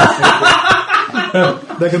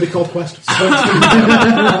 They're going to be called Quest.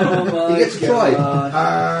 Oh He gets a tribe, God.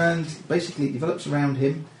 and basically it develops around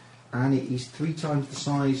him, and he's 3 times the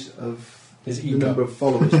size of His the ego. number of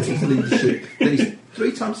followers that his leadership. That he's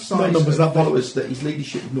 3 times the size numbers of that big. followers that his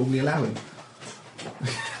leadership would normally allow him.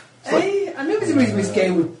 Hey, I knew the reason this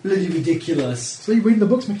game was bloody ridiculous. See, reading the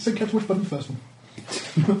books makes it catch much better than the first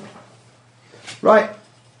one. Right.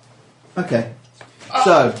 Okay.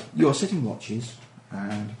 So you're setting watches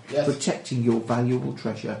and Yes. protecting your valuable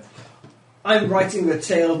treasure. I'm writing the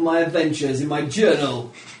tale of my adventures in my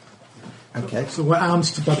journal. Okay. So we're armed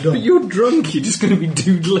to bad But you're drunk, you're just going to be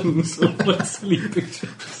doodling some like silly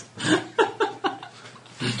pictures.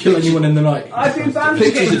 Kill anyone in the night. I've been banned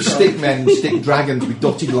Pictures of against stick men and stick dragons with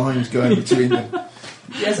dotted lines going between them.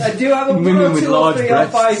 Yes, I do have a Women one or with 2 or large 3 or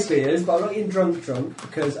breasts. 5 beers, but I'm not getting drunk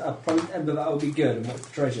because I promised Ember that would be good and what's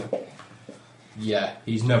the treasure. Yeah,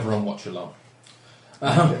 he's never on watch alone.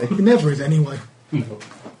 He never is anyway. No.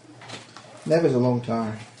 Never's a long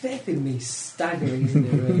time. Faith in me staggering, isn't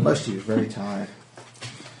it, really? Most of you are very tired.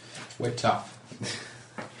 We're tough.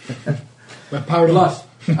 We're powered up.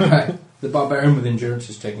 Plus, alright, the barbarian with endurance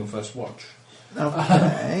is taking first watch.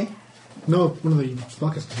 Okay. No, one of the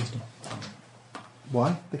spellcasters has done.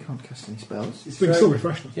 Why? They can't cast any spells. We can still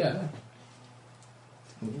refresh them. Yeah,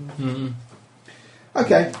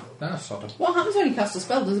 Okay. that's sort of. What happens when you cast a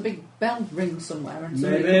spell? There's a big bell ring somewhere, and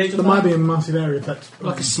somebody Maybe. comes to There might find- be a massive area effect.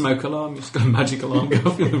 Like a smoke alarm, you just got a magic alarm go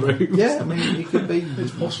off in the room. Yeah, I mean, it could be.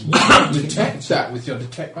 It's possible. Detect that with your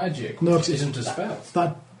detect magic. No, which isn't a spell.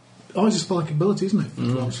 That it's a spell-like ability, isn't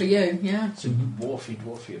it? For you, yeah. It's a dwarfy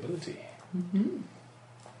ability.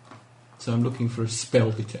 So I'm looking for a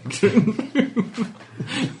spell detector. Take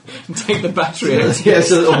the battery out. Yeah,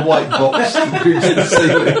 it's a little white box. Glued to the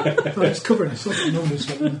ceiling. No, it's covering it. It's not like normal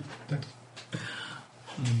spell.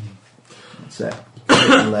 That's it.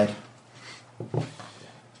 Lead.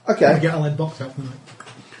 I Okay. get a lead box out from that.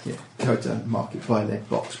 Yeah. Go to market, buy lead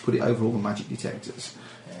box, put it over all the magic detectors.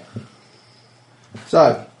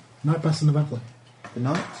 So, Night passes eventfully. the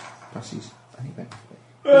night passes uneventfully.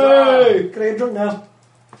 Hey! Can I get drunk now?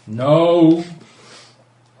 No,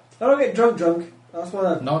 I don't get drunk. That's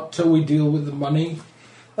why. not till we deal with the money.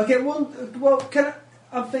 Okay, well, can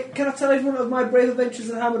I tell everyone of my brave adventures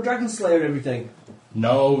and how I'm a dragon slayer and everything?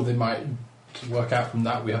 No, they might work out from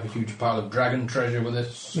that we have a huge pile of dragon treasure with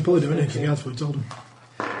us. They're probably doing it because that's what we told them.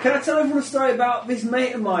 Can I tell everyone a story about this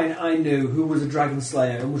mate of mine I knew who was a dragon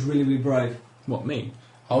slayer and was really, really brave? What, me?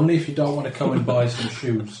 Only if you don't want to come and buy some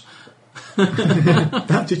shoes.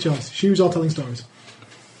 That's your choice. Shoes or telling stories.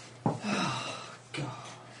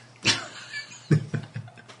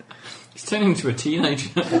 He's turning into a teenager.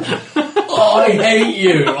 Oh, I hate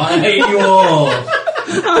you! I hate you all!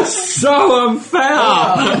 That's so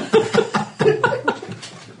unfair!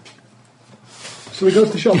 So we go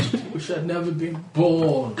to the shops. Wish I'd never been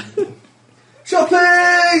born. Shopping!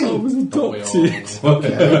 I was Don't we adopted. all?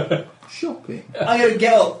 Okay. Shopping. I'm going to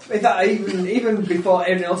get up. In fact, even before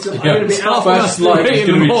everything else, I'm Yeah, going to be out first in the light is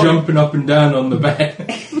going to be morning. jumping up and down on the bed.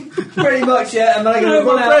 pretty much, yeah. And then I'm going to No,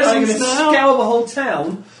 run my out and I'm going to presents now. scour the whole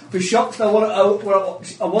town for shops that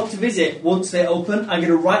I want to visit once they open. I'm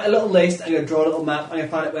going to write a little list. I'm going to draw a little map. I'm going to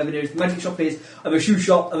find out where the nearest magic shop is. I'm a shoe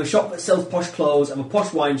shop. I'm a shop that sells posh clothes. I'm a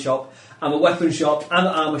posh wine shop. I'm a weapon shop. I'm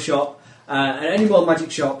an armour shop. And any more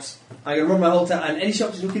magic shops. I'm going to run my whole town. And any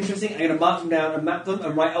shops that look interesting, I'm going to mark them down and map them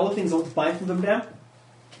and write all the things I want to buy from them down.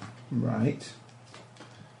 Right.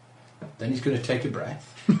 Then he's going to take a breath.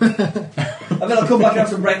 And then I'll come back and have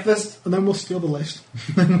some breakfast. And then we'll steal the list.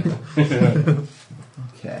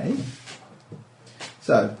 Okay.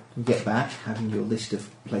 So, you get back, having your list of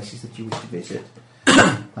places that you wish to visit.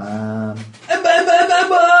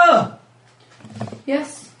 Emma!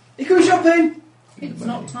 Yes, You going shopping? it's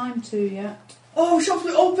not time to yet. Oh, shops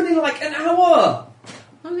will open in like an hour.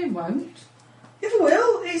 No, they won't. If it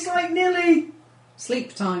will, it's like nearly...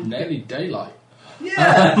 Sleep time. Nearly daylight.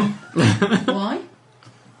 Yeah. Why?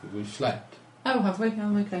 We've slept. Oh, have we?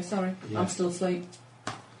 Oh, okay, sorry. Yeah. I'm still asleep.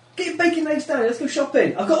 Get your bacon eggs down. Let's go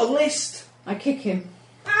shopping. I've got a list. I kick him.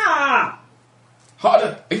 Ah!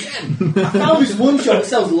 Harder! Again! I found this one shop that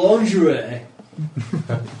sells lingerie.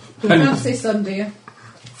 Fancy some, dear.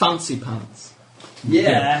 Fancy pants.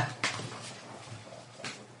 Yeah.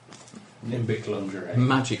 Nimbic lingerie.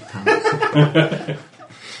 Magic pants.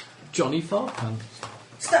 Johnny Fart pants.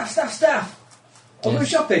 Staff. I'll go Yes.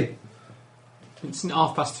 shopping. It's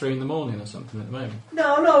 3:30 in the morning or something at the moment.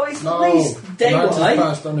 No, it's No, at least night has daylight.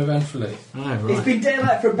 passed uneventfully. Oh, right. It's been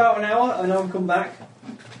daylight for about an hour and now I've come back.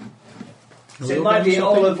 Are So we it all might going be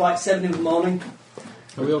all shopping? of like 7 in the morning.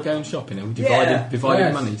 Are we all going shopping? Are we Yeah. divided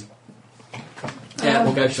Yes. monies? Yeah,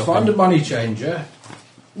 we'll go shopping. Find a money changer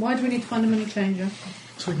Why do we need to find a money changer?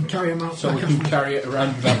 So we can carry them out. so we can carry it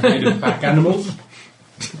around without made of pack animals.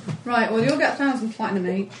 Right, well, you'll get 1,000 platinum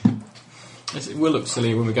each. It will look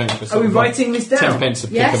silly when we're going for Are sort we of writing this 10 down? pence a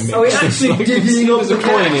pick Yes. and mix. Are we actually divvying up There's a the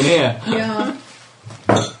coin cash? in here. Yeah.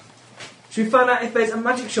 Should we find out if there's a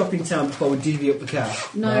magic shop in town before we divvy up the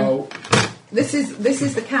cash? No. This is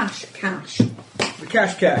the cash. The cash.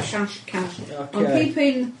 Cash. Okay. I'm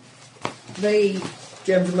keeping the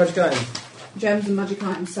Gems and magic items. gems and magic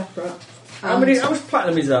items separate. How much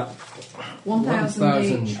platinum is that?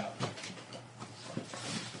 1,000 each.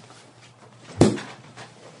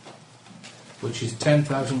 Which is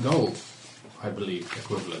 10,000 gold, I believe,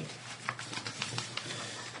 equivalent.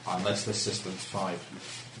 Unless this system's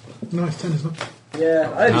 5. No, it's 10, isn't it?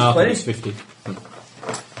 Yeah, I think No, I think it's it's 50.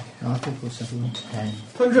 I think we'll settle on 10.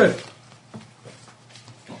 20. 100.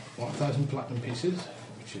 1,000 platinum pieces,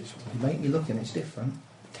 which is You make me look and it's different.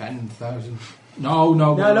 10,000. No,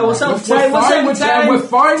 No, we'll sell for 10. We're We'll fine sell with for 10. 10. We're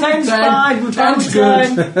fine with 10's 10. fine. We'll sell for 10's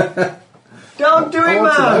good. 10. Don't do I it,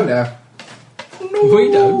 want to know man. now.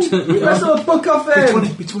 We don't. Let's not book off Be him.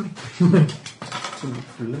 20, be 20. Some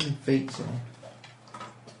preliminary feats here.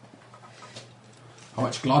 How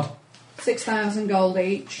much glad? 6,000 gold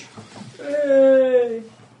each. Hey.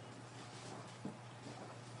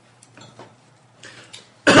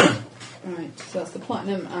 Right, so that's the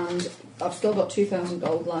platinum, and I've still got 2,000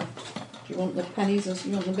 gold left. Do you want the pennies as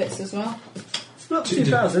you want the bits as well? It's not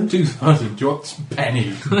 2,000. 2,000. Do you want some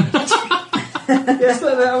pennies? Yeah, it's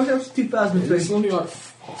not that. I was 2,003. It's only like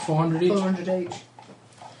 400 each. 400 each.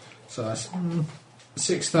 So that's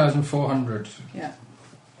 6,400 Yeah.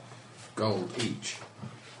 gold each.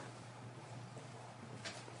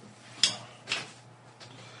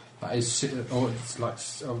 That is, it's like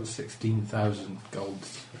over 16,000 gold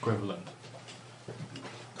equivalent.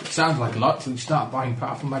 It sounds like a lot till you start buying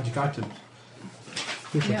powerful magic items.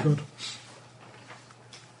 Wish I Yeah. could.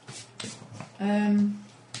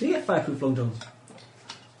 Do you get fireproof long johns?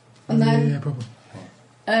 And then, Yeah, probably.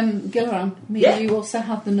 Gilleran, me Yeah. and you also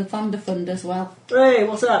have the Navanda Fund as well. Hey,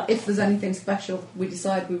 what's that? If there's anything special we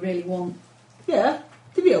decide we really want. Yeah.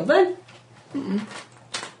 Did we help then?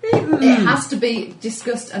 It has to be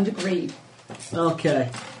discussed and agreed. Okay.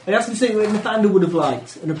 It has to be something that Nathaniel would have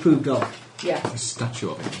liked and approved of. Yeah. A statue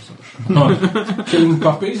of him or something. Killing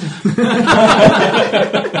puppies.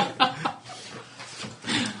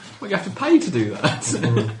 Well, you have to pay to do that.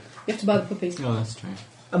 You have to buy the puppies. Oh, that's true.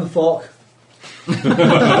 And a fork.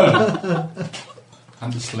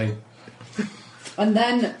 And a sling. And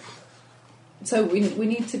then, so we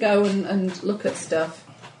need to go and look at stuff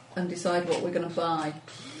and decide what we're going to buy.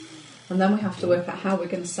 And then we have to work out how we're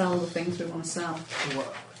going to sell the things we want to sell.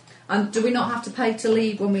 And do we not have to pay to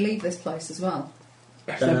leave when we leave this place as well?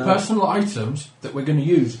 They're personal items that we're going to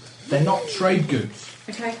use. They're not trade goods.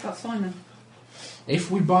 Okay, that's fine then.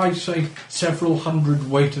 If we buy, say, several hundred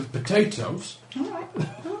weight of potatoes, Alright,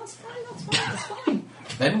 well, that's fine.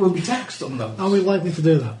 then we'll be taxed on them. Are we likely to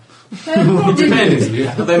do that?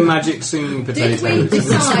 Are they magic singing Did potatoes? we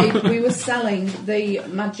decide we were selling the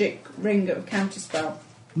magic ring of counterspell?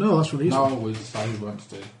 No, that's really useful. No, we decided we wanted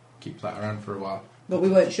to keep that around for a while. But we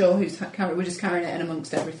weren't sure who's carrying. We're just carrying it in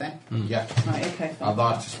amongst everything. Yeah. Right, okay. Fine. Although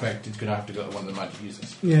I suspect it's going to have to go to one of the magic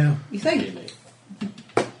users. Yeah. You think? Really.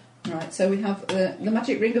 Right, so we have the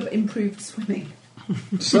magic ring of improved swimming.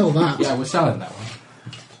 Sell that. Yeah, we're selling that one.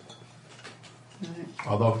 Right.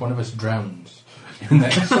 Although if one of us drowns in the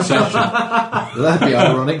next session, That'd be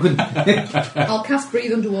ironic, wouldn't it? I'll cast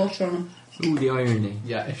breathe underwater on him. Ooh, the irony.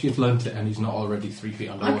 yeah, if you've learnt it and he's not already 3 feet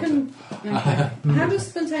underwater. I can. Okay. How does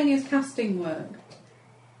spontaneous casting work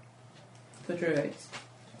for druids?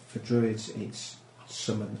 For druids, it's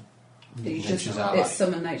summon. You Nature's just ally. it's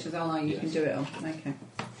summon nature's ally. You Yes. can do it on. Okay.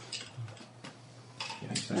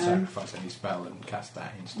 Yeah, so sacrifice any spell and cast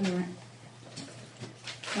that instead.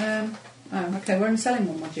 All right. Okay. We're only selling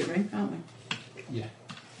one magic ring, aren't we? Yeah.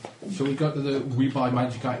 So we go to the We Buy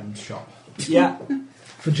Magic Items shop. Yeah.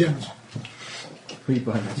 For gems. We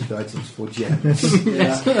buy magic items for gems.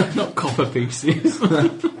 Yeah. Not copper pieces.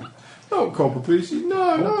 Not copper pieces.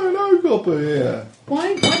 No copper here.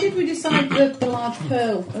 Why did we decide that the large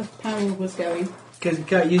pearl of power was going? Because we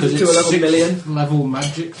can't use Because it to a it's level 6th million. level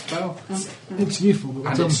magic spell. It's useful,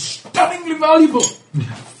 but And it's it's stunningly valuable.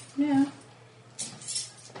 Yeah.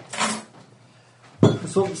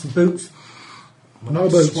 Let's swap some boots. We're No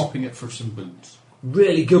not boots. swapping it for some boots.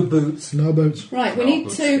 Really good boots. no boots. Right. We No need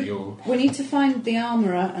boots for to. you. We need to find the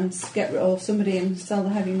armourer and get rid of somebody and sell the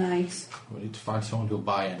heavy mace. We need to find someone who'll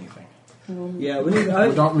buy anything. Yeah, we need.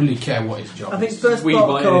 We don't really care what his job I think is. first We port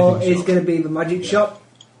buy of call anything is shop. going to be the magic shop.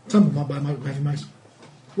 Some might buy heavy mace.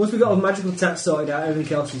 Once we've got a magical tax sorted out,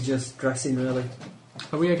 everything else is just dressing, really.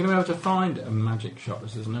 Are we going to be able to find a magic shop?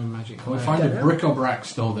 As there's no magic. Can we word? find a Don't know. bric-a-brac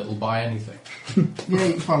store that'll buy anything? Yeah,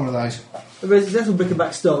 you can find one of those. A residential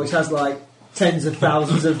bric-a-brac store which has like tens of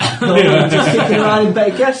thousands of dollars just kicking around in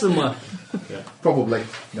Betty Cash somewhere. Probably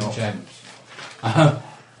not. Gems.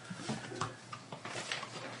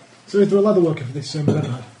 So is there a leather worker for this red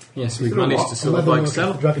knight? Yes, we've Is there a managed what? to A sort of leather like worker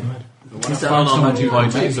sell. for the dragon hide. Sell our magic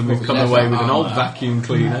items, and we've come away with an old vacuum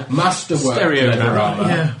cleaner. Masterwork. Stereo leather camera. armour.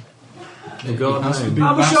 Yeah. Oh, God, It has to no. be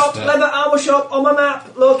Armour shop, master. leather armour shop on my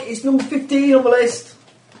map. Look, it's number 15 on the list.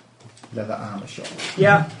 Leather armour shop.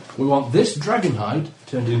 Yeah. We want this dragon hide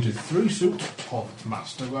turned into 3 suits of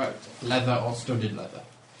masterwork leather or studded leather.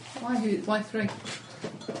 Why 3?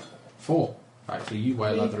 4. Actually, you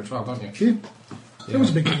wear leather as well, don't you? Phew. It was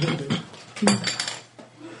a big thing, didn't it? In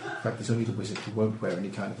fact, there's only the wizard who won't wear any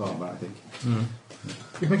kind of armour, I think. You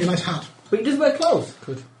can make a nice hat. But he does wear clothes.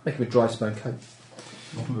 Make him a dry spun coat.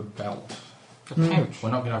 Not with a belt. A pouch.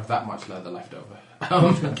 We're not going to have that much leather left over.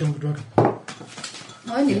 One's going to kill the dragon.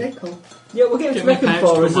 Only little. Yeah, we'll get him Get to me a reckon pouch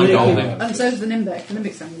for to us. put my and gold he in. can- And so's the Nimbic. The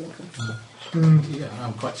Nimbic's only little. Yeah,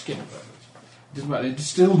 I'm quite skinny, but Doesn't matter. It's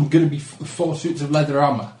still going to be 4 suits of leather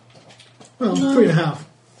armour. Well, 3.5.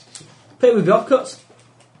 Pay with the offcuts.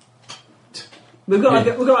 We've got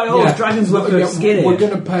like dragon's worth of skin We're here.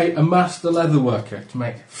 going to pay a master leather worker to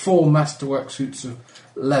make 4 masterwork suits of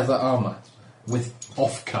leather armour with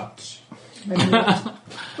offcuts.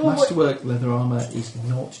 Masterwork leather armour is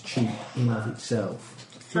not cheap in of itself.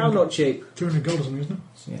 How not cheap? 200 gold or something, isn't it?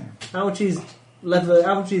 Yeah. How much is leather?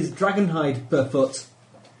 How much is dragon hide per foot?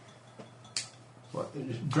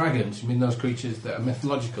 What, dragons? You mean those creatures that are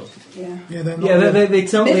mythological? Yeah. Yeah, they're not. Yeah, they're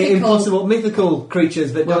totally Mythical. impossible, mythical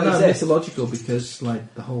creatures that Well, don't no, exist. mythological because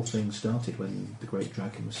like the whole thing started when the great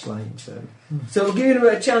dragon was slain. So So we're giving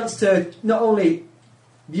them a chance to not only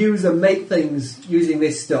use and make things using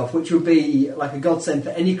this stuff, which would be like a godsend for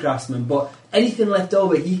any craftsman, but anything left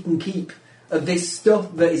over he can keep of this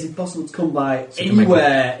stuff that is impossible to come by So you can make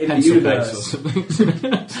anywhere in the pencil case or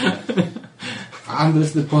universe. something. And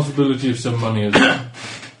there's the possibility of some money as well.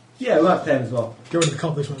 Yeah, we might pay him as well. Go into the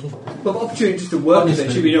cop this one. But the opportunity just to work with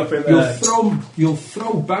it should be enough for him. You'll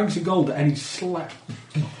throw bags of gold at any slap.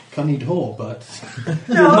 Can need whore, but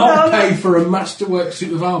No, you'll not no, no. pay for a masterwork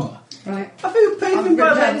suit of armour. Right. I think we paid I've him by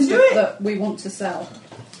written letting down him do stuff it. that we want to sell.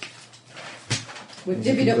 We've as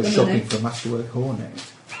if divvied you up were the shopping money. for a masterwork hornet.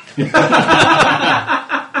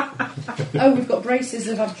 Oh, we've got braces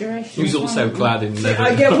of abjuration. Who's also clad in leather.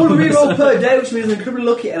 I get one reroll per day, which means I'm incredibly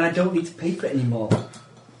lucky and I don't need to pay for it anymore.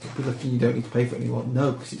 Good lucky you don't need to pay for it anymore.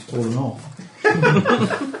 No, because it's fallen off.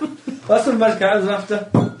 That's what magic items after.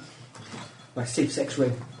 My safe sex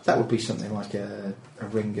ring. That would be something like a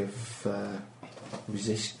ring of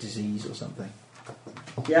resist disease or something.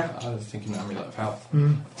 Yeah. I was thinking amulet of health.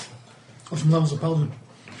 Or some levels of paladin.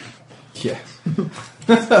 Yeah.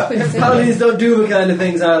 Paladins don't do the kind of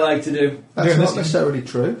things I like to do. That's Yeah, not this- necessarily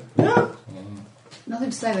true. Nothing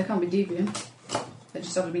to say they can't be deviant. They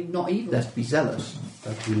just have to be not evil. They have to be zealous.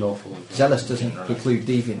 That'd be lawful. Zealous doesn't preclude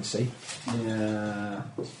deviancy. Yeah.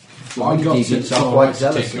 My Many God, deviants it's are all quite right to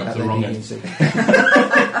zealous take you up about the their wrong end.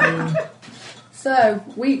 deviancy. So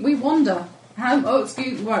we wonder how. Oh,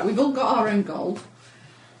 excuse. Right, we've all got our own gold.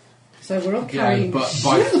 So we're all carrying but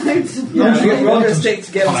by- shitloads of Yeah, gold. we're all going to stick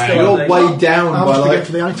together Fine. still. You're I think. weighed down How by much to get like.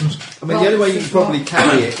 for the items? I mean, the only way you can probably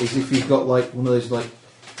carry it is if you've got like one of those like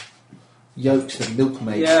yolks that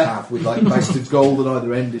milkmaids Yeah. have with like bags of gold on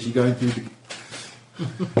either end as you're going through the.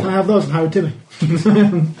 I have those and Howard Timmy. I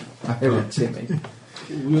hear it, Timmy.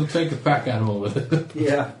 We'll take a pack animal with it.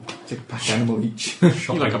 Yeah. Take a pack animal each.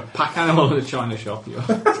 You're like a pack animal at a china shop. You are.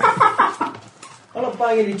 I'm not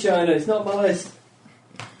buying any China, it's not on my list.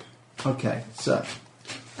 Okay, so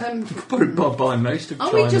Probably buy most of Are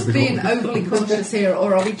China we just before being overly cautious here,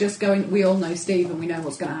 or are we just going? We all know Steve, and we know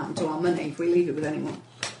what's going to happen to our money if we leave it with anyone.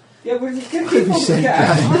 Yeah, we're going to keep you on the said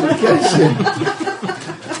cash.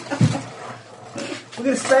 We're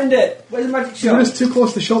going to spend it. Where's the magic You're shop? just too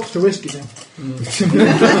close to the shops to risk it then. So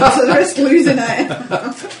the risk losing it.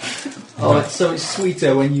 oh, so it's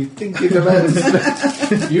sweeter when you think you're about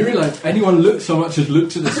to. You realise anyone look so much as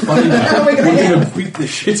looked at the spider, We're gonna we're going to beat the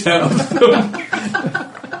shit out of them.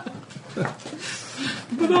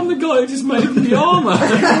 But I'm the guy who just made the armour.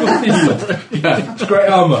 Yeah, it's great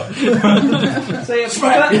armour. So yeah, first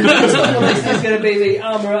on the list is going to be the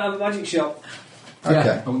armour and the magic shop. Okay.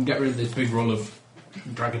 Yeah, and we can get rid of this big roll of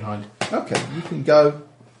dragon hide. Okay, you can go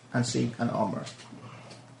and see an armourer.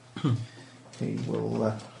 He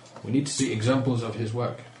will. We need to see examples of his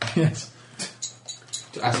work Yes.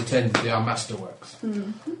 to ascertain that they are masterworks.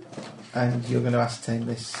 And you're going to ascertain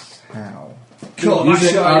this how? Cool, Using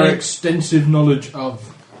that's our shiny. extensive knowledge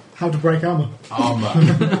of How to break armour.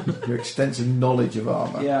 armour, Your extensive knowledge of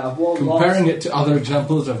armour. Yeah, I've worn comparing lots. it to other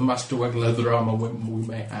examples of masterwork leather armour we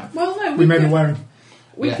may have. Well, no, We may be can, wearing.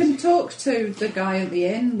 we Yes. can talk to the guy at the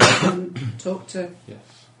inn. We can talk to Yes.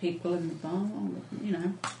 people in the bar. You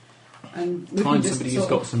know, and we Find can just somebody who's sort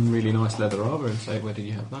got of some really nice leather armour and say, where did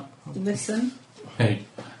you have that? listen. Hey,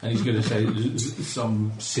 and he's going to say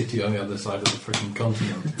some city on the other side of the freaking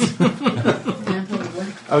continent. Yeah, probably.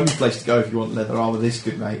 Only place to go if you want leather armour this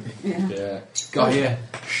good, mate. Yeah. Yeah, guy here.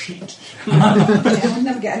 Shit. Yeah, we'll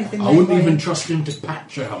never get anything. I made wouldn't by even him. trust him to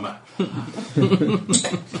patch a hammer. To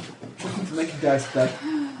make a dice bag.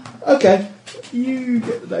 Okay, you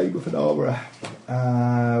get the name of an armourer.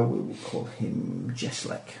 We will call him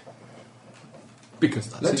Jesslek. Because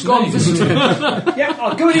that's Let's his go name. and visit him. Yeah,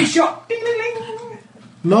 I'll go in his shop. Ding, ding, ding.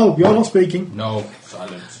 No, you're not speaking. No,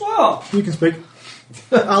 silence. What? You can speak.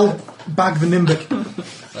 I'll bag the Nimbic.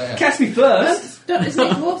 There. Catch me first. Don't, isn't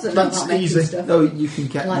it dwarves that know That's about making easy. stuff? No, you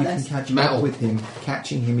can, Like you can this. catch Metal. up with him.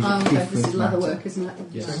 Catching him is Oh, a okay, different this is leather matter. work, isn't it?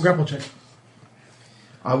 Yes. Grapple check.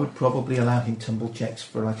 I would probably allow him tumble checks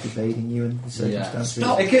for like evading you in the circumstances.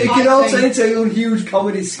 Stop. It could all turn into a huge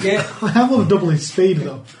comedy skit. I have on double his speed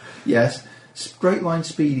though. Yes, straight line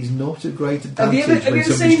speed is not a great Have you advantage ever when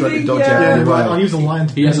seen somebody's trying to the, dodge out Yeah, of the I'll way. use a lion.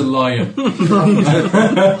 He has a lion.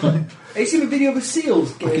 Have you seen a video of a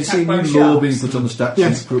seals I getting can see attacked by new law being sharks? put on the statute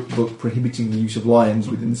Yes. book prohibiting the use of lions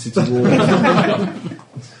within the city walls.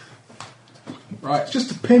 Right, It's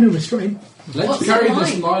just a pin of restraint. let's What's carry the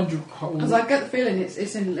this line? large hole. Because I get the feeling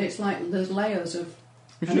it's like there's layers of.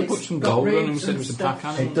 We and should have put it's some got gold on him ribs and said it and was a stuff.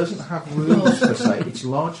 pack It animal. doesn't have rooms per se, it's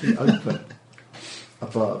largely open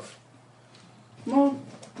above. Well,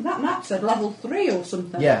 that map said level 3 or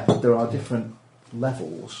something. Yeah, but there are different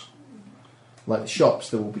levels. Like the shops,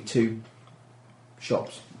 there will be 2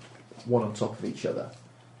 shops, one on top of each other,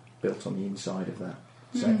 built on the inside of that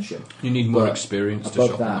section. You need more But experience to above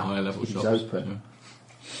shop in the that, higher level it is shops. open.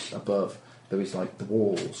 Above, there is like the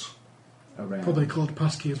walls around. Probably called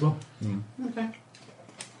passkey as well. Okay.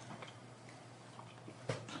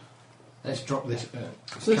 Let's drop this. So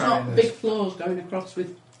there's carry not this. big floors going across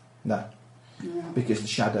with. No, Yeah. because the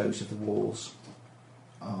shadows of the walls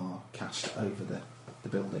are cast over the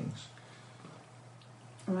buildings.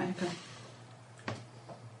 Right. Okay.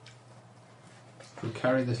 We'll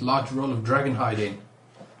carry this large roll of dragon hiding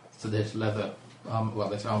to this leather,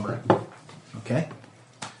 this armoury. Okay.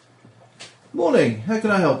 Morning, how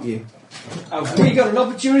can I help you? Have we got an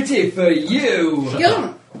opportunity for you?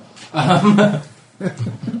 Gillen!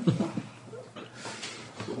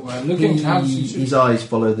 We're looking to have His eyes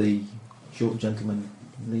follow the short gentleman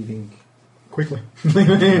leaving, Quickly.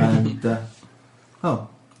 and oh,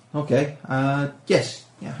 okay. Yes.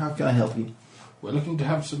 Yeah. How can I help you? We're looking to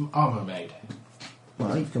have some armour made.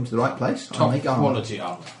 Well, you've come to the right place. I Top make armour. quality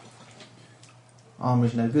armour. Armour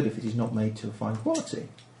is no good if it is not made to a fine quality.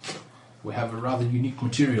 We have a rather unique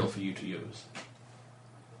material for you to use.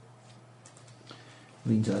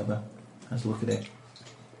 Leans over, has a look at it.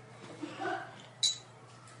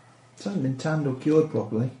 It hasn't been tanned or cured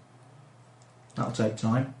properly. That'll take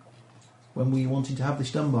time. When were you wanting to have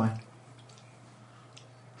this done by?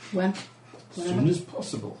 When? As soon as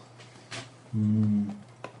possible.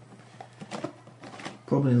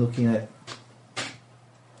 Probably looking at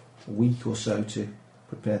a week or so to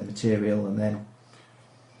prepare the material, and then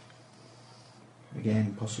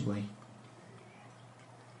again possibly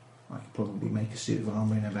I could probably make a suit of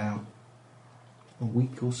armour in about a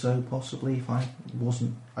week or so, possibly, if I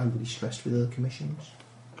wasn't overly stressed with other commissions.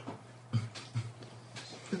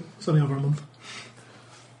 It's only over a month.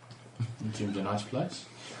 It seems a nice place.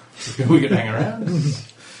 We could hang around.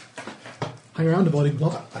 Hang around avoiding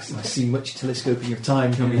plot. I see much telescoping of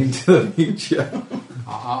time coming into the future.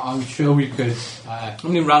 I'm sure we could How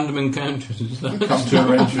many random encounters is that? come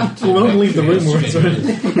to arrangement. to We won't make leave the room where it's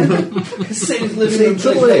Satan's See, living the in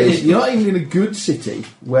trouble is, you're not even in a good city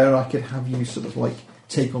where I could have you sort of like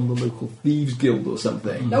take on the local thieves guild or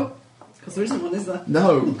something. Nope. Because there isn't one, is there?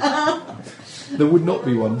 No, there would not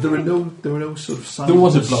be one. There are no sort of signs. There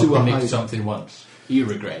was a of bloke sewer who nicked hiding. something once. You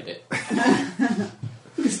regret it.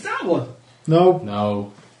 We can start one. No,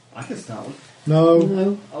 No, I can start one. no.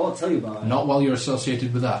 No. I won't tell you about it. not while you're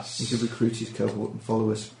associated with You us. could recruit his cohort and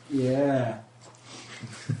followers. Yeah.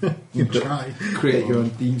 You try. Create your own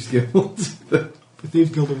thieves guild. The Thieves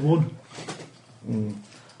Guild of One.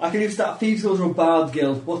 I can either start Thieves Guild or a Bard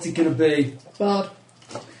Guild. What's it going to be? Bard.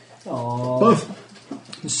 Aww.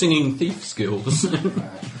 Both. Singing thief skills.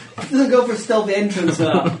 It doesn't go for a stealthy entrance,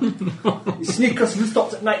 that. You sneak across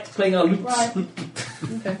rooftops at night playing our loops. Right.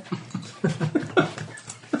 Okay.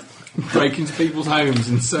 Break into people's homes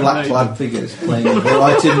and so Black clad figures playing a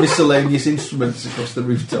variety of miscellaneous instruments across the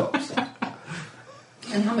rooftops.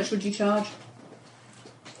 And how much would you charge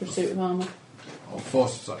for a suit of armour? Or 4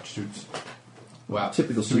 such suits. Well,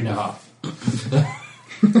 Typical 3.5.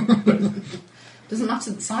 Doesn't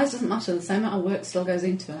matter. The size doesn't matter. The same amount of work still goes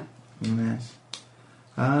into it. Yes.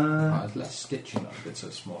 There's less stitching on it's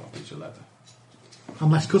a smaller piece of leather.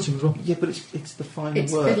 And less cutting as well. Yeah, but it's the final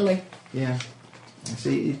It's work. fiddly. Yeah.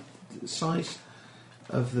 See, the size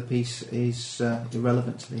of the piece is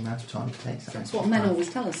irrelevant to the amount of time it takes. That's what men always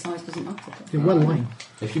tell us. Size doesn't matter. You're well lying.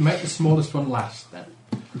 If you make the smallest one last, then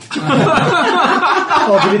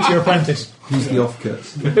I'll give it to your apprentice. Use the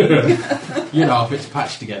offcuts. you know if it's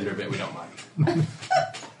patched together a bit, we don't mind.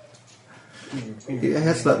 It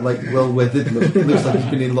has that like well-weathered look. It looks like it's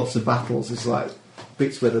been in lots of battles. It's like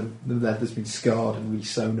bits where the leather's been scarred and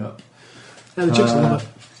re-sewn up. Yeah, the chicks love it.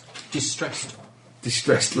 Distressed.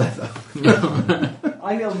 Distressed leather.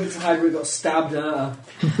 I know bits of hide where it got stabbed out.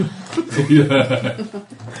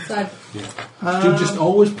 So, Do just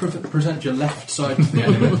always present your left side to the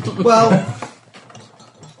enemy. Well,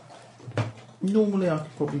 Normally I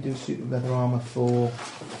could probably do a suit of leather armour for...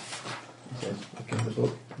 It says, look in the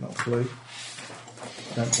book, not blue.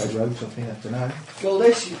 I don't play rogues, I think I have to know.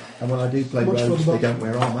 Goldish. And when I do play What's rogues, for the they don't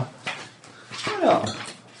wear armour. Why not?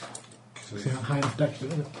 See that high enough deck,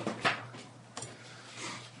 isn't it?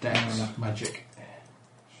 Dex, magic.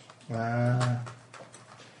 So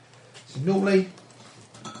normally,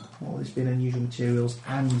 all this being unusual materials,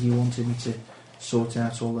 and you wanted me to sort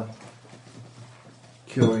out all the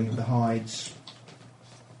curing of the hides.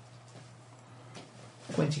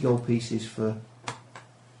 20 gold pieces for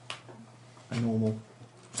a normal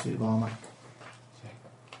suit of armour.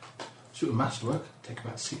 Suit of masterwork take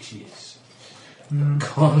about 6 years. Mm.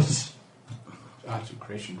 Because item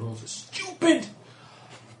creation rules are stupid.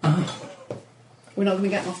 We're not going to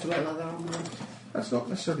get masterwork leather armour. That's not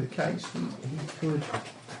necessarily the case. He could.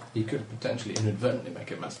 You could potentially inadvertently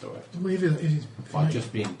make it masterwork Well, if it- by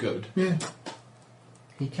just being good. yeah.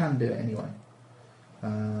 He can do it anyway.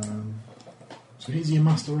 So he's your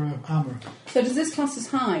master armourer. So does this class as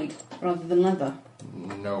hide rather than leather?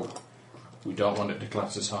 No, we don't want it to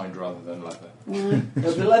class as hide rather than leather. Why?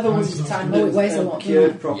 No, the leather was tanned Oh, it weighs a and lot, doesn't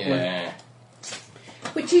cured it? properly. Yeah.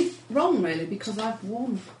 Which is wrong, really, because I've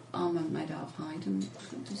worn armour made out of hide and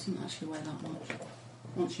it doesn't actually weigh that much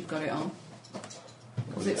once you've got it on.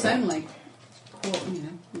 Because it's only,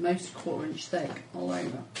 most quarter-inch thick all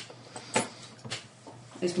over.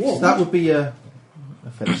 It's warm. That would be a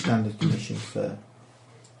fairly standard condition for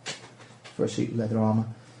a suit of leather armour.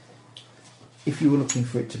 If you were looking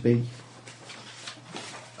for it to be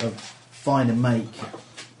of finer make,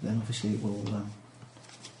 then obviously it will.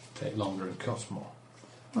 Take longer and cost more.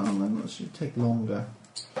 Well, then it should take longer,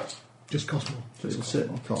 Just cost more. so it will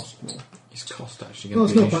certainly cost more. Is cost actually Well, going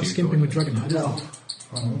it's to be not an about issue? skimping for with you? Dragonhide. No.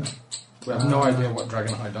 We have no idea what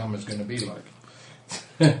Dragonhide armour is going to be like.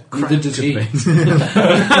 Neither does he. Could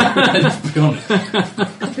Let's be honest.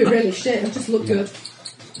 It'd be really shit, it'll just look good.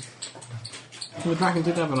 Well, the Dragon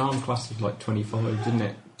did have an arm class of like 25, didn't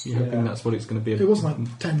it? You're hoping that's what it's going to be. It was like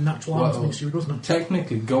 10 natural arms Well, next year, wasn't it?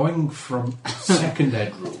 Technically, going from second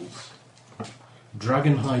ed rules,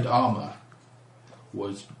 Dragonhide armour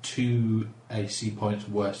was 2 AC points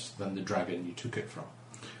worse than the dragon you took it from.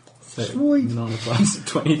 So, Sweet. an arm class of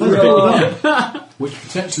 23. Which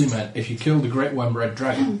potentially meant if you killed a great one red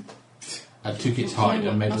dragon and took its hide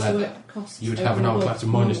and made That's what leather, it costs you would have an armor class of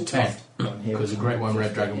overall minus 10. cost. Because the great one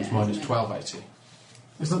red dragon was Yeah, minus isn't it? 12 AC.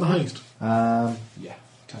 Is that the highest? Yeah.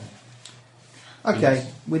 Okay,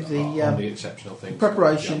 with the on the exceptional things.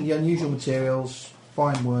 preparation, the unusual materials,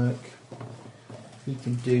 fine work, you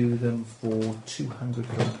can do them for 200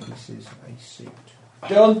 gold pieces a suit.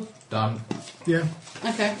 Done. Done. Yeah.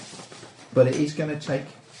 Okay. But it is going to take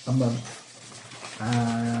a month.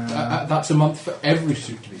 That's a month for every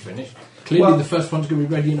suit to be finished. Clearly, Well- the first one's going to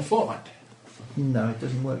be ready in a fortnight. No, it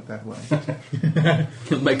doesn't work that way.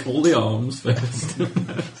 You'll make all the arms first.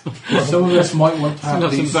 Some of us might want to have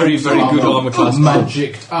That's some these very, suits very good armour class.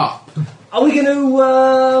 magicked up. Are we going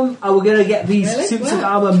to get these Really? suits of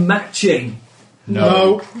Wow. armour matching?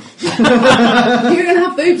 No. You're going to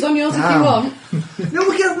have boobs on yours if you want. No,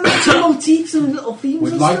 we can have matching motifs and little themes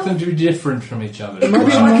We'd and like stuff. them to be different from each other. It could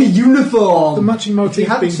be like a uniform. The matching motif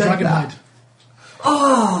hadn't being said that- Dragonhide.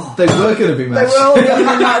 Oh, They were going to be they matching. were all going to be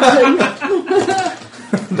matching.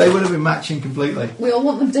 They would have been matching completely. We all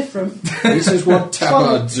want them different. This is what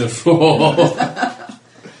tabards are for.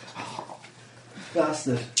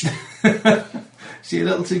 Bastard. See, a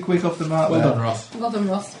little too quick off the mark Well there. done, Ross. Well done,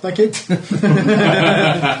 Ross. Thank you. You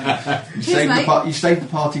saved, mate. you saved the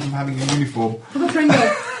party from having a uniform. Have a Pringle. I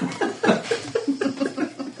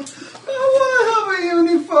want to have a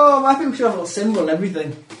uniform. I think we should have a little symbol and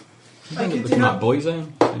everything. I think it's looking like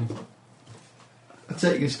Boyzone. I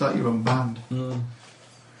take you can start your own band.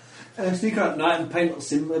 Sneak out at night and paint a little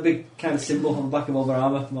symbol, a big kind of symbol on the back of all their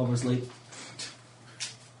armour from over asleep.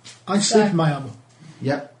 I sleep in my armour.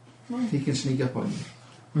 Yep. He can sneak up on you.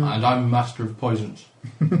 And I'm master of poisons.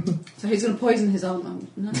 So he's going to poison his arm.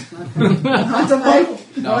 No, I don't know.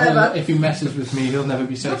 No, Whatever. if he messes with me, he'll never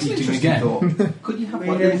be safe That's an eating interesting again. thought. Could you have like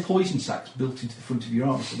Really? little poison sacks built into the front of your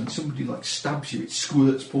arm so when somebody like stabs you, it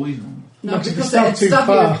squirts poison on you? No, Not if because you it'll stab too stab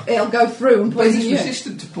far. you. It'll go through and But poison he's you.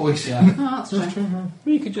 resistant to poison. Yeah. Oh, that's true. Well,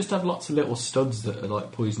 you could just have lots of little studs that are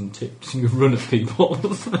like poison tipped and you run at people.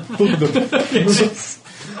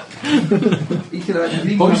 He could have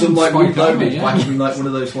even Poison have them like spike wood armour, loaded, yeah. fashioning like one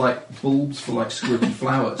of those like bulbs for like squirty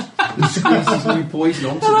flowers. That squeezes new poison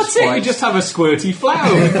onto Well, the that's it, you spikes. just have a squirty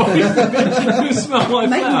flower with poison. You smell like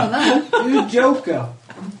Make one flower. of them. You Joker.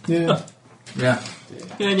 Yeah. Yeah.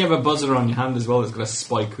 Yeah, and you have a buzzer on your hand as well that's got a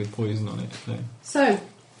spike with poison on it. So. So,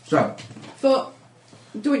 So, for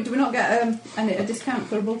Do we not get a discount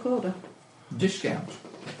for a bulk order? Discount.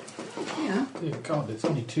 Yeah. Dear God, it's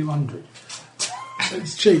only 200.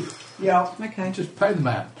 It's cheap. Yeah, Okay. Just pay the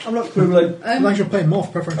man. I'm not quibbling. As long as you're paying more for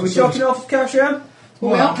Are preferential we service. talking off cash, yeah?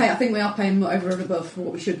 Well, we are paying. I think we are paying over and above for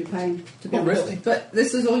what we should be paying. To be Oh, honest. really? But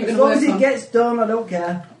this is all you're As going to long work as it on. gets done, I don't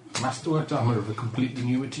care. Masterworked armour of a completely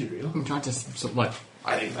new material. I'm trying to sort of like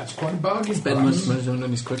I think that's quite a bargain. spend price. much money on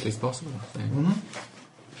it as quickly as possible. I think.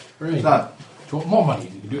 Right. So, Do you want more money?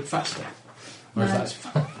 You can do it faster. Whereas No. that's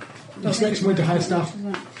fine. It's next week to hire staff.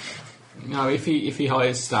 No, if he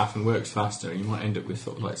hires staff and works faster, you might end up with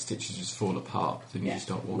sort of like stitches just fall apart. Then you Yeah. just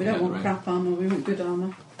start walking We don't out want the crap armour. We want good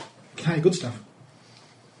armour. Hire good staff.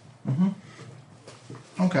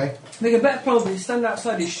 okay. I think a better plan is to stand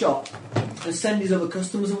outside his shop and send his other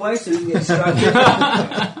customers away so he can get distracted.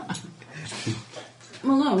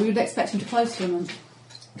 Well, no, we would expect him to close for a month.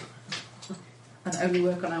 And only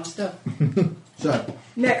work on our stuff. So,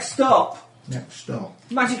 Next stop, next stop.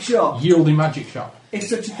 magic shop. Yieldy magic shop. If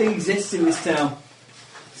such a thing exists in this town.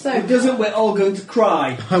 So If it doesn't, we're all going to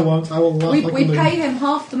cry. I won't. I will laugh we like a pay loon. him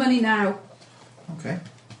half the money now, Okay.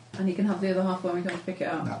 and he can have the other half when we come to pick it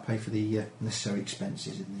up. That'll pay for the necessary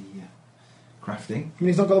expenses in the crafting. I mean,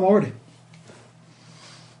 he's not got them already.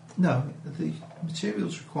 No, the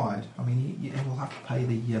materials required. I mean, you will have to pay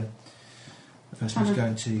the person who's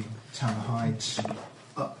going to tan the hides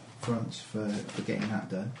up front for getting that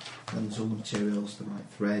done. Then there's all the materials, the right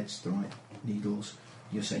threads, the right needles.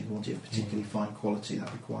 You're saying you want it of particularly fine quality,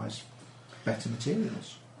 that requires better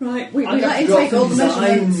materials. Right, we I'd have let to him go take for all the designs.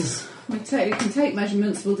 measurements. We can take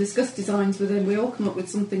measurements, we'll discuss designs with him, we all come up with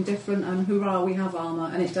something different, and hurrah, we have armour,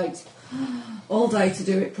 and it takes all day to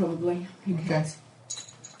do it, probably. Who cares?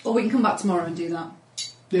 Or we can come back tomorrow and do that.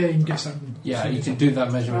 Yeah, you can guess that. Yeah, you can do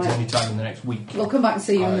that measurement Right. any time in the next week. We'll come back and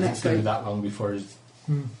see you in the It's next going to week. be that long before his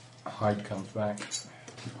hide comes back.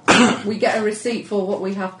 We get a receipt for what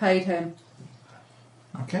we have paid him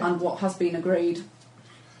Okay. and what has been agreed.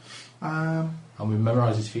 And we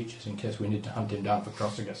memorise his features in case we need to hunt him down for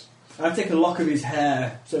crossing us. I take a lock of his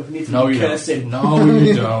hair, so if we need to No, you curse don't. him. No,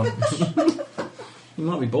 you don't. He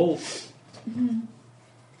might be bald.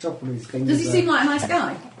 Chop one of his fingers. Does he there. seem like a nice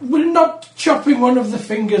guy? We're not chopping one of the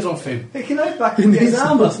fingers off him. Hey, can I back He him get his needs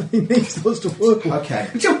armour? those- he needs those to work with. Okay.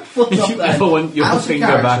 Put your foot up You there. never want your Out of finger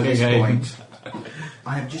character back at this again. point,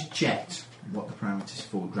 I have just checked what the parameters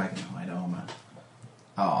for dragonhide armour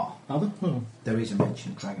are. Are they? Oh. There is a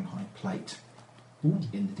mention of dragonhide plate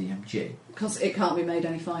in the DMG. Because it can't be made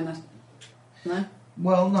any finer. No?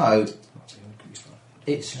 Well, no.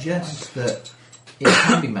 It suggests that it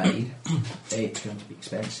can be made. It's going to be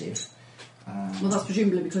expensive. Well, that's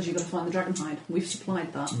presumably because you've got to find the dragon hide. We've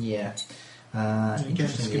supplied that. Yeah. You get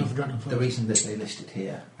the skin off the dragon The first. reason that they list it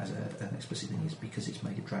here as an explicit thing is because it's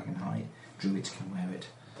made of dragonhide. Druids can wear it.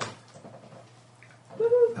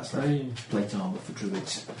 That's like plate armour for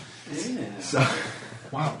druids. Yeah. So,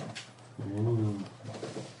 Wow. and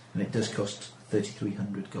it does cost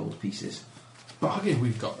 3,300 gold pieces. Bargain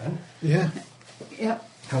we've got then. Yeah. Yep.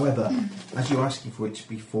 However, as you're asking for it to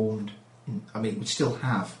be formed, I mean, it would still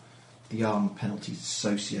have the armour penalties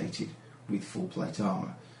associated with full plate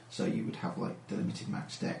armour. So you would have like the limited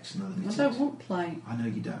max dex and the I limited. don't want plate. I know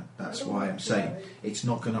you don't. That's why I'm saying it's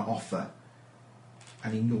not going to offer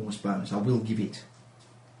an enormous bonus. I will give it.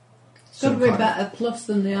 It's got to some be kind of- better plus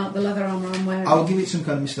than the leather armour I'm wearing. I'll give it some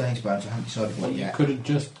kind of miscellaneous bonus. I haven't decided what You yet. could have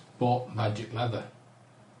just bought magic leather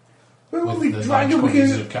Where will with we the drag him? 9 We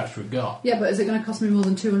coins can... of cash we've got. Yeah, but is it going to cost me more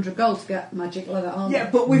than 200 gold to get magic leather armour? Yeah,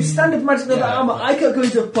 but with standard magic leather Yeah, armour, but- I can't go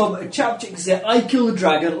into a pub, a chap chick and say, I killed a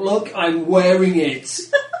dragon, look, I'm wearing it.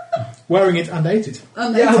 Wearing it and ate it.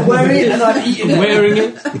 And Yeah, I'm wearing it and I've eaten it. Wearing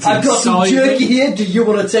it. I've got some inside jerky it. here, do you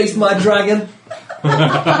want to taste my dragon?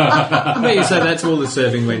 I bet you say that to all the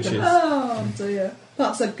serving wenches. Oh dear.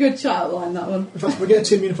 That's a good child line, that one. In fact, if we get a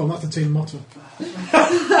team uniform, that's the team motto.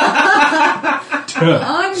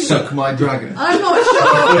 I'm Suck my dragon. I'm not sure.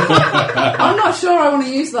 I'm not sure I want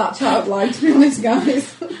to use that child line, to be honest,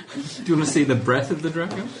 guys. Do you want to see the breath of the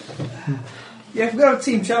dragon? Yeah, if we've got a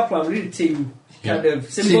team chart plan, we need a team kind of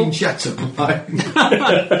symbol. Team Chatham. Like,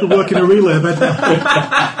 We're working a relay bed now.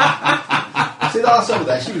 see that lass over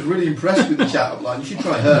there? She was really impressed with the Chatham line. You should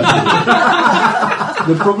try her.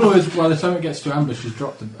 The problem is, by the time it gets to Amber, she's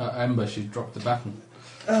dropped the baton.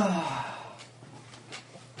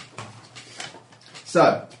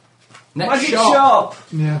 So, Next Magic shop. shop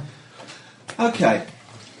Yeah. okay.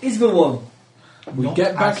 is the one. We Not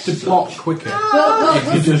get back as to such. plot quicker Well,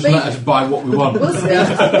 if you just let us buy what we want. we'll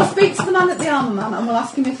speak to the man at the armour man and we'll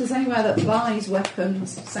ask him if there's anywhere that buys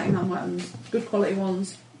weapons, second-hand weapons, good quality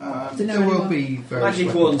ones. Do you know There will anyone? be various Magic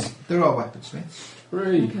weapons. ones. There are weaponsmiths.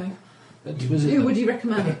 Really? Okay. Let's visit Who them. would you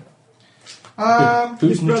recommend? Who's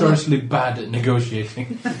His brother. notoriously bad at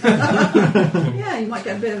negotiating? Yeah, you might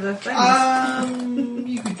get a bit of a famous.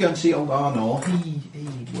 You could go and see old Arnor. He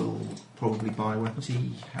will probably buy weapons.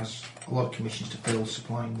 He has a lot of commissions to fill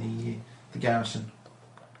supplying the garrison.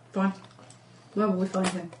 Fine. Where will we find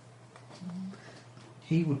him?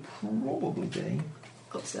 He would probably be...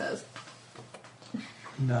 Upstairs.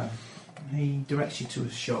 No. He directs you to a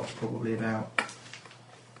shop probably about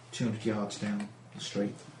 200 yards down the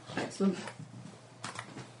street. Excellent.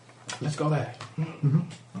 Let's go there.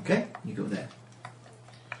 Okay, you go there.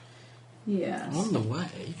 Yes. On the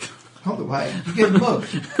way. On the way, you get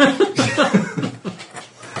mugged.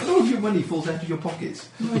 All of your money falls out of your pockets.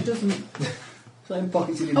 No, it doesn't. Same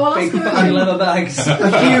pockets in Oh, I'll big ask her baggy again. leather bags.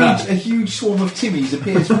 A huge swarm of Timmies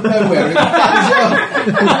appears from nowhere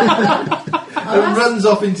and runs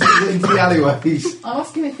off into the alleyways. I'll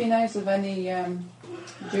ask him if he knows of any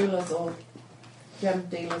jewellers or gem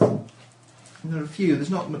dealers. And there are a few. There's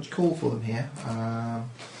not much call for them here.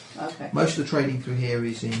 Okay. Most of the trading through here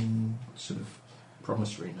is in sort of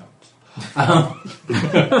Promissory notes.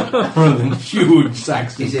 Rather than huge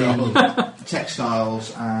sacks of is in gold.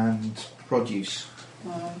 textiles and produce.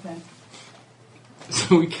 Oh, okay.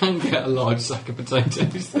 So we can get a large sack of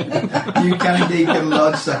potatoes. You can indeed get a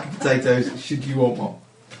large sack of potatoes should you want one.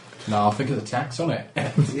 No, I'll think of the tax on it.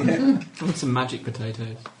 Yeah. I want some magic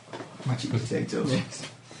potatoes. Magic potatoes. Yes.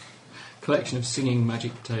 Collection of singing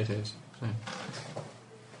magic potatoes. So.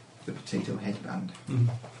 The potato headband.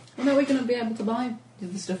 Well, are we going to be able to buy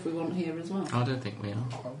the stuff we want here as well? I don't think we are.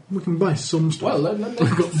 We can buy some stuff. Well, We've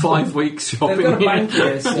got 5 weeks shopping. They've got a here. bank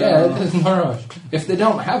here, so yeah, there's no rush. If they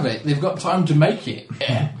don't have it, they've got time to make it.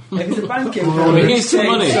 Yeah. if it's a bank here, Well, here's some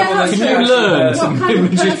money. Yeah, that's Can true. you learn What some kind,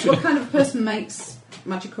 of magician? what kind of person makes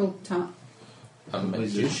magical talent? A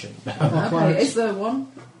magician. Okay, is there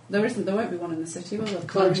one? There isn't. There won't be one in the city, will there?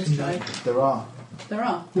 Clerics can do Trade. There are. There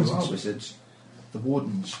are. Wizards. The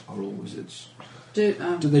wardens are all wizards. Do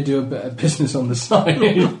they do a bit of business on the side?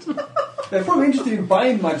 They're probably interested in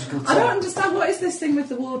buying magical I don't tech. understand. What is this thing with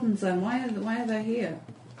the wardens then? Why are they here?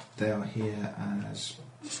 They are here as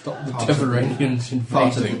Stop the Part of the- Deveranians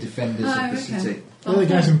part of the invading. defenders Oh, of the okay. city. The other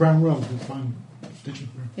guys in brown robes will find stitching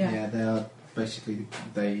for. Yeah. They are basically,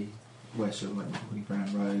 they wear sort of like really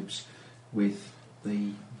brown robes with the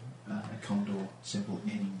condor symbol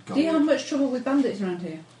in gold. Do you have much trouble with bandits around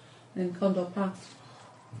here in Condor Pass?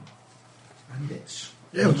 Bandits.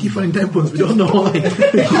 Yeah, we keep finding dead ones. We don't know why. Leave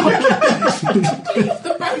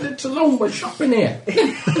the bandits alone, we're shopping here.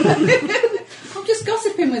 I'm just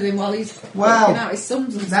gossiping with him while he's Wow. working out his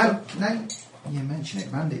sums and stuff. Now you mention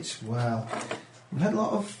it, bandits. Well, we've had a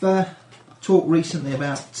lot of talk recently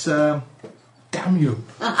about Damn you.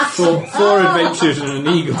 Four adventures and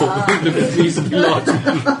an eagle. Look at these large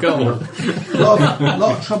gold. a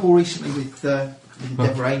lot of trouble recently with the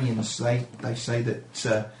Deveranians. They say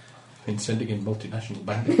that Been sending in multinational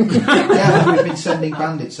bandits. we've been sending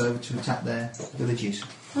bandits over to attack their villages.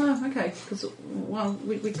 Oh, okay. Because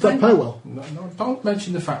we Is that kind of, Powell? No, don't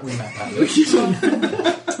mention the fact we met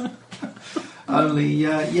that. Only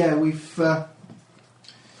we've.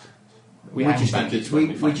 We we hang just bandits think when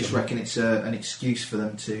we we find just them. reckon it's an excuse for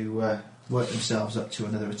them to work themselves up to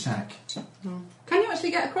another attack. can you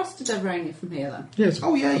actually get across to Deverania from here then? Yeah, it's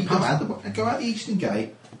Oh yeah, you go out the eastern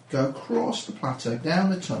gate, go across the plateau, down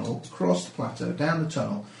the tunnel, across the plateau, down the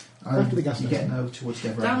tunnel, and After the gas you're station. getting over towards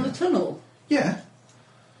Deverania. Down the tunnel? Yeah.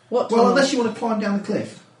 What Well, tunnel? unless you want to climb down the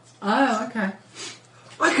cliff. Oh, okay.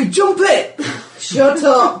 I could jump it! Shut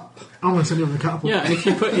up! I'm going to send you on the catapult. Yeah, and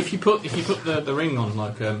if you put the ring on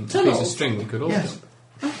like a piece of Tunnels? string, we could also. Yes.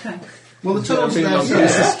 Okay. Well, the tunnels Yeah, there,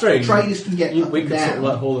 it's so a string. traders can get up We and could sort of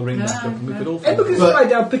like down. haul the ring back Yeah, up, and we yeah. could all. Everyone can But slide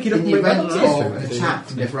down, pick it up In and the bring it back event up. of Yeah. an attack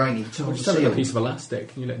from Deverania, the Or tunnels just are have a sealed. piece of elastic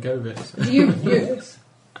and you let go of it. So. You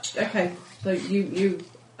okay? So you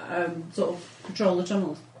sort of patrol the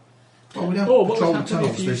tunnels. Well, we don't Or what patrol would the happen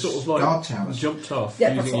tunnels. if you There's sort of like guard towers. jumped off Yeah,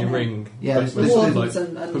 that's using your what I ring? Yeah, but there's The This is wardens like,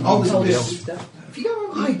 and Oh, soldiers there's- and stuff. If you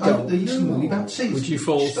go I over don't the eastern wall, you're about to see. Would you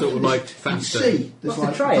fall Just sort of look at like this, faster? You see, there's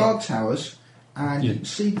What's the like trail? guard towers, and Yeah. you can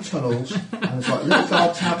see the tunnels, and there's like a little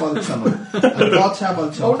guard tower by the tunnel, and a guard tower by the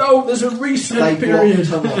Oh tunnel. no, there's a recent They block the period.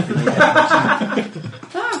 tunnel off in the attack.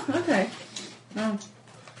 Oh, okay. Oh.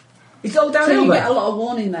 It's all So downhill you get a then. lot of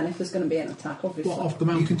warning then if there's going to be an attack, obviously. What, off the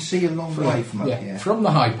You mountain? can see a long way from up Yeah, here. from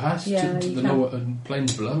the high pass Yeah, to you the can. lower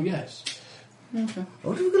plains below, yes. Okay.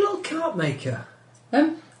 What if we've got a little cart maker?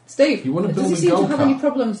 Steve, You wanna does build he a seem to have go-kart? any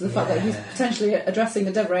problems with the fact that he's potentially addressing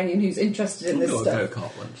a Deveranian who's interested in We've this got a stuff?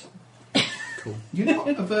 go-kart once. Cool. You're not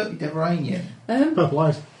overtly Deveranian. Purple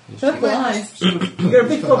eyes. Purple eyes. You're a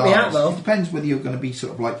big puppy out though. It depends whether you're going to be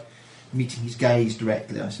sort of like meeting his gaze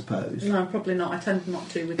directly, I suppose. No, probably not. I tend not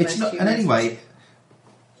to with It's most not, and humans. anyway,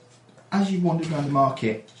 as you've wandered around the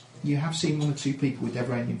market, you have seen one or two people with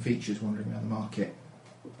Deveranian features wandering around the market.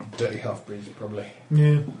 Dirty half-breeds, probably.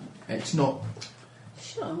 Yeah. It's not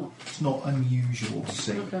Shut up. it's not unusual to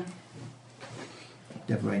see Okay.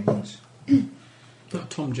 Deveranians. That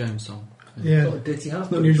Tom Jones song. Yeah. Got a dirty half.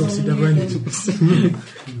 Not unusual to see Deveranians.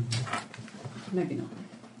 Maybe not.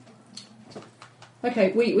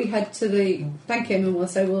 Okay, we head to the thank him and we'll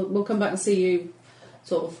say we'll come back and see you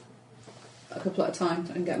sort of a couple at a time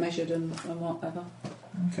and get measured and whatever.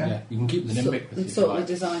 Okay. Yeah, you can keep the Nimbic with you And if you sort the like.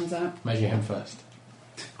 designs out. Measure him first.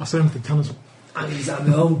 I said him with the tanners. And he's at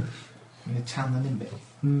home. I'm going to tan the Nimbic.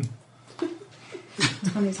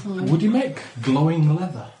 And his high. Would you make glowing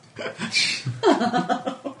leather?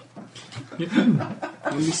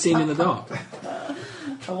 You'll be seen in the dark.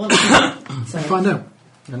 I want to Find out.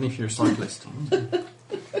 And if you're a cyclist.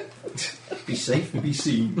 Be safe and be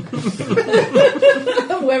seen. wear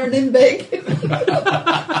an Nimbic.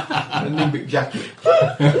 A Nimbic jacket.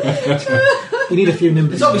 You need a few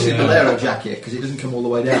nimbus. It's obviously a bolero jacket because it doesn't come all the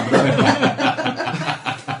way down.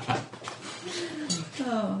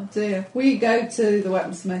 Oh dear. We go to the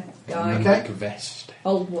weaponsmith guy. Okay. Make a vest.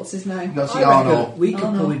 Old, what's his name? Go see I reckon Arnold. we could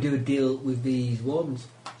Arnold. probably do a deal with these ones.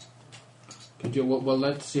 Could you? Well,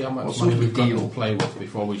 let's see how much What money sort of we've got deal? to play with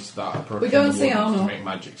before we start approaching. We go and the see ones Arnold. to make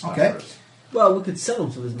magic stuff Okay. for us. Well, we could sell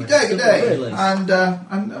them to this Good man. day, good day.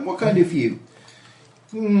 And what can I do for you?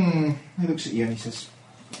 He looks at you and he says,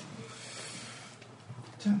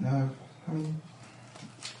 don't know. I mean,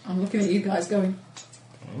 I'm looking at you guys going,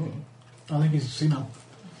 I think he's senile.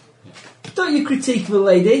 Don't you critique the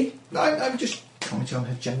lady? I'm just commenting on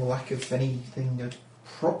her general lack of anything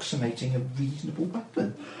approximating a reasonable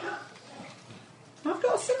weapon. I've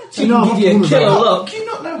got a scimitar. She can give you a woman, killer though. look. Do you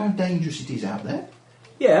not know how dangerous it is out there?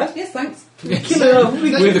 Yeah. Yes, thanks. Killer look.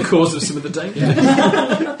 We're the cause of some of the danger.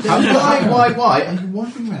 Why are you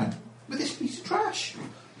wandering around with this piece of trash?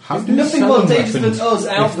 How There's do nothing sell more them dangerous weapons than us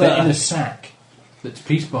out if they're in there. a sack that's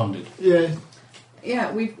piece bonded? Yeah.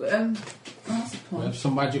 Yeah, we've that's the We point. have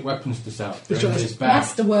some magic weapons to sell. They're Which in ones? this bag.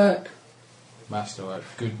 Masterwork. Masterwork.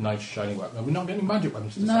 Good, nice, shiny weapon. Are we not getting magic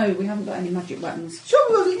weapons to sell? No, we haven't got any magic weapons. Sure,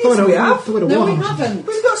 Oh, yes, no, we have. thought it No, we was. haven't.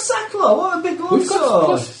 We've got Sackler. What a big We've got longsword.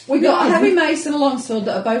 plus. We've got a heavy mace and a longsword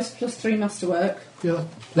that are both +3 masterwork. Yeah.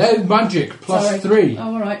 They're magic plus Sorry. 3.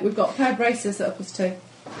 Oh, alright. We've got a pair of braces that are +2.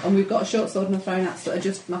 And we've got a short sword and a throwing axe that are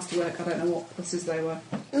just masterwork. I don't know what pluses they were.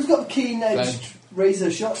 Who's got the keen edged razor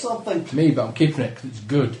shot something? Me, but I'm keeping it because it's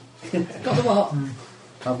good. Got the what?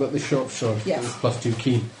 I've got the short sword. Yes. It's plus 2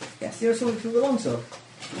 keen. Yes. You're something for the longsword.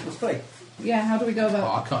 That's fine. Yeah, how do we go Oh,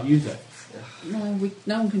 about I can't use it.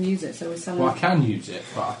 no one can use it, so we're selling Well, I it. can use it,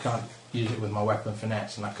 but I can't use it with my weapon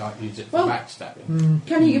finesse, and I can't use it for Well- backstabbing.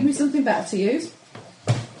 Can you give me something better to use?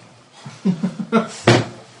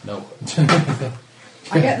 No.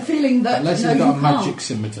 I get the feeling that Unless no, you've you got a can't. magic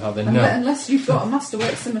scimitar, then And no. unless you've got a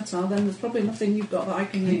masterwork scimitar, then there's probably nothing you've got that I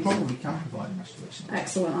can You use. probably can provide masturbation.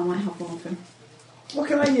 Excellent, I might have one of him. What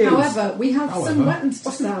can I use? However, we have However. some weapons to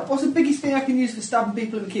what's the, sell. what's the biggest thing I can use for stabbing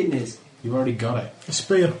people in the kidneys? You've already got it. A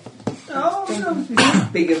spear. Oh, no, it's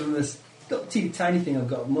bigger than this little teeny tiny thing I've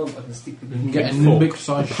got at the moment. I can stick with You can the get a fork.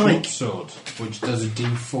 Nimbic-sized A pike. short sword, which does a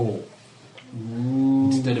D4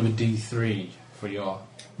 instead of a D3 for your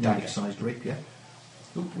dagger. Nimbic-sized rapier,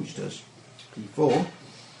 which does D4.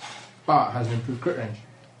 But has an improved crit range.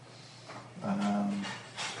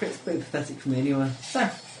 Crit's a bit pathetic for me anyway. So,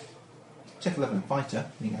 Take 11 fighter,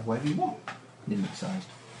 you can have whatever you want. Nimbic-sized.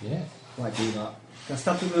 Yeah. Why do that? Can I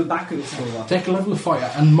stab them in the back of it still? That? Take a level of fighter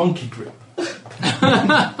and monkey grip. Then you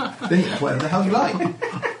can have whatever the hell you like.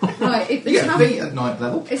 right, You get beat at 9th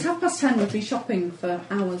level. it's 10:30. We've been shopping for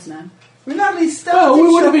hours now. We've not really started Oh, we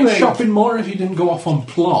would have been shopping. shopping more if you didn't go off on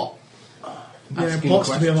plot. Yeah, Asking plots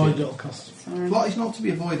to be questions. avoided at all costs. Sorry. Plot is not to be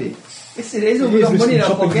avoided. Yes, it is. It We've is got with money in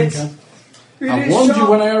some our shopping pockets. you can. I warned you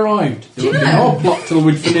when I arrived. There would be no plot till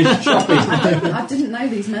we'd finished shopping. I didn't know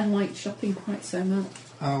these men liked shopping quite so much.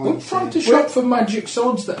 We're trying to shop for magic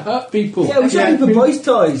swords that hurt people. Yeah, we're shopping for boys'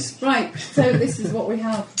 toys. Right, so this is what we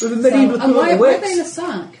have. With a medieval and why equivalent of are whips. they in a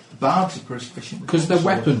sack? Bards are proficient. Because they're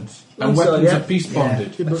weapons. And Longsword, weapons yeah. are peace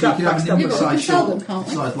bonded. So you Trap can have a backstab. Yeah, but we can Nimbic-sized sell short, them, can't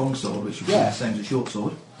we? sized long sword, which would be Yeah. the same as a short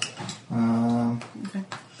sword. Can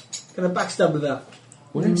I backstab with that?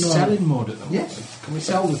 We're in No. selling mode at the moment. Yes. Can we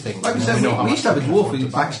sell the things? Like I And said, then know how we used to much have a we dwarf can who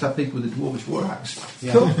afford backstab people with a dwarvish war axe. to-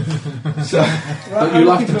 Yeah. So, Right, But I'm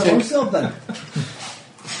you'll have looking to for a take- long sword then.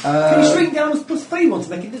 Can you shrink down as +3 one to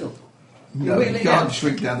make it diddle? no, Whittle you it can't down.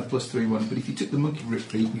 shrink down the +3 one, but if you took the monkey grip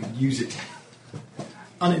feat, you could use it.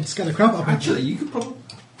 And it'd scare the crap out of me. Actually, you could probably...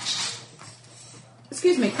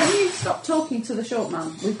 Excuse me, can you stop talking to the short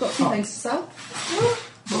man? We've got some Oh. things to sell.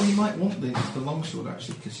 Well, you might want the longsword,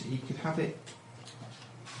 actually, because he could have it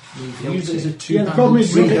Use it as a re-hilted. two-handed the problem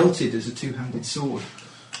is- Re-hilted as a two-handed sword.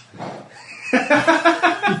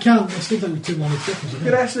 You can't stick that with 2 long seconds.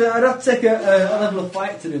 Could actually, I'd have to take a level of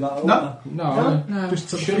fight to do that. No. No, No. Just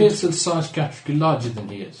sort of Shunit's a size category larger than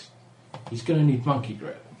he is. He's going to need monkey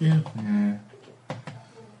grip. Yeah. Yeah.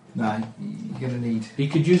 No, you're going to need... He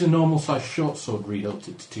could use a normal size short sword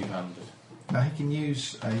re-hilted to two-handed. No, he can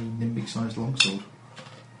use a nimbic-sized longsword.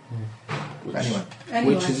 Anyway.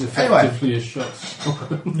 Anyway, Which is effectively a short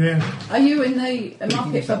sword. Yeah. are you in the can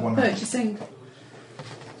market use for that one hand. purchasing?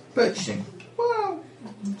 Purchasing. Well,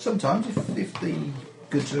 sometimes if the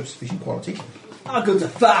goods are of sufficient quality. Our goods are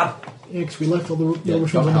fab. Yeah, because we left all the Yeah,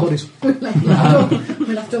 rubbish on the don't bodies.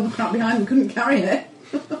 We left all the crap behind and couldn't carry it.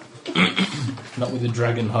 Not with the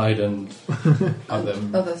dragon hide and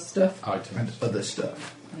Other stuff. items. And other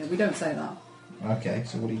stuff. Yeah, we don't say that. Okay,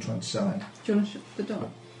 so what are you trying to sell him? Do you want to shut the door?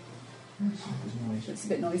 It's a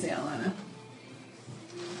bit noisy out there now.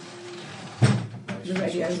 The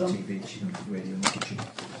radio's on. TV, she's got the radio in the kitchen.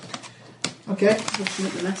 Okay. Looking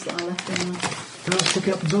at the mess that I left in there. Can I cook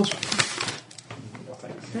it up themselves?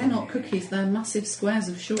 They're not cookies, they're massive squares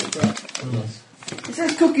of shortbread. It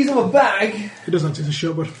says cookies on a bag. It doesn't, it's a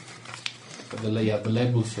shortbread. But the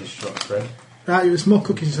label says shortbread. It's more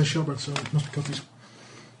cookies, it says shortbread, so it must be cookies.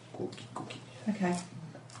 Cookie. Okay.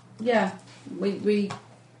 Yeah, we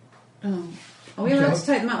are we allowed to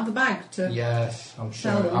take them out of the bag to... Yes, I'm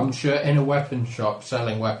sure. Sell them. I'm sure in a weapon shop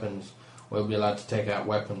selling weapons, we'll be allowed to take out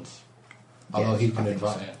weapons. Although Yes, he I can think so.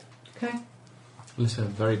 advise it. Okay. Let's have a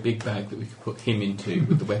very big bag that we could put him into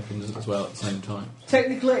with the weapons as well at the same time.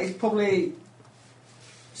 Technically, it's probably,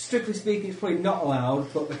 strictly speaking, it's probably not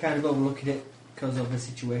allowed, but we're kind of overlooking it because of the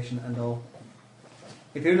situation and all.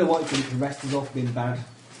 If he really wanted to, he could arrest us all for being bad.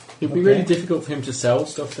 It'd be really difficult for him to sell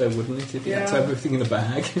stuff though, wouldn't it, if he had to Yeah. have everything in a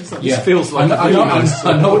bag? It's like, Yeah. This feels like I a know, really nice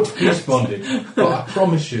I know what to respond to, but I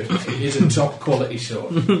promise you, it is a top quality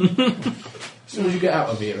sword. As soon as you get out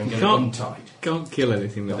of here and get it Can't- untied, Can't kill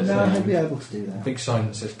anything with it. No, he'll be able to do that. big sign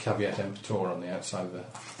that says caveat emptor on the outside of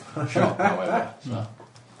the shop, however. So.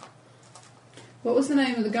 What was the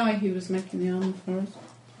name of the guy who was making the armour for us?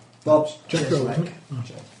 Bob's. Jethro, Yes, wasn't it?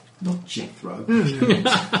 Not Jethro.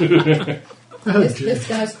 I heard This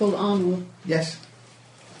Jethro. guy's called Arnold. Yes.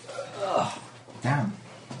 Damn.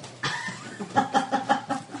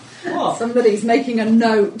 What? Somebody's making a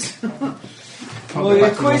note. Can't Well, go your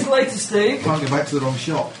back to the quiz wrong- later, Steve. Can't go back to the wrong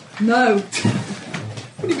shop. No.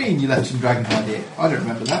 What do you mean you left some dragonhide here? I don't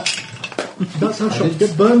remember that. That's how shops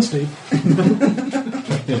get burned, Steve.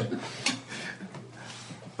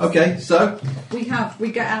 Okay, so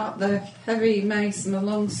We get out the heavy mace and the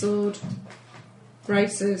long sword,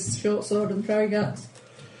 braces, short sword and throwing guts.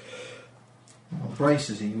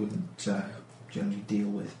 braces he wouldn't generally deal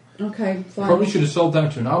with. Okay, fine. Probably should have sold them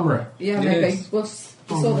to an armourer. Yeah, maybe. Yes. We'll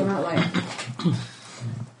sort them out later.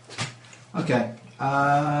 Okay.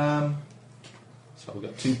 So we've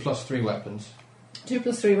got 2+3 weapons.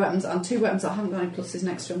 2+3 weapons and 2 weapons that haven't got any pluses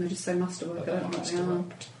next to them. They just say masterwork. I don't know what they are.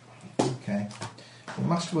 Okay. Well,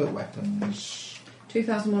 masterwork weapons.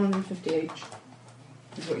 2,150 each.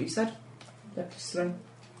 Is what you said. They're +3.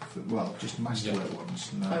 Well, just masterwork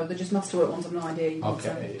ones. No. Oh, they're just masterwork ones. I've no idea. You can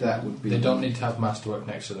say. Okay. That would be. They don't need to have masterwork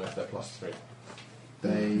next to them if they're +3.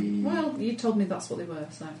 They. Well, you told me that's what they were,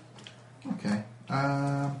 so. Okay.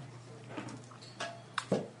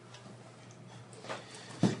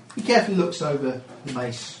 He carefully looks over the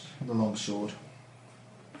mace and the long sword.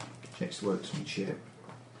 Checks the workmanship,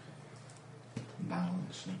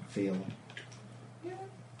 balance and feel. Yeah.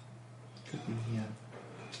 Could be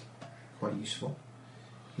quite useful.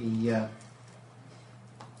 He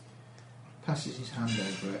passes his hand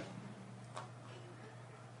over it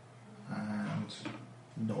and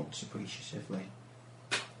nods appreciatively.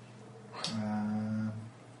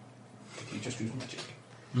 Did you just use magic?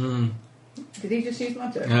 Did he just use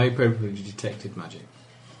magic? No, he probably detected magic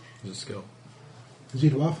as a skill. Is he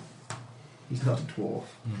a dwarf? He's not a dwarf.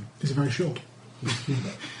 Is he very short?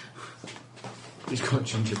 He's got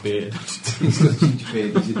ginger beard. He's got a ginger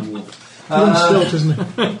beard, he's a dwarf. He's stealth, isn't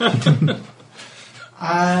he?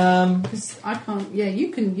 Because I can't. Yeah, you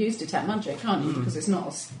can use detect magic, can't you? Because it's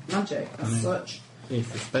not magic as such.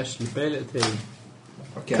 It's a special ability.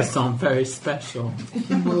 Okay. Because I'm very special.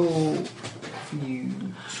 He will offer you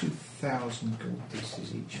 2,000 gold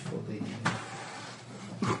pieces each for the.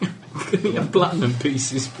 Platinum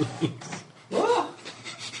pieces, please.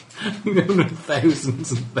 No,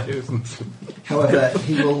 thousands and thousands. However,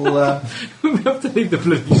 he will. We have to leave the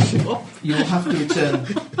bloody shop. You'll have to return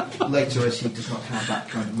later, as he does not have that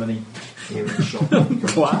kind of money here in the shop.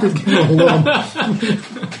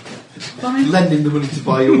 Fine. Lend him the money to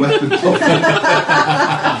buy your weapon.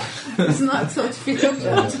 Isn't that sort of your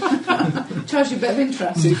subject? Charge you a bit of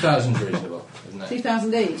interest. 2,000 is reasonable, isn't it?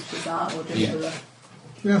 2,000 each, is that? Or just Yeah. for the...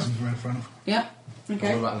 Yeah, that's fair enough. Yeah, okay.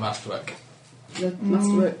 What about the masterwork? The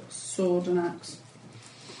masterwork sword and axe.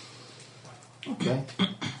 Okay.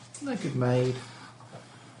 They could made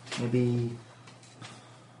maybe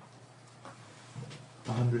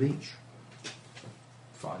 100 each.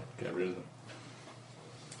 Fine, get rid of them.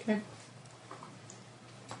 Okay.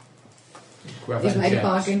 Whoever He's made a checks.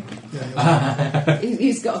 bargain. Yeah.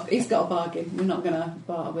 He's got a bargain. We're not going to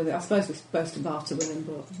barter with it. I suppose we're supposed to barter with him,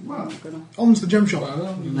 but we're not going to. On to the gem shop.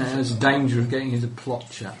 Well, No, there's a danger of getting into plot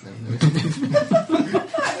chat then.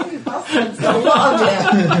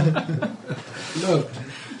 look,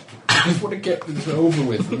 I just want to get this over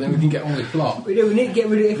with, and then we can get on the plot. We need to get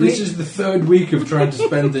rid of it. This is the third week of trying to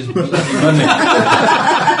spend this bloody money.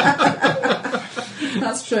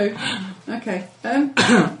 That's true. Okay.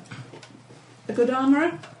 A good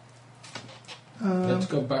armourer? Let's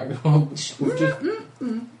go back. Well, we've just... Let's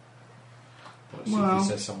see Well- if he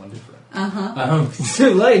says someone different. It's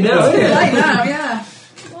too late now, isn't Too it? late now, yeah.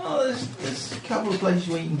 Well, there's a couple of places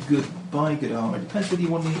where you can buy good armour. It depends whether you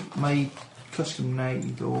want it made custom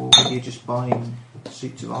made or whether you're just buying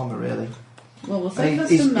suits of armour, really. Well, we'll say Is-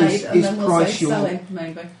 custom made is- and is then we'll price say your- selling,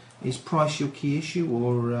 maybe. Is price your key issue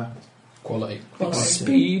or. Quality. Quality.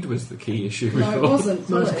 Speed was the key issue. No, it wasn't.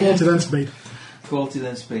 No, it's Quality. quality then speed. Quality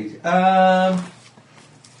then speed?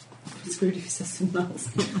 It's rude if you say something else.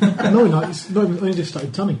 No, no, it's not even, only just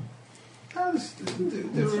started tunning.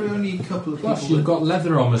 There were only a couple of Plus, people. you've got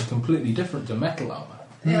leather armour completely different to metal armour.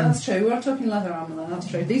 Yeah, that's true. We are talking leather armour then, that's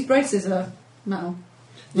true. These braces are metal.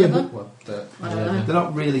 Yeah, Leather? What? I don't know. They're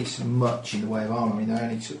not really so much in the way of armour. I mean, they're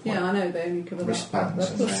only sort of Yeah, I know, they only cover that. Wristbands They're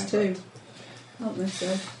and plus that. two. Aren't they,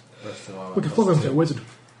 so? We can follow him to a wizard.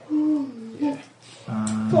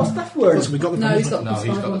 What's that word? Plus, we got the No, he's got No, plus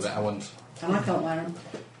he's five got the ones. better ones. And I can't wear them.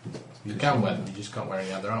 You can wear them, you just can't wear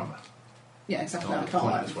any other armour. Yeah, exactly. I No, the can't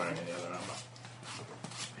wear point is them. wearing any other armour.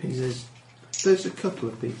 There's a couple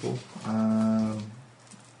of people.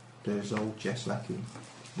 There's old Jess Lackey,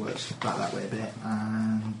 works back that way a bit,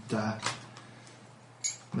 and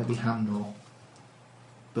maybe Hamnor.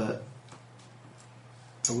 But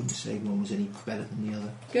I wouldn't say one was any better than the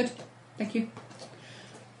other. Good. Thank you.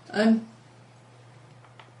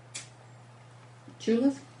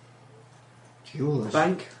 Jewellers? Jewellers.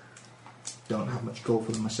 Bank. Don't have much gold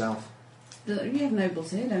for them myself. You have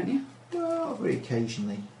nobles here, don't you? Well, very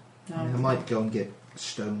occasionally. No. I might go and get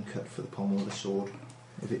stone cut for the pommel of the sword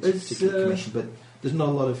if it's, It's, particularly commission, but there's not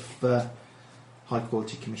a lot of high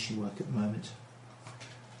quality commission work at the moment.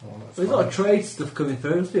 Oh, that's There's a lot of fine. trade stuff coming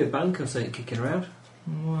through. There must be a bank or something kicking around.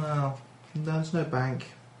 Well, no, there's no bank.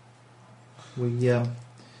 We're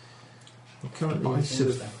currently Buy sort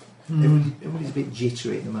things of then. everybody's a bit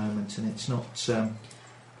jittery at the moment, and it's not.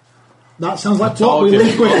 That sounds like what we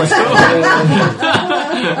leave quickly.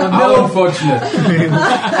 How unfortunate.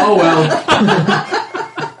 Oh well.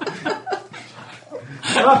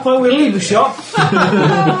 At that point, we leave the shop.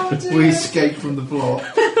 We escaped from the plot.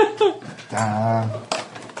 Damn.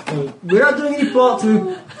 We're not doing any plots.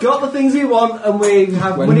 We've got the things we want, and we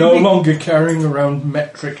have We're money. no longer carrying around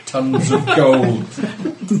metric tons of gold.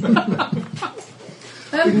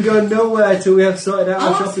 We can go nowhere till we have sorted out I'll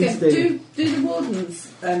our ask shopping him, stage. do the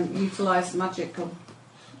wardens utilise magical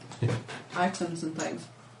items and things?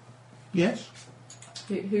 Yes.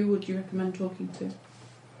 Who would you recommend talking to?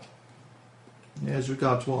 Yeah, as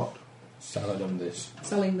regards what? Salad on this.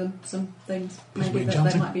 Selling them some things Bit maybe of that they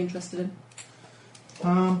enchanting. might be interested in.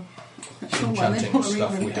 Enchanting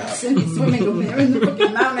stuff we have. Swimming up here in the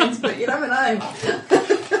fucking mountains, but you never know.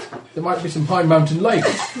 There might be some high mountain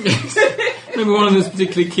lakes. Maybe one of them's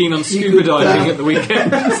particularly keen on scuba diving at the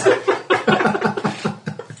weekend.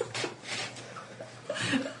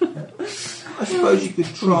 I suppose you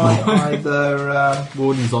could try either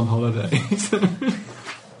Warden's on holiday.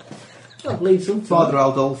 I'll leave some. Father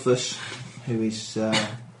Aldolphus, who is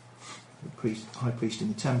high priest in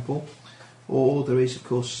the temple, or there is, of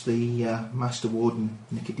course, the Master Warden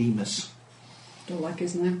Nicodemus. Don't like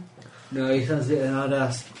his name. No, he sounds a bit of an hard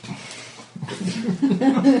ass.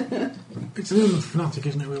 It's a little fanatic,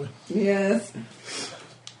 isn't it, really? Yes.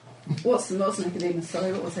 What's Nicodemus?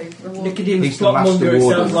 Sorry, what was he? The war- Nicodemus He's the Plotmonger, it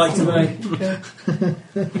master sounds like to me.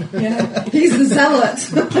 Yeah, he's the zealot.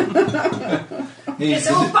 He's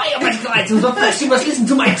Don't buy your magical items, but first you must listen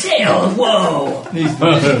to my tale. Whoa!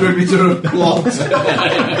 the distributor of plot.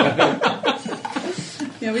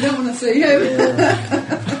 Yeah, we don't want to see him.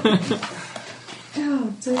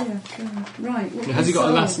 Oh dear. God. Right. What Has he we got a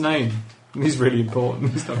sold? last name? He's really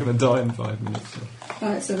important. He's not going to die in 5 minutes. So.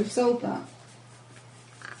 Right, so we've sold that.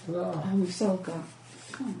 And we've sold that.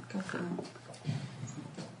 Oh, God for that.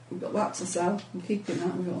 We've got that to sell. We're keeping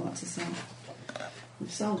that. We've got that to sell.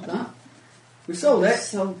 We've sold that. We sold We've it.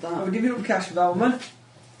 sold I'll that. give you up cash for that one, man.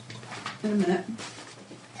 In a minute.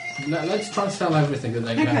 Let's try and sell everything and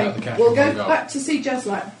then get out Okay, the cash. we'll and go back to see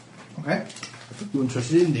Jezlak. Okay. You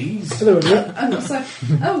interested in these? Hello, Andrea. And so,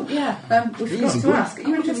 oh yeah, we forgot Easy, to good. ask. Are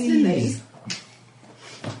you interested in these?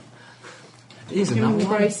 He's Give them the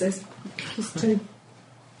braces. Just 2.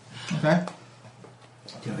 Okay.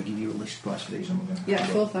 Did I give you a list price for these? Yeah,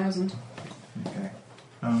 4,000. Okay.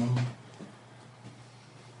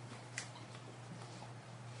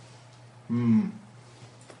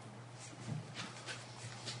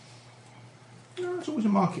 No, there's always a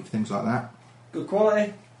market for things like that. Good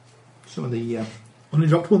quality. Some of the Only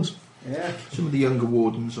dropped once. Yeah. some of the younger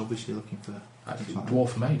wardens obviously looking for Actually, things like that.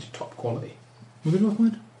 dwarf made, top quality. Were they not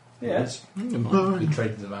made? Yes. Oh, We right.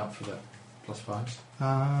 traded them out for the +5s.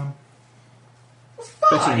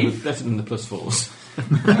 Better than the +4s.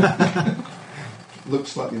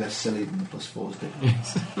 Looks slightly less silly than the +4s did.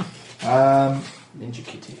 Yes. Ninja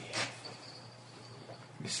Kitty.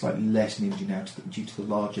 It's slightly less ninja now due to the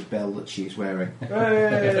larger bell that she is wearing.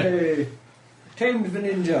 Hey! Tamed the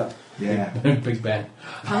ninja. Yeah. Big Ben.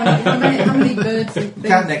 How many birds and The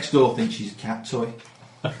cat things? next door thinks she's a cat toy.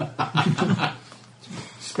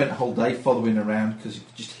 Spent a whole day following her around because you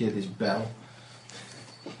could just hear this bell.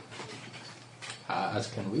 As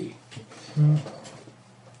can we. If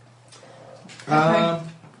we've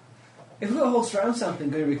got a whole surround sound thing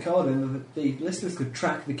going to record and the listeners could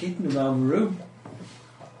track the kitten around the room.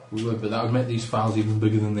 We would, but that would make these files even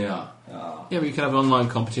bigger than they are. Oh. Yeah, but you could have online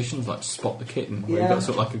competitions like Spot the Kitten, where Yeah. you've got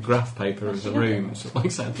sort of like a graph paper as a room, and sort of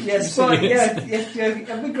like something. Yes, but yeah, you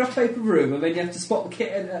have a big graph paper room and then you have to spot the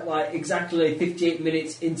kitten at like exactly 58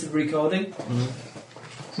 minutes into the recording.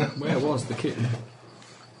 Where was the kitten?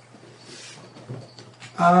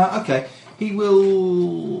 Okay. He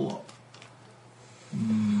will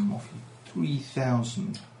offer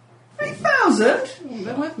 3,000. 3,000?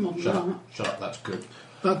 They're worth more than Shut that. up. Shut up, that's good.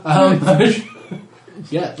 That,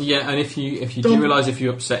 Yeah. Yeah, and if you do Don't- realise if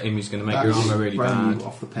you upset him, he's going to make your That's armour really brand bad. new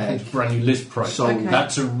off the It's peg. brand new list price. Sold. Okay.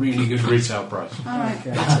 That's a really good retail price. Alright.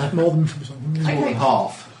 Okay. more than something. More Okay. than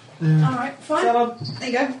half. Alright, fine. So, There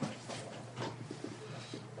you go.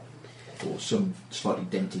 Or some slightly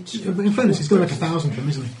dented But in fairness, he's going to make 1,000 from,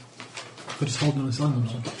 isn't he? For just holding on his land.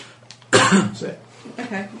 So. That's it.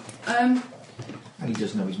 Okay. And he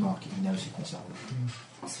does know his market. He knows he can sell it.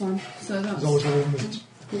 That's fine. So There's that's always one visits.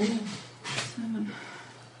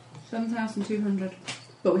 7,200.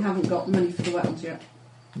 But we haven't got money for the weapons yet.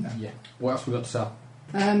 No. Yeah. What else we got to sell?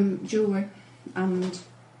 Jewellery and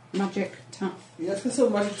magic tap. yeah, let's go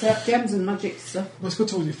some magic tap. Gems and magic stuff. Let's go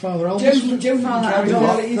towards your father Albus. Gems can Father carry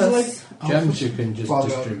Adolphus. fairly easily. Gems you can just Father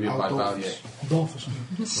distribute by Adolphus. value. Dolph or something.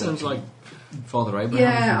 This sounds like Father Abraham.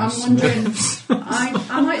 Yeah, I'm from wondering. Smurfs.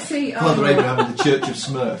 I might see. Father Abraham in the Church of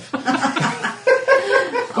Smurf.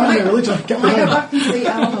 I might Yeah, really, John, get I might go behind. back and see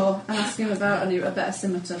Alhor and ask him about a better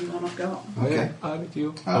scimitar than one I've got. Okay. How did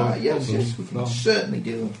you? Yes, we can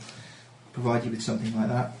certainly provide you with something like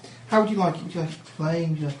that. How would you like it? Would you like it plain?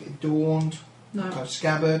 Would you like it adorned? No, Kind of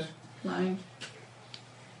scabbard? plain.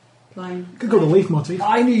 Plain. Could go to leaf motif.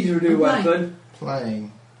 I need a new Why? weapon.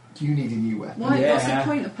 Plain. Do you need a new weapon? What's the Yeah.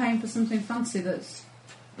 point of paying for something fancy that's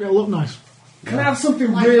It'll look nice. Can I have something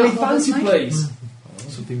Like really that bothers fancy, me. please?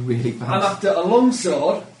 Something really I'm fancy. after a long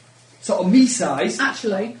sword, sort of me size,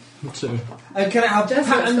 actually Too. and can I have Jezlak's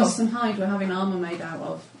got patterns? some hide we're having armour made out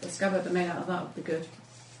of. A scabbard made out of that would be good.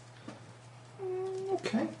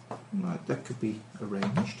 Okay. Right, that could be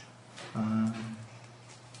arranged.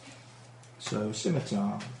 So,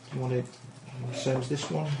 scimitar. Do you want it the same as this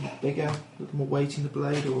one? Bigger? A little more weight in the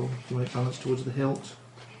blade? Or do you want it balanced towards the hilt?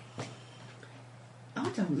 I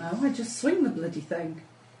don't know, I just swing the bloody thing.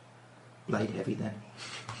 Blade heavy then.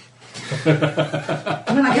 When I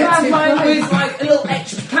Can I get have too mine close. with like a little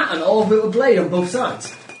etched pattern all over it with a blade on both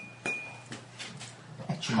sides?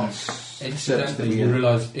 Etchings. Incidentally, you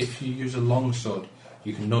realise if you use a long sword,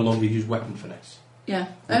 you can no longer use weapon finesse. Yeah.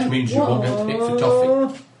 Which means you won't get hit for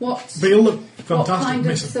toffee. What But it'll look what fantastic. kind of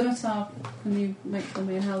Miss it. scimitar can you make for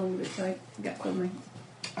me and how long would it take to get for me?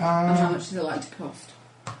 And how much does it like to cost?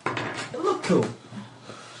 It'll look cool.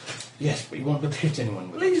 Yes, but you won't be able to hit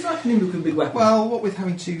anyone with Well, it. he's like an Indian big weapon. Well, what with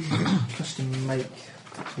having to custom make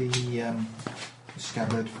the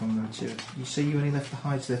scabbard from the material, you say you only left the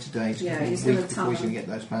hides there today, so Yeah, a he's week gonna before he's tell going to get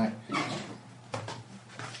those back.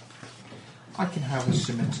 I can have a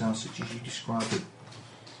scimitar such as you described it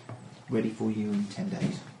ready for you in 10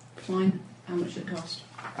 days. Fine. How much does it cost?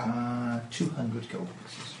 200 gold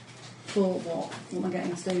pieces. For what? What am I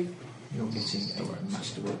getting, Steve? You're getting a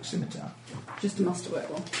masterwork scimitar. Just a masterwork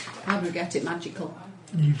one. How do we get it magical?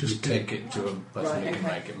 You You just take it to a person Right, who can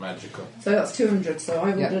okay. make it magical. So that's 200. So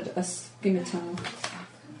I Yeah. ordered a scimitar.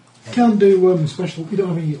 can't do special. You don't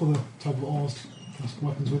have any other type of oars,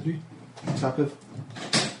 weapons, would you? What type of?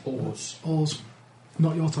 Oars. Oars,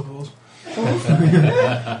 not your type of oars.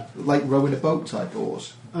 Like rowing a boat type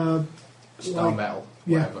oars? Star Like- metal.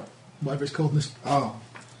 yeah. Whatever. Whatever it's called in this. Oh,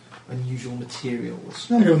 unusual materials.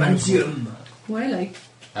 Adamantium. Really?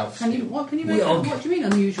 Elf Can you? steel. What can you make? Weog. What do you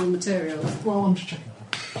mean unusual materials? Well, I'm just checking.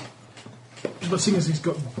 But seeing as he's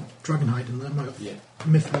got dragonhide in there, I might have Yeah.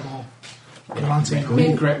 mithril or Yeah. adamantine. Make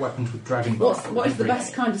really great weapons with dragon bones. What is the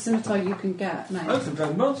best kind of scimitar you can get, mate? Oh, some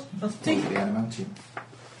Dragon Balls. That's Probably teeth. the adamantium.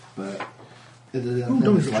 But don't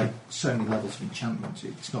there's you? like so many levels of enchantment.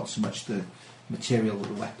 It's not so much the material that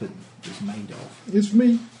the weapon is made of. It's for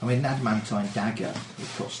me. I mean, an adamantine dagger would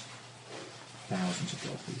cost thousands of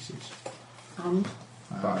gold pieces.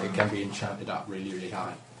 But it can be enchanted up really, really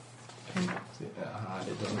high. And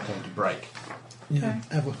it doesn't tend to break, Yeah,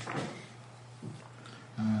 ever.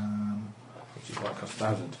 which is why it costs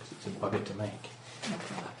thousands, because it's a bugger to make.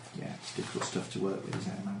 Yeah, it's difficult stuff to work with, is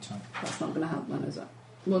adamantine. That's not going to help then, is it?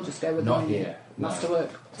 We'll just go with Not the here, no.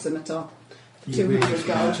 masterwork scimitar. You really 200 just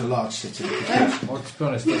go gold. to a large city. Well, to be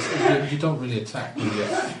honest, you don't really attack with your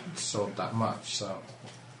sword that much, so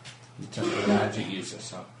you tend to be a magic user,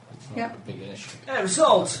 so it's not Yep. a big issue.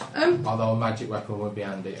 Result. Although a magic weapon would be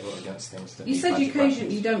handy against things that You need said you magic occasionally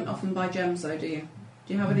weapons. you don't often buy gems, though, do you?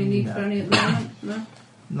 Do you have any need No. for any at the moment? No.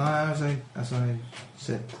 No, as I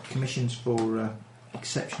said, commissions for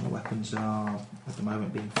exceptional weapons are at the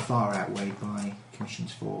moment being far outweighed by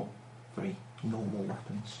commissions for very normal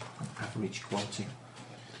weapons, of average quality.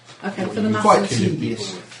 Okay, What for the you Quite masters. killing people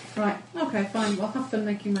tedious. with. Right. Okay, fine. Well, have fun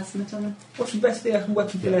making my scimitar then. What's the best thing I can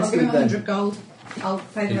weapon for Yeah. this I'll give him with then? 100 gold. I'll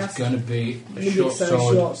pay the It's rest. going to be a Maybe short it's a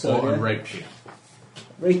sword, short sword, or a yeah. rapier.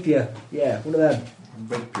 Rapier. Yeah, one of them.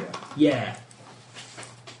 Rapier. Yeah.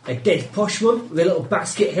 A dead posh one with a little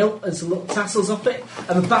basket hilt and some little tassels off it.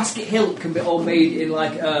 And the basket hilt can be all made in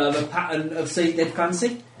like a pattern of say dead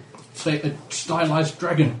fancy. Say a stylised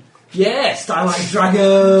dragon. Yeah, stylized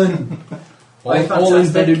dragon. All, Right, all fantastic.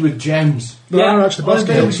 embedded with gems. There are actually all basket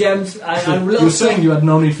embedded with hills. gems. And You little were saying you had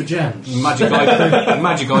no need for gems. Magic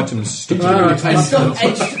items stuck to Ah, the right. stuff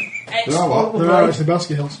etched There are what? There are actually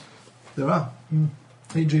basket hills. There are.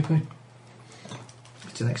 8 GP.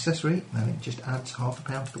 It's an accessory, and it just adds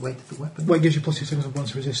 £0.5 to the weight of the weapon. Well, it gives you plus your seconds of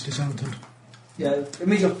once resist disarmed. Yeah, it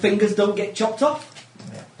means your fingers don't get chopped off.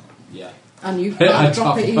 Yeah. And you It can't adds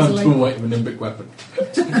drop half it a pound to the easily. weight of a nimbic weapon.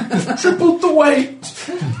 Tripled the weight!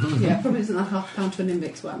 Yeah, probably doesn't have half a pound to an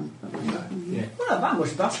Invix weapon. Yeah. Well, not that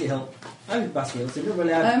much basket hilt. I think basket hilt. It doesn't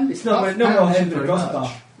really have. Um, It's not half no more pound heavy isn't than a very crossbar.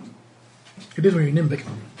 much. It is when you're Nimbic.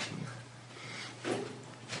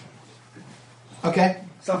 Okay.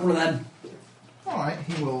 It's like one of them. Alright,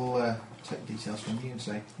 he will take details from you and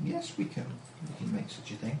say, yes, we can make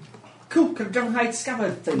such a thing. Cool. Can I hide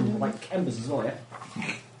scabbard thing like embers as well? Yeah.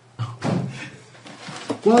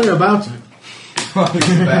 While you're about it, What was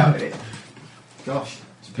about it? Gosh,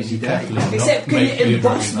 it's a busy Be day. careful of Except not can you making me a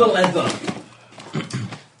emboss the dragon. leather?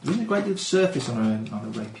 There isn't a great deal of surface on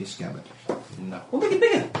a rapier scabbard. No. We'll make it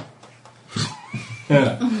bigger.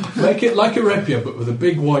 Make it like a rapier, but with a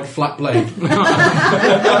big wide flat blade.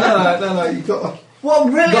 no, you've got like What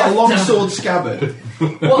I'm really got a long after- sword scabbard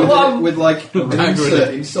what I'm- with like an Dagger in insert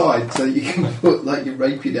it. inside, so you can put like your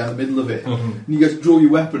rapier down the middle of it, and you go to draw your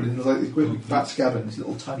weapon, and there's like this great big fat scabbard, and this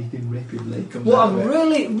little tiny thin rapier blade comes What out I'm of it.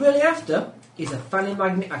 really, really after is a fanny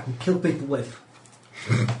magnet I can kill people with.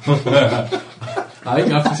 I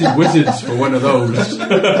think I have to see wizards for one of those.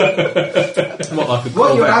 What, like a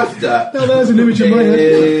What you're Corvette? after no, there's an image in my head.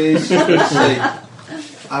 is let's see,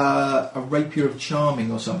 a rapier of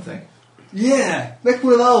charming or something. Yeah, make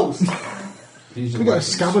one of those. These are We got a weapons.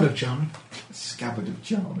 scabbard of charming. A scabbard of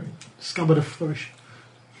charming. Scabbard of flourish.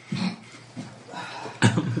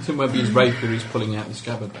 So maybe his rapier he's pulling out the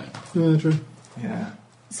scabbard now. Yeah, true. Yeah.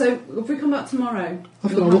 So if we come back tomorrow,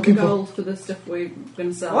 That's you'll what I'm have the looking for. gold for the stuff we're going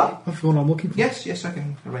to sell. What? That's the one I'm looking for. Yes, I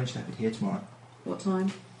can arrange that with here tomorrow. What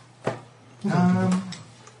time?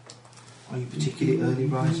 Are you particularly early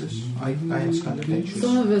risers? I understand the pictures.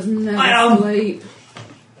 Some of us I am. never sleep.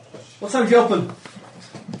 What time do you open?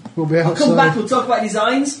 We'll be I'll outside. come back, we'll talk about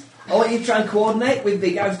designs. I want you to try and coordinate with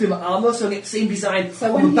the guy who's doing my armour so I get the same design So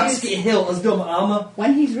on when the he's- basket hilt as doing my armour.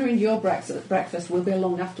 When he's ruined your breakfast, we'll be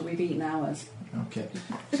along after we've eaten ours. Okay.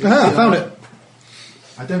 Aha, I found it.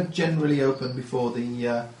 I don't generally open before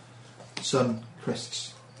the sun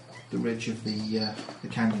crests the ridge of the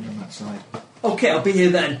canyon on that side. Okay, I'll be here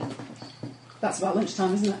then. That's about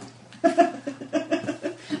lunchtime, isn't it?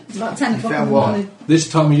 It's about 10 o'clock in found the what? morning. This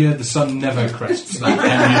time of year, the sun never crests that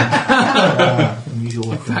canyon.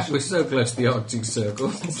 Unusual In fact, weapons. we're so close to the Arctic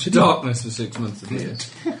Circle. It's darkness for 6 months of the year.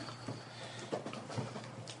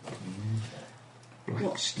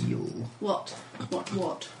 Black steel. What?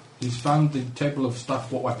 He's found the table of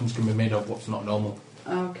stuff, what weapons can be made of, what's not normal.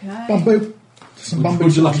 Okay. Bamboo. Some bamboo.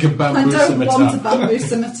 Would you like a I bamboo don't want a scimitar? bamboo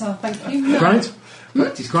scimitar, thank you. No. Granite.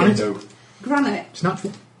 Practice Granite. kendo. Granite. It's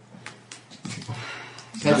natural.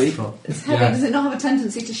 Heavy. It's heavy. Yeah. Does it not have a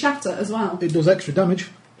tendency to shatter as well? It does extra damage.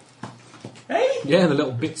 Hey? Yeah, the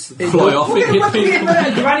little bits that fly off We're it. going to hit get people.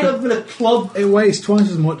 a granny up with a club. It weighs twice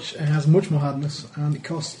as much, it has much more hardness, and it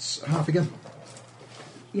costs half again.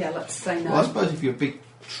 Yeah, let's say no. Well, I suppose if you're a big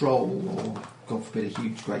troll or, God forbid, a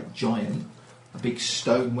huge, great giant, a big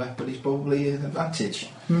stone weapon is probably an advantage.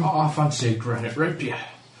 Oh, I fancy a granite rapier.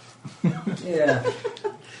 Yeah.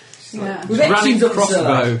 Yeah. With etchings Granite up the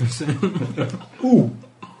cellar. crossbows. Ooh,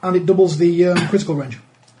 and it doubles the critical range.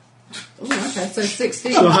 Ooh, okay, so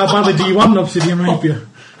 16. So how badly do you want an obsidian rapier?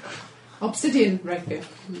 Obsidian rapier.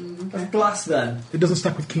 A glass then. It doesn't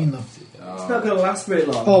stack with keen though. It's not going to last very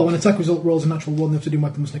long. Oh, when attack result rolls a natural 1, the obsidian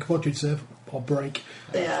weapon must make a fortitude save or break,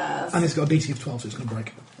 Yes. and it's got a DC of 12, so it's going to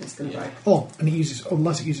break. It's going to break. Oh, and it uses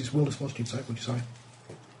unless it uses wilderness fortitude save, which is high.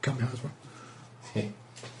 Can be high as well.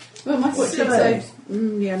 Well, my fortitude Silly.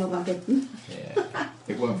 save. Yeah, not that good. Yeah.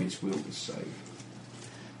 It won't be its wielders save.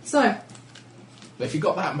 So, But if you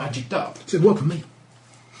got that magicked up, So it'd work on me.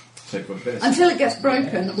 So for a bit. until it gets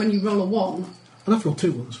broken, when you roll a 1, I'd have to roll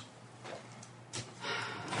 2 ones.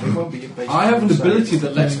 It won't be your basic I have an save. ability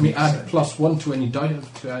that lets me add Save. +1 to any to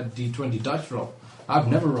add d20 dice roll. I've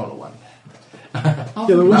never rolled a 1. Yeah, but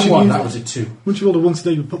once That you one, use that it- was a 2. Once you rolled a 1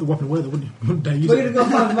 today, you'd put the weapon away though, wouldn't you? You wouldn't dare use We're it. going to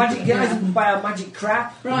go find the magic guys and buy our magic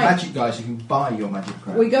crap. right. Magic guys, you can buy your magic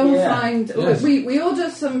crap. We go Yeah. and find. Yes. We order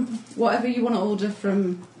some whatever you want to order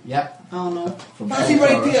from Yep. Arnold. From Fancy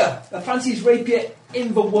Warlords. rapier. A fanciest rapier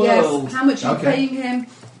in the world. Yes. How much are you Okay. paying him?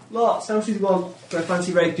 Lots. How much do you want for a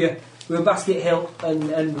fancy rapier with a basket hilt and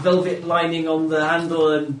velvet lining on the handle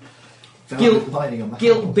and Velvet lining on the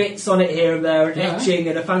gilt handle. bits on it here and there and Yeah. etching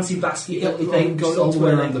and a fancy basket You hilty thing. go all sort the of way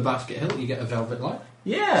twirling. around the basket hilt, you get a velvet light.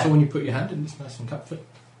 Yeah. So when you put your hand in, it's nice and comfy.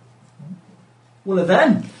 One of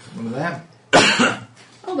them. One of them.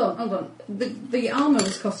 Hold on. The armour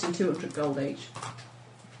was costing 200 gold each.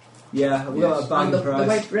 Yeah, we've got a Yes. bang And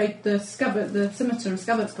price. the scabbard, the scimitar and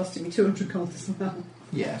scabbard's costing me 200 gold as well.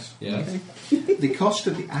 Yes. Yeah. The cost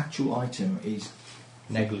of the actual item is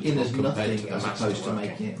Negligible in as compared nothing to the as opposed to masterwork.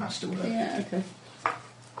 making it masterwork. Yeah, okay.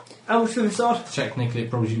 How much for the sword? Technically, it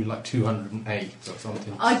probably should be like 208 or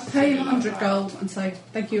something. I'd pay him 100 gold and say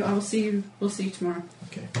thank you. I will see you. We'll see you tomorrow.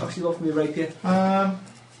 Okay. How much do you want for me rapier? Um,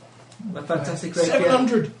 My fantastic rapier.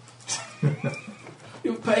 700!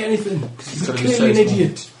 You'll pay anything. It's gotta be Clearly an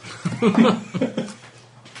so small. idiot.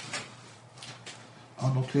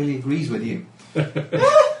 Arnold clearly agrees with you.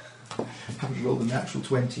 Haven't rolled a natural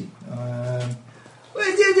 20.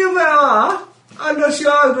 Where did you go? I'm not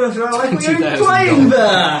sure. I'm not sure. Like, what are you 20,000 playing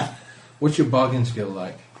there? What's your bargain skill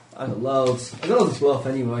like? I got loads. I got all this wealth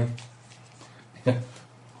anyway.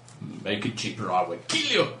 Make it cheaper, I will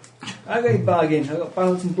kill you. I got a bargain. I got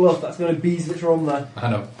balance and bluff. That's going to bees that's wrong there. I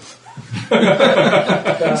know. You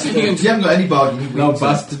haven't got any bargaining. No, wheels,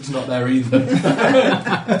 bastard's not there either.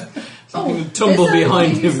 You can tumble is there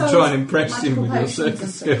behind what him you and sell try and impress him magical with your potions and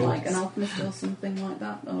circus stuff, like an skills. alchemist or something like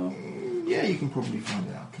that. Or Yeah, you can probably find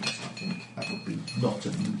an alchemist, I think. That would be not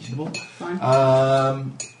unreasonable.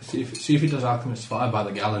 fine. see if he does alchemist fire by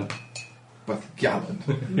the gallon. But gallon.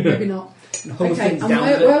 Maybe not. Hold Okay, things and down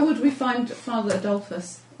a bit. where would we find Father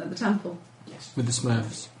Adolphus at the temple? With the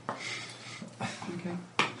Smurfs. Okay.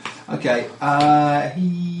 Okay,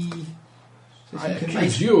 he I can accuse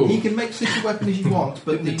make, you. he can make such a weapon as you want,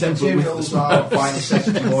 but In the the temple with materials the are by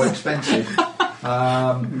necessity more expensive.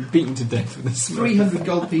 Beaten to death with the Smurfs. 300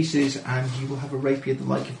 gold pieces, and you will have a rapier the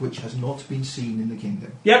like of which has not been seen in the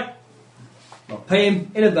kingdom. Yep. I'll pay him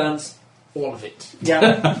in advance. All of it.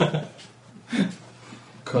 Yep.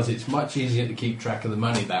 Because it's much easier to keep track of the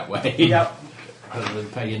money that way. Yep. Rather than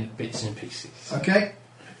paying bits and pieces. Okay,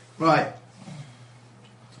 right.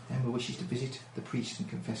 How Emma wishes to visit the priest and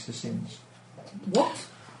confess her sins. What?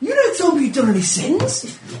 You don't tell me you've done any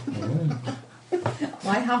sins.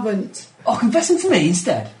 I haven't. Oh, confess them to me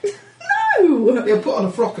instead. No! He'll put on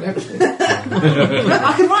a frock and everything.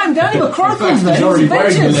 I can write them down in my chronicles, He's mate. already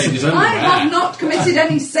wearing the Adventures. lady's I underwear. have not committed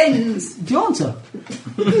any sins. Do you want to?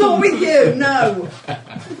 Not with you, no.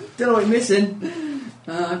 Don't know what you're missing.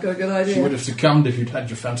 I've got a good She would idea. have succumbed if you'd had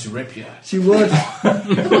your fancy rapier. She would.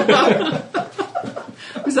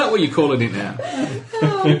 Is that what you're calling it now?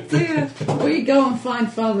 Oh dear. We go and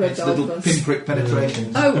find Father It's little Adolphus. pinprick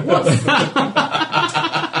penetrations. Oh, what's...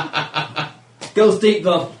 Goes deep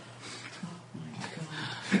though.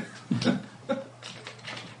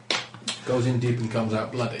 Goes in deep and comes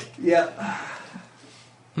out bloody. Yeah.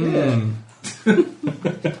 Yeah.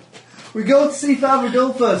 We go to see Father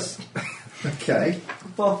Adolphus Okay.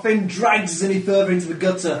 before Finn drags us any further into the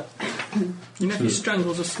gutter. You know, if he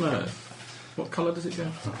strangles a smurf, what colour does it go?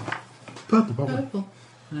 Purple, probably. Purple.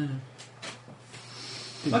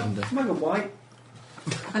 Might go white.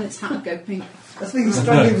 And its hat would go pink. I think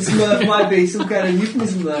strangling the Smurf might be some kind of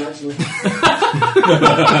euphemism there, actually.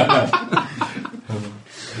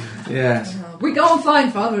 Yes. We go and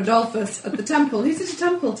find Father Adolphus at the temple. Who's it a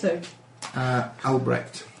temple to?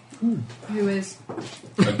 Albrecht. Who is?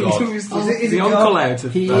 A god. Is the it uncle God? out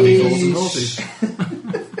of He bloody horse and is- horses.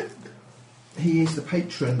 He is the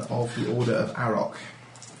patron of the Order of Arok.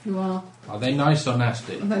 Who are? Are they nice or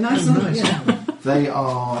nasty? Are they nice? Nice. Yeah. They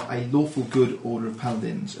are a lawful good order of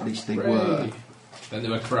paladins, at least they were. Hooray. Then they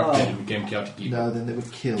were corrupted and became chaotic evil. No, then they were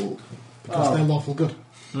killed. Because they're lawful good.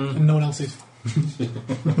 And no one else is.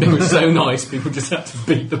 They were so nice, people just had to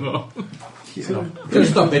beat them up. Yeah. Can you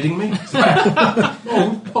stop bidding me?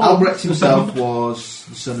 Albrecht himself was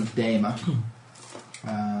the son of Dama.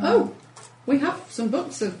 Oh, we have some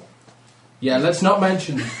books of. Yeah, let's not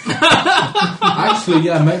mention. Actually,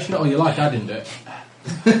 yeah, mention it all you like. I didn't do it.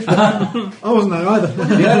 I wasn't there either. What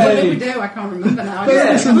did we do? I can't remember now. But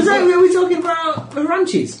yeah, were we talking about the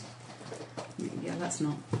ranches? Yeah, that's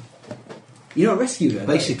not. You're not rescued her.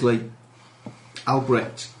 Basically,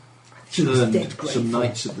 Albrecht She was turned dead grateful. some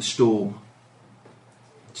Knights of the Storm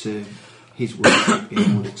to his work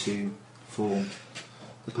in order to form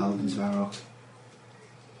the Paladins of Arok.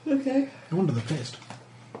 Okay. No wonder they're pissed.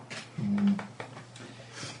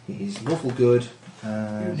 He is lawful good,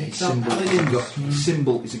 and his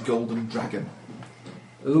symbol is a golden dragon.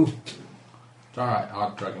 Ooh, It's alright,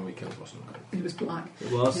 our dragon we killed wasn't it? It was black.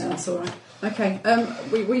 it was. Yeah, that's all right. Okay.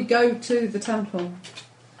 We go to the temple.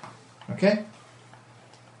 Okay?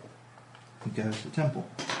 We go to the temple.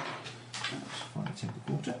 Let's find the temple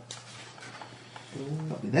quarter.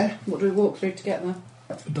 That'll be there. What do we walk through to get there?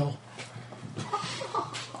 A doll.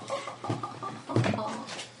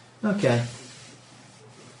 Okay.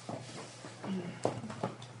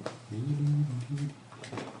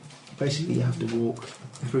 Basically, you have to walk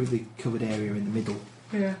through the covered area in the middle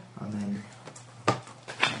Yeah. and then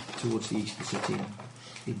towards the east of the city and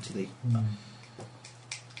into the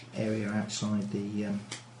area outside the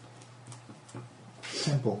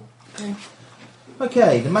temple. Okay.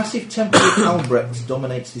 Okay, the massive temple of Albrecht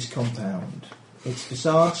dominates this compound. Its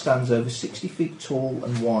facade stands over 60 feet tall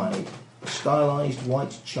and wide. A stylised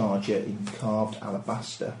white charger in carved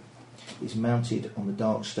alabaster is mounted on the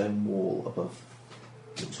dark stone wall above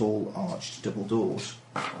the tall arched double doors.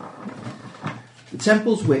 The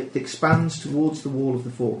temple's width expands towards the wall of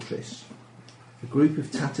the fortress. A group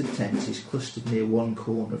of tattered tents is clustered near one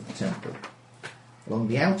corner of the temple. Along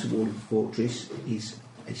the outer wall of the fortress is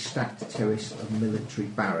a stacked terrace of military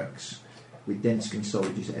barracks, with Denskin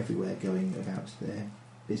soldiers everywhere going about their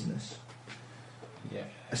business. Yeah.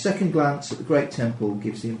 A second glance at the Great Temple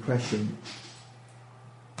gives the impression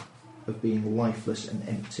of being lifeless and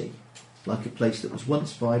empty, like a place that was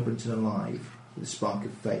once vibrant and alive with a spark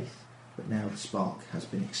of faith, but now the spark has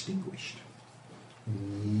been extinguished.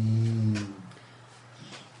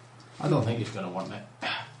 I don't think he's going to want it.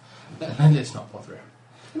 Let's not bother him.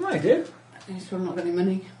 You might do. He's probably not got any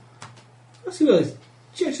money. What's he got?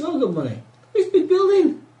 Church all got money. It's a big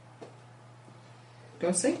building.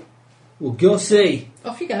 Go see. We'll go see.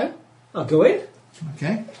 Off you go. I'll go in.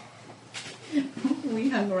 Okay? We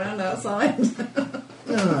hang around outside.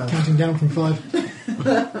 Counting down from 5.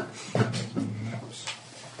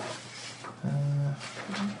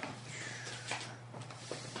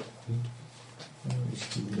 Where is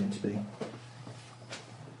he going to be?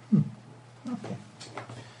 Okay.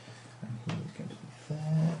 And he is going to be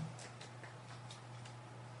there.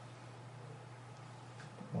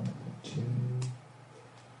 1.2.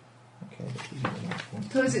 Okay, that is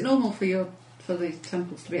 1.2. So is it normal for the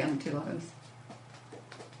temples to be empty like this?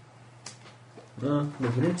 Never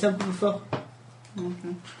been in a temple before.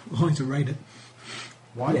 Okay. I need to raid it.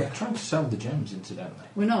 Why? Yeah. They're trying to sell the gems, incidentally.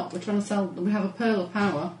 We're not. We're trying to sell. We have a pearl of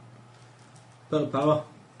power, Pearl of power.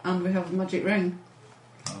 and we have a magic ring.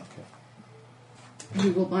 Okay.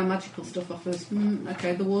 Who will buy magical stuff off us?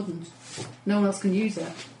 Okay, the wardens. No one else can use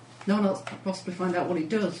it. No one else can possibly find out what it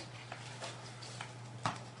does.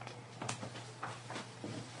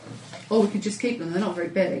 Or we could just keep them. They're not very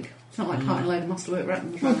big. It's not like carting a load of masterwork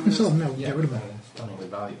weapons. Well, we can sell them now. Get rid of them. It's stunning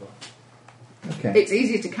valuable. Okay. It's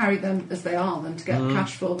easier to carry them as they are than to get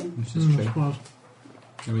cash for them. This is true. Well,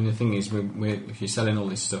 I mean, the thing is, if you're selling all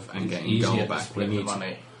this stuff and getting Easier gold to back, we split the need to.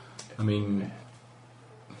 money. I mean,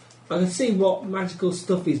 I can see what magical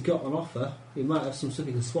stuff he's got on offer. He might have some stuff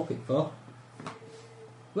he can swap it for.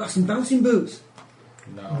 We've got some bouncing boots.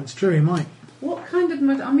 No. that's true, he might. What kind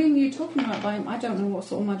of I mean, you're talking about buying. I don't know what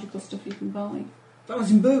sort of magical stuff you can buy.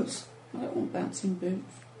 Bouncing boots. I don't want bouncing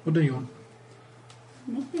boots. What do you want?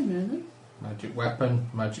 Nothing really. Magic weapon,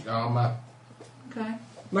 magic armour, Okay.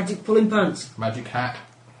 Magic pulling pants. magic hat.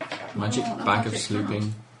 magic Oh, a bag of magic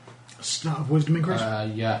slooping. Start of wisdom increase.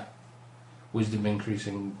 Yeah. Wisdom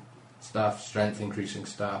increasing stuff, strength increasing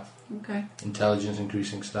stuff, Okay. intelligence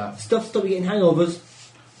increasing stuff. Stuff to stop you getting hangovers.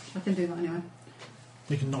 I can do that anyway.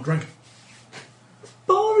 You can not drink.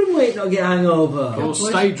 Boring way to not get a hangover. Or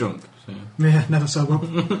stay drunk. So. Yeah, never sober up.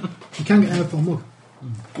 You can get out of mug.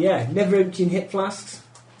 Yeah, never emptying hip flasks.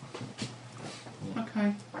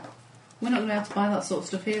 Okay. We're not going to be able to buy that sort of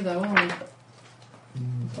stuff here, though, are we?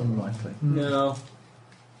 Unlikely. No.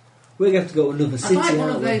 We're going to have to go to another I'd city, like one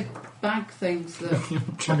aren't of we? those bag things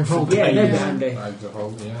that. Bag of holding. Yeah, they're Yeah. handy. Bags of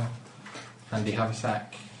hold, yeah. Handy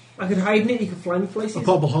haversack. I could hide in it, you could fly me A places.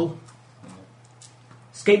 portable hole.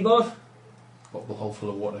 Skateboard. Bottle hole full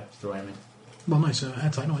of water to throw him in. Well, no, it's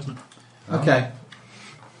airtight, no, isn't it? Okay.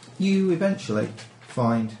 You eventually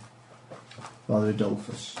find Father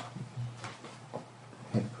Adolphus,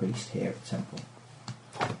 head priest here at the temple.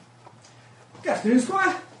 Good afternoon,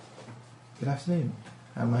 Squire. Good afternoon.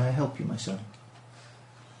 How may I help you, my son?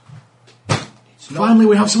 It's not, Finally,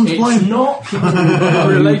 we have someone to it's blame. not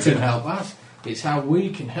how we can help us, it's how we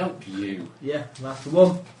can help you. Yeah, that's the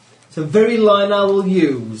one. It's a very line I will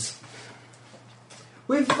use.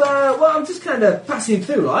 We've, well, I'm just kind of passing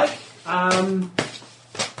through, like. My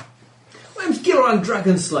name's Gilran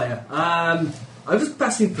Dragonslayer. I'm just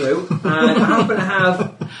passing through, and I happen to have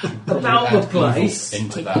about the place.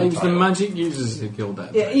 Into that Names the pile. magic users who killed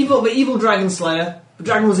that. Yeah, evil Dragon Slayer. The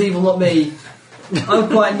dragon was evil, not me. I'm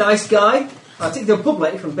quite a nice guy. I'll take the pub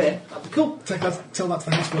later from bed. That'd be cool. Tell that to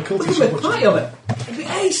the house where We cultists can make a party of it. It'd be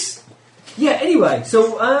ace. Yeah, anyway,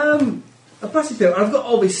 so I'm passing through, and I've got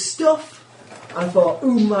all this stuff. I thought,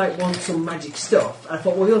 who might want some magic stuff? And I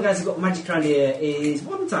thought, well, the other guys who've got magic around here is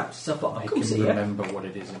one type. So I thought, I'll Make come see him you remember what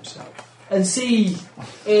it is himself. and see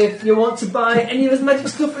if you want to buy any of his magic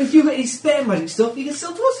stuff. And if you've got any spare magic stuff, you can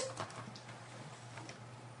sell to us.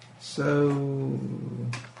 So,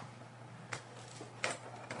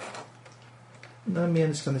 let me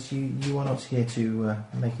understand this. You are not here to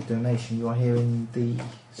make a donation. You are here in the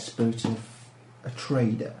spirit of a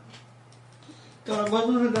trader. Well,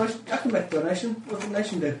 I can make a donation. What's a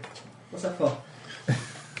donation do? What's that for?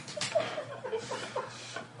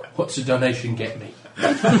 What's a donation get me?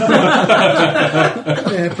 Yeah,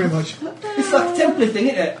 pretty much. It's like a temple thing,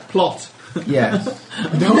 isn't it? Plot. Yes.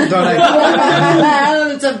 Don't donate.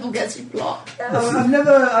 The temple gets you blocked. I've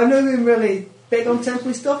never been really big on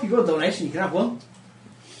temple stuff. You've got a donation, you can have one.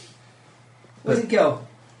 Where's it go?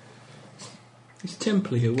 Is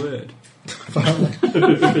templey a word?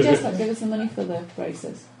 Just like, give us the money for the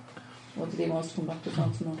braces. Or did he want us to come back to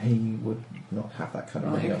Continental? He would not have that kind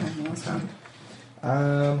of Right, money okay, on that's hand.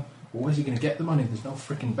 Where's he going to get the money? There's no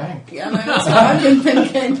freaking bank. Yeah, no, that's what I've been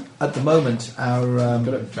thinking. At the moment, our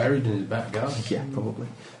Got it buried in his back garden. yeah, probably.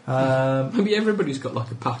 Maybe everybody's got like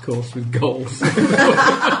a pack horse with gold. That's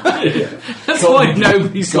why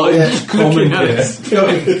nobody's like yeah, looking at us. go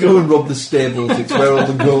and rob the stables. It's where all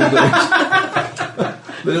the gold is.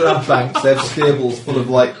 They don't have banks. They have stables full of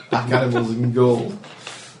like pack animals and gold.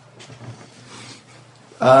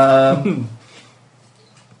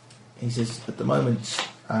 He says, at the moment,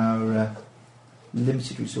 our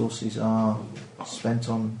limited resources are spent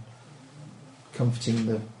on comforting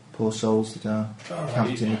the poor souls that are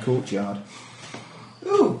camped in the courtyard.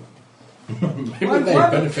 Ooh! Maybe they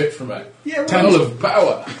benefit from it. Yeah, Tunnel of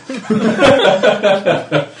power.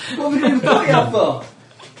 what are we doing the courtyard for?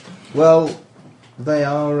 Well, they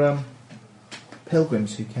are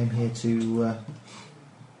pilgrims who came here to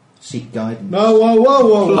seek guidance. No,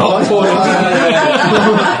 whoa.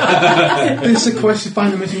 It's a quest to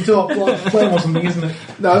find the missing top. Like flame or something, isn't it?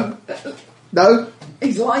 No. No,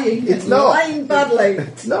 He's lying. It's not. Lying badly.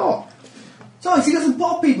 it's not. So, you got some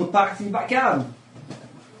poor people packed in your backyard.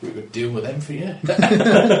 We would deal with them for you.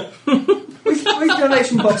 Which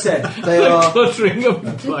donation box then? They are Cluttering up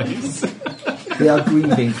the place. they are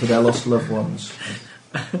grieving for their lost loved ones.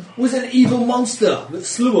 Was it an evil monster that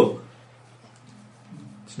slew them?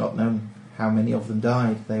 It's not known how many of them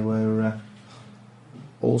died. They were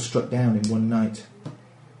all struck down in one night.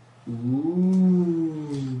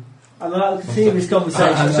 Ooh. I'm allowed to continue this conversation,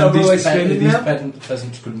 And so I'm these always pe- screaming these now.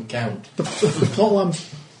 peasants couldn't count. The plot lamps.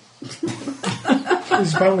 This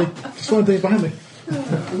is apparently just one of the things behind me.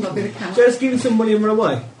 Will not be the count. Just give him some money and run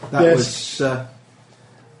away. That Yes. was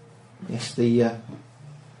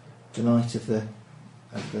the night of the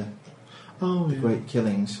Oh, yeah. great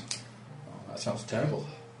killings. Oh, that sounds terrible.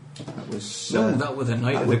 That was No, that was the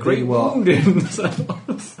night that of the would Great be what? Wounding.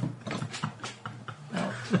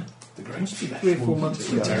 The Grimsby 3 or 4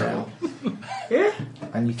 months ago. terrible. Yeah?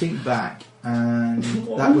 And you think back, and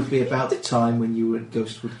that would be about the time when you were at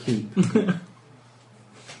Ghostwood Keep.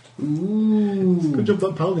 Ooh. Good job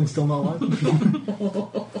that paladin's still not alive.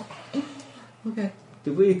 Okay.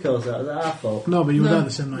 Did we cause that? Was that our fault? No, but you were No, there the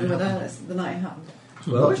same night. We were there the night it happened.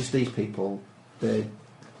 Not just these people,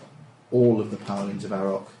 all of the paladins of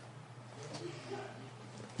Arok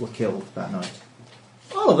were killed that night.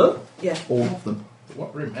 All of them? Yeah. All of them.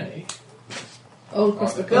 What very many? All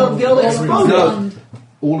across the The old exploded. land.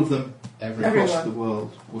 All of them Everyone. across Everyone. the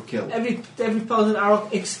world were killed. Every paladin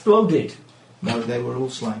Arok exploded. No, they were all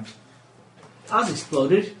slain. As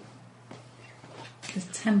exploded. The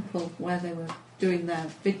temple where they were doing their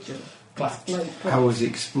vigil. Clapped. Exploded. Ours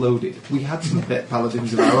exploded. We had some pet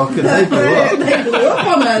paladins of Arok and they blew up. They blew up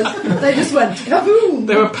on us. They just went kaboom.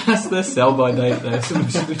 They were past their sell-by date there, so we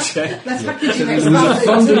should have checked. Their packaging There was a expanded too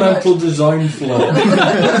fundamental design flaw.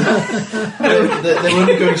 They were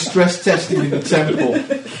undergoing stress testing in the temple.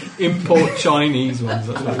 Import Chinese ones.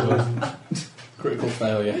 That's what it was. Critical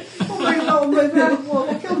failure.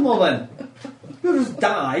 What killed them all then? You'll just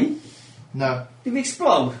die. No, Did they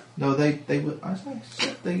explode? no, they were. As I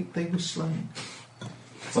said, they were slain.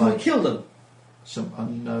 Someone By killed them. some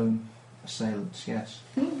unknown assailants. Yes.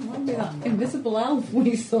 Might be that invisible elf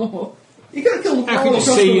we saw. You could have killed them How all could you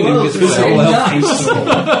across see the an world. invisible at the same elf?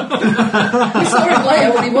 time. We saw him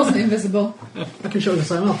later when he wasn't invisible. I can show you the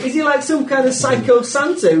same elf. Is he like some kind of psycho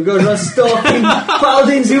Santa who goes around stalking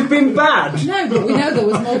paladins who've been bad? No, but we know there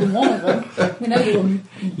was more than one of them. We know there were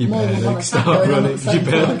You more than one better attack start going on at running. the same You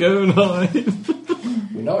better time. go and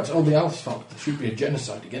hide. We know it's all the elves' fault. There should be a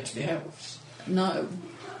genocide against the elves. No.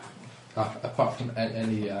 Apart from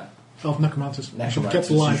any Elf necromancers. Should be kept necromancers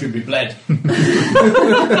who alive. should be bled.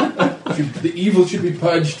 The evil should be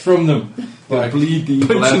purged from them. By Bleed the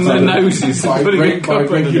punching their noses by and putting a by copper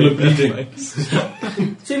regular underneath their bleeding.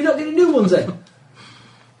 face. So you're not getting new ones then?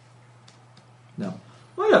 No.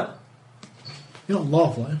 Why not? You're not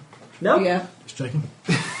lawful, are you? No? Yeah. Just checking.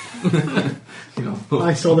 You know,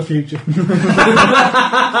 I saw the future.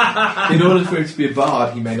 in order for him to be a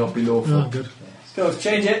bard, he may not be lawful. Oh, good. Go,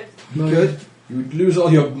 change it. No, Good. You would lose all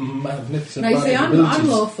your magnificent No, you see, I'm abilities.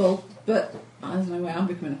 lawful, but there's no way I'm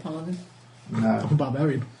becoming a paladin. I'm No. a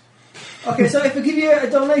barbarian. Okay, so if I give you a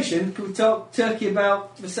donation, can we talk Turkey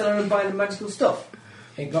about the selling and buying of magical stuff?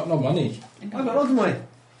 Ain't got no money. I've got lots of money.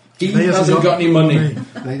 He They hasn't got any money.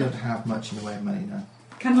 They don't have much in the way of money now.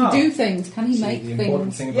 Can he Oh. do things? Can he See, make the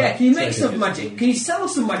important things? thing Yeah, about can you make trading stuff is magic? the- Can you sell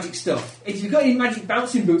some magic stuff? If you've got any magic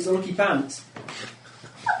bouncing boots or lucky pants,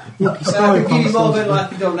 Lucky so I sparring can give you more pants. than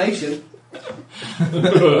like a donation.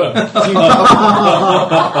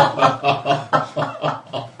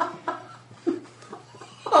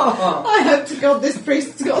 I hope to God this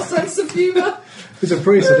priest's got a sense of humour. He's a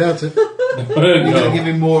priest, I doubt it. You're going to give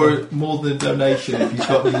him more than a donation if he's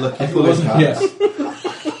got any lucky If it wasn't, pants.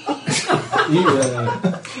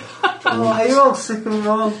 Oh, you're all sick and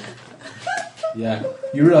wrong. Yeah.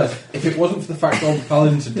 You realise, if it wasn't for the fact all the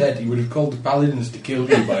paladins are dead, he would have called the paladins to kill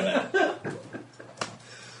you by now.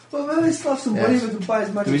 Well, maybe let's have some money Yes. we can buy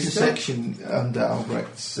his magic There is a stuff. section under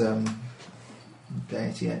Albrecht's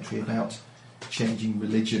deity entry about changing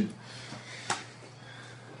religion.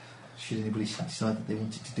 Should anybody decide that they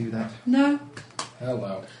wanted to do that? No,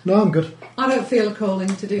 Hello. No, I'm good. I don't feel a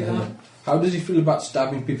calling to do that. How does he feel about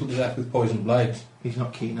stabbing people to death with poison blades? He's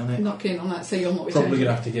not keen on it. I'm not keen on that, so you'll not be Probably changing. going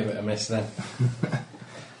to have to give it a miss then.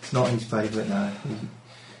 It's not his favourite now.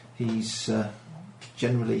 He's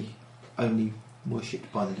generally only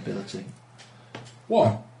worshipped by the nobility.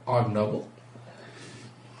 What? I'm noble.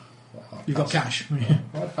 Well, You've got cash.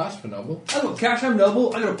 I'd pass for noble. I've got cash, I'm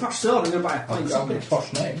noble, I've got a posh sword, I'm going to buy a fine I've got a sword.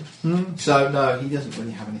 posh name. So, no, he doesn't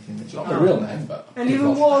really have anything that's It's not my real name, but... Any of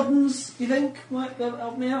the wardens, you think, might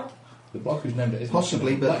help me out? The bloke who's named it isn't...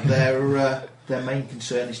 possibly, but their main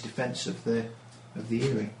concern is defence of the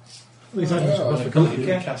area. These items Oh, are and for if company. you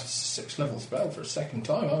can cast a 6th level spell for a second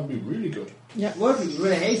time, that would be really good. Yeah. Word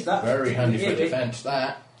really hates that. Very handy for Yeah, defence,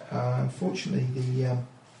 that. Unfortunately, the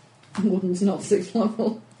Warden's not 6th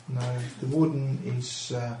level. the warden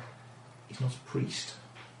is not a priest.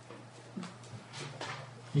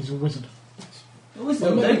 He's a wizard. Always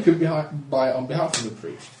Well, done maybe that. you could buy it on behalf of the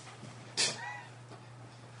priest.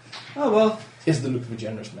 Oh well. He has the look of a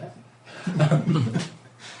generous man.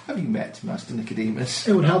 Have you met Master Nicodemus?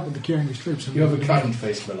 It would help with the curing his troops. You have a kind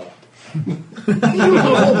face, my lord.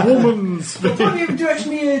 Woman's. Why don't you direct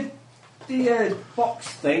me the box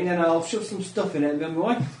thing and I'll shove some stuff in it and be on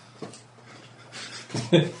my way?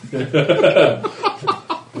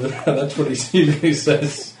 That's what he usually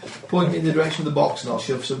says. Point me in the direction of the box and I'll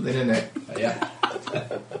shove something in it. Yeah.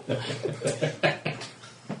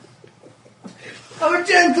 I'm a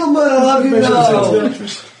gentleman, I love you know.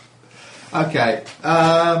 Okay.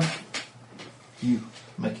 You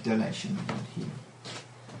make a donation and he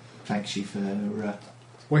thanks you for your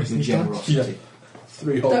Wasting his time. generosity.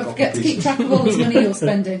 3 whole Don't forget to keep pieces. track of all this money you're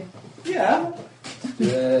spending. Yeah,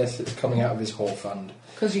 Yes, it's coming out of his whole fund.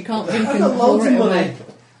 Because you can't drink I've and got loads pour of it money. away.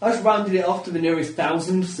 I just rounded it off to the nearest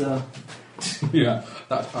 1,000, so... Yeah,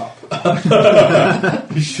 that's up.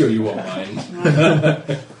 You sure you won't mind?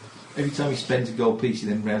 Every time he spends a gold piece, he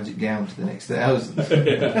then rounds it down to the next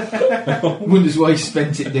 1,000. Wonders why he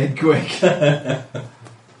spent it dead quick.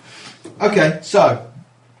 Okay, so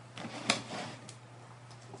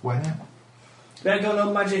where now? We ain't got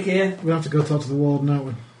no magic here. We'll have to go talk to the warden, don't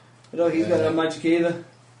we? I don't think he's got no magic either.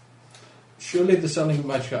 Surely the selling of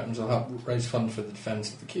magic items will help raise funds for the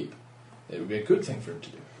defence of the keep. It would be a good thing for him to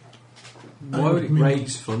do. Why would it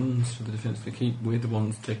raise funds for the defence of the keep? We're the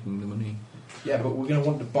ones taking the money. Yeah, but we're going to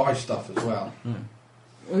want to buy stuff as well.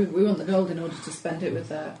 We want the gold in order to spend it with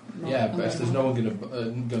their... Yeah, but if there's no one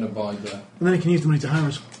going to buy the... And then he can use the money to hire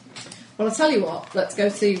us, Well, I'll tell you what, let's go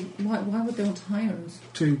see... Why would they want to hire us?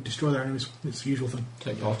 to destroy their enemies. It's the usual thing.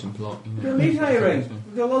 Take part in plot. You We know. don't need hiring.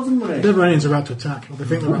 We've got loads of money. The Deveranians are about to attack. Or they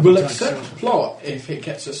think they're about We'll to attack. accept plot if it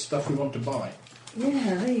gets us stuff we want to buy.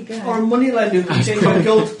 Yeah, there you go. Or a money lender that change our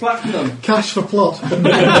gold to platinum. Cash for plot.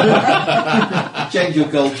 Change your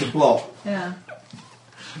gold to plot. Yeah.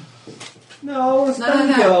 No, I want to No, spend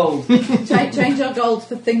no. gold. Change our gold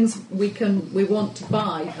for things we want to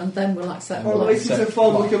buy, and then we'll accept Or at plot. least it's a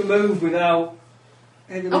form we can move without...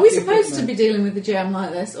 Are we supposed to be dealing with the GM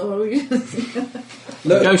like this, or are we just...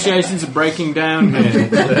 Negotiations are breaking down here.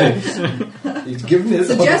 He's given it...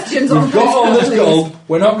 Suggestions on We've got all this please. gold,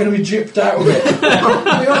 we're not going to be gypped out of it. We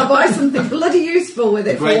want to buy something bloody useful with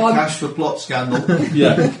it Great for one. cash for plot scandal.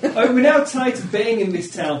 Yeah. We're now tied to being in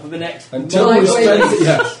this town for the next... Until Like we spend wait. it,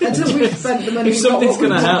 yeah. Until we've spent the money. If something's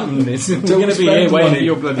going to happen, we're going to be here waiting for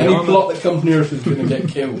your bloody Any armour. plot that comes near us is going to get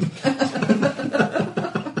killed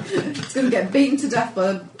It's going to get beaten to death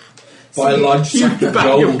by a large sack of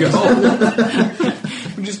Back your gold. gold.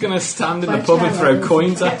 I'm just going to stand in the By pub and throw channels.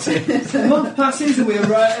 coins at it. A month passes and we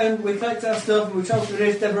collect our stuff and we travel to the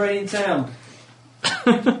nearest Deveranian town.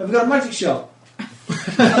 Have we got a magic shop?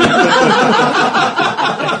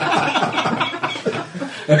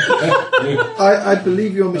 I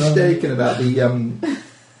believe you're mistaken about the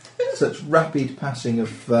such rapid passing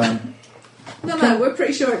of. No, we're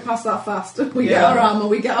pretty sure it passed that fast. We get Yeah. our armour,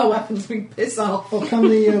 we get our weapons, we piss off. Or can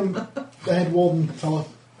the head warden fella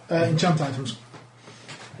enchant items?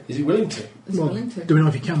 Is he willing to? Is willing to. Do we know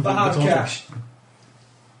if he can? For hard But also- cash.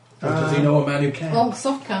 Or does he know a man who can? Or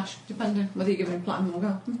soft cash, depending whether you give him platinum or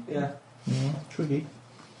gold. Yeah. Tricky.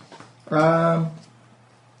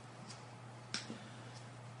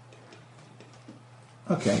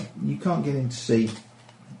 Okay, you can't get in to see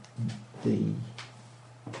the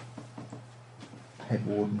head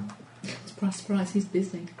warden. Surprise, surprise, he's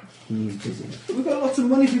busy. He is busy. We've got lots of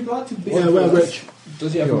money people like to be. Yeah, we're rich.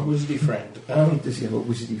 Does he have Sure. a wizardy friend? Does he have a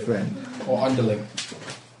wizardy friend? Or underling?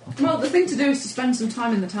 Well, the thing to do is to spend some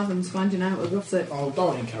time in the taverns finding out what's it. Oh,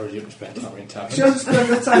 don't encourage him to spend time in taverns. She wants to spend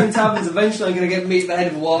the time in taverns, eventually I'm going to get meat at the head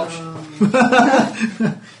of a watch.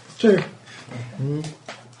 True.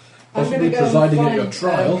 I'm Possibly going to go presiding and at your find,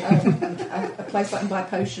 trial. a place that can buy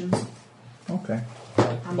potions. Okay.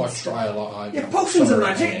 By trial, like Yeah, potions are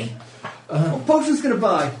magic. What potions going to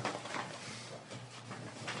buy?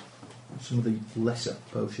 Some of the lesser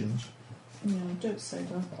potions. No, don't say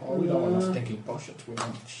that. Oh, we don't want no stinking potions. We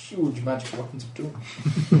want huge magic weapons of doom.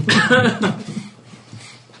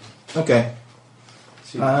 Okay.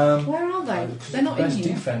 See, Where are they? They're not in best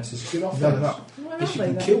here. defence is good offence. No, they're not. Where are If you they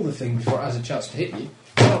can then? kill the thing before it has a chance to hit you,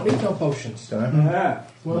 don't need no potions. Don't know. Yeah.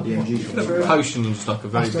 What the MG's A got. potion is like a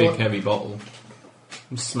very That's big, all. heavy bottle.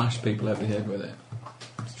 And smash people over the head with it.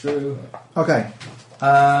 It's true. Okay.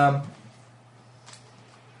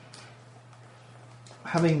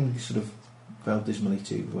 Having sort of failed dismally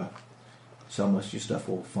to sell most of your stuff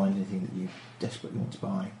or find anything that you desperately want to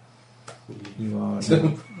buy, you are...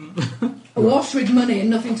 Awash with money and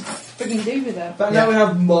nothing to frigging do with it. But now we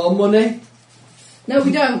have more money. No,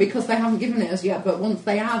 we don't, because they haven't given it us yet, but once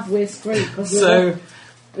they have, we're screwed, because So, we're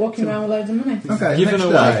walking around with loads of money. Okay, given next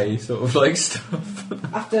away sort of like stuff.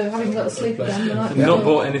 After having got to sleep again the night And not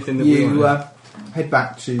before. bought anything that we You wanted. head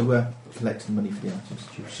back to collect the money for the items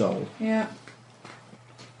that you've sold. Yeah.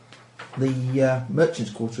 The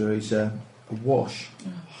merchant's quarter is awash.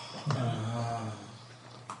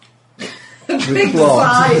 Big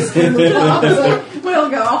plot. size in the plaza. We'll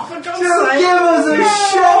go off for God's sake. Give us a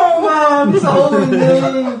shot, man! That's all we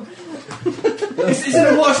need. This isn't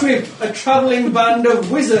a wash with a travelling band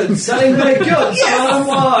of wizards selling their goods far and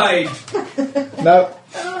wide. No,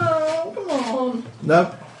 Oh, come on.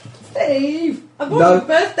 no. Steve! I bought No. you a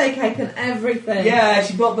birthday cake and everything. Yeah,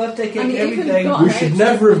 she bought birthday cake And and you even everything. got- We should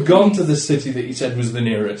never have gone to the city that you said was the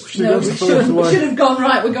nearest. No, Should we go should, further we away. should have gone,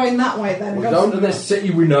 right, we're going that way then. We're going to this city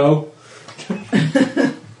we know.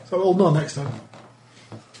 So we'll know next time.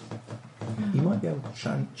 You might be able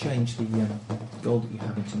to change the gold that you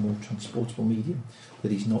have into a more transportable medium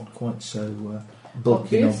that is not quite so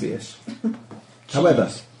bulky and obvious. However,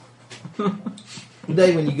 the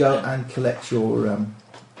day when you go and collect your All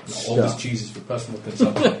this stuff, cheese is for personal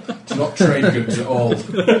consumption. It's not trade goods at all.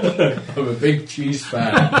 I'm a big cheese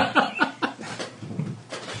fan.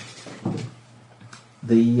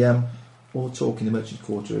 all the talk in the merchant's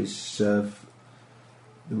quarter is the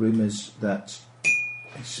rumours that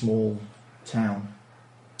a small town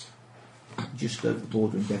just over the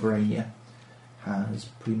border in Deverania has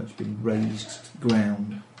pretty much been razed to the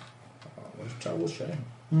ground. What a terrible shame.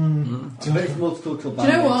 It's a bit multicultural Do you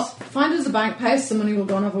know what? Find us a bank, pay us some money, we'll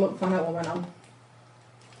go and have a look, find out what went on.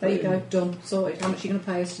 There you go, done, sorted. How much are you going to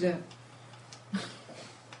pay us to do it?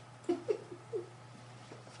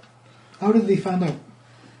 How did they find out?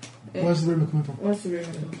 Yeah. Where's the rumour coming from? Where's the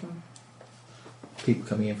rumour come from? People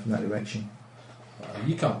coming in from that direction.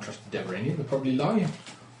 You can't trust the Deveranian, they're probably lying.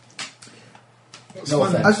 What's No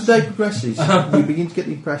fun? offence. As the day progresses, you begin to get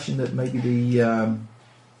the impression that maybe the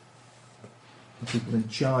people in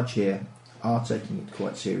charge here are taking it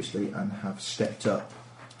quite seriously and have stepped up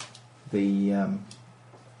the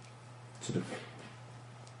sort of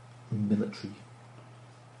military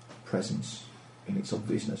presence in its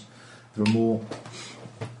obviousness. There are more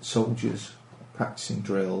soldiers practicing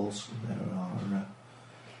drills. There are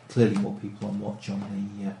clearly more people on watch on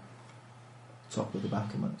the top of the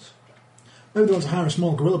battlements. Maybe they want to hire a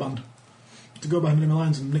small guerrilla band to go behind enemy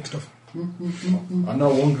lines and nick stuff. I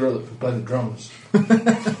know one girl that can play the drums.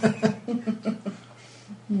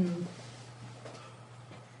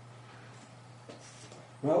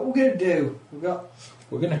 Right, what we're going to do?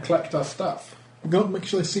 We're going to collect our stuff. We've got to make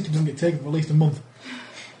sure the city doesn't get taken for at least a month.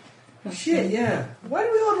 Shit, yeah. Why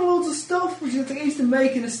do we order loads of stuff? We just think used to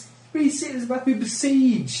make in a free city that's about to be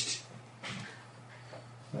besieged.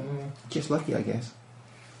 Just lucky, I guess.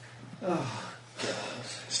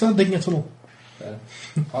 Start digging a tunnel.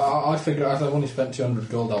 I figure I've only spent 200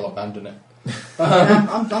 gold, I'll abandon it. Yeah,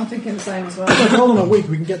 I'm thinking the same as well. Like all in a week,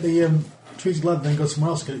 we can get the treated leather and then go somewhere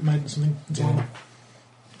else to get it made into something.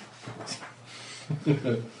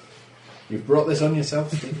 You've brought this on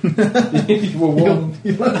yourself, Steve. You were warned.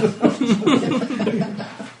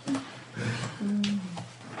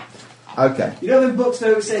 Okay. You know them books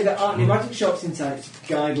that say there aren't any magic shops inside? It's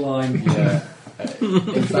a guideline. Yeah.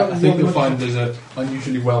 In fact, I think you'll find there's a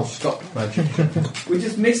unusually well stocked magic. We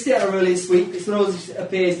just missed it earlier this week. It's one of those that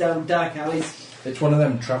appears down dark alleys. It's one of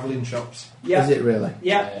them travelling shops. Yeah. Is it really?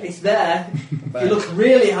 Yeah, it's there. You look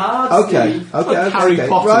really hard, Okay. Steve. Okay. Like okay, Harry okay.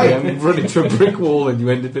 Potter Right. and run into a brick wall and you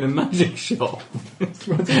end up in a magic shop.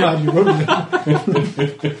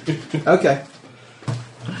 Okay.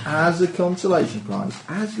 As a consolation prize,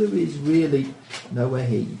 as there is really nowhere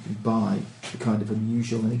here you can buy the kind of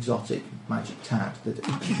unusual and exotic magic tat that each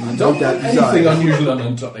of you no Don't doubt want anything desire. unusual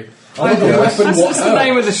and exotic. I want a Okay. weapon, That's the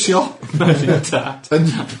name what of the shop. Magic tat.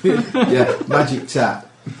 Yeah, magic tat.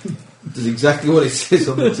 Does exactly what it says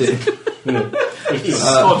on the tin. It's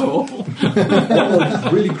sod all.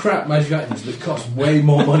 really crap magic items that cost way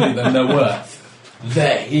more money than they're worth.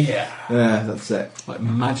 They're here. Yeah, that's it. Like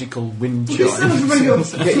magical wind This sounds chimes. really good.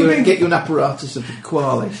 Get you an apparatus of the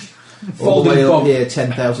Qualish. All the way up boat. here,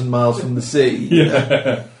 10,000 miles from the sea.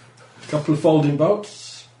 Yeah. Couple of folding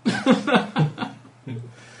boats.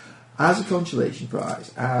 As a consolation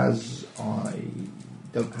prize, as I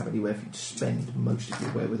don't have anywhere for you to spend most of your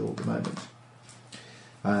wherewithal at the moment,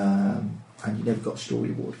 and you never got a story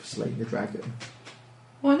award for slaying the dragon.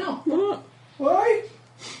 Why not? Why?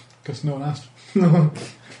 Because no one asked.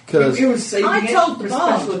 Because He was saving I it told for the a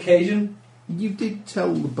bard. special occasion. you did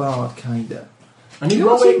tell the bard, kinda. And he You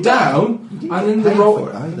wrote also it down, You didn't and then pay the for it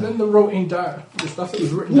wrote, either. and then the writing down, the stuff that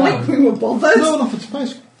was written Like down. we were bothered. No one offered to pay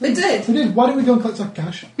us. They did. We did. Why didn't we go and collect our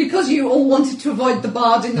cash? Because you all wanted to avoid the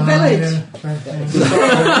bard in the Ah, village. yeah, right, yeah.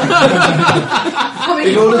 I mean,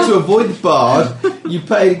 In order to avoid the bard, you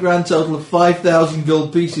paid a grand total of 5,000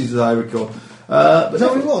 gold pieces, as I recall. But Is that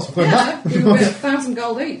what it was? I'm going yeah, back. we were 1,000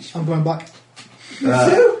 gold each. I'm going back.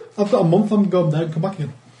 uh, I've got a month. I'm going there and come back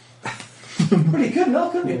again. Pretty good, no,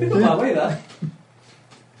 couldn't you? Pick up that way there.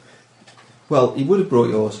 well, he would have brought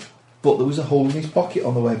yours, but there was a hole in his pocket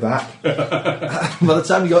on the way back. By the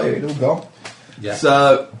time you got here, it had all gone. Yeah.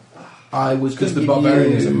 So, I was Because going the to give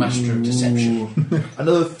barbarian you is a master of deception.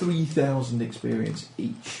 another 3,000 experience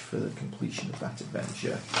each for the completion of that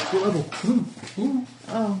adventure. What level?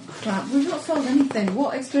 Oh, crap. We've not sold anything.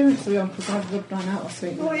 What experience are we on? Because I've rubbed mine out last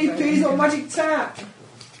week. What EP's got a magic tap?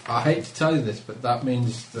 I hate to tell you this, but that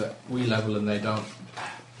means that we level and they don't.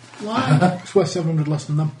 Why? It's worth 700 less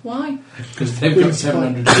than them. Why? Because they've got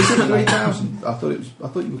 700. Is it 3,000? I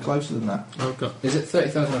thought you were closer than that. I've got Is it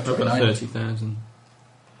 30,000 or I've got 29? 30,000.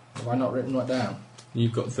 Have I not written that down?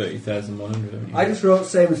 You've got 30,100, haven't you? I just wrote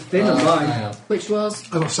same as Finn on mine. hang on. Which was?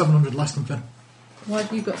 I got 700 less than Finn. Why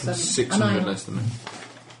have you got 7? 600 less than me.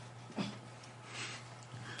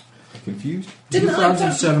 Confused? Didn't I?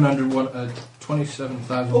 2,700,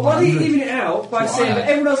 27,000. Well, why do you even it out by What saying I that had.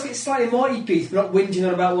 everyone else gets slightly more EPs for not whinging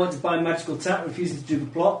on about wanting to buy a magical tap and refusing to do the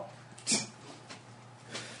plot?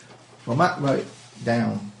 Well, Matt wrote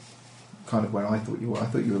down kind of where I thought you were. I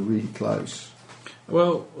thought you were really close.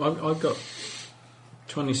 Well, I got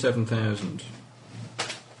 27,000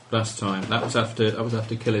 last time. That was after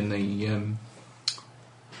killing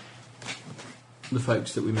the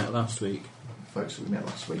folks that we met last week. Folks that we met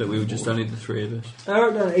last week. That we were just only the three of us. I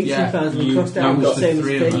wrote down 18,000 and you- crossed out you the was same the as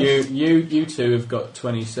three of Finn. You two have got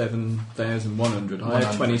 27,100. I had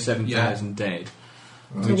 100, 27,000 dead.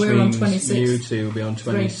 So Which we're on means 26. you two will be on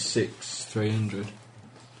 26,300.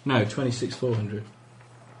 No, 26,400.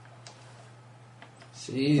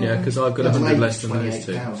 See? Yeah, because I've got 100 less than those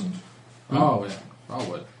two. 28,000. Oh, yeah. Oh,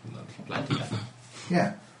 well. Plenty left.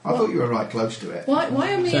 Yeah, I thought you were right close to it. Why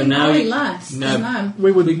are me So and now Harry you- less no. than them?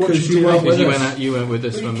 We would Because you you went went Because with you went with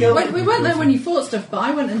us We when killed- We weren't there when you fought stuff, but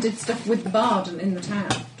I went and did stuff with the bard and in the town.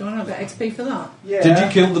 Do I not get XP for that? Yeah. Did you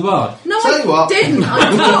kill the bard? No, Tell I you what. didn't.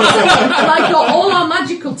 I fought stuff and I got all our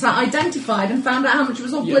magical identified and found out how much it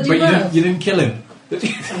was all Yeah, bloody but worth. you didn't kill him.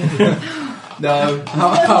 No.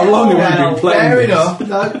 How long have you Well, been playing fair this? enough.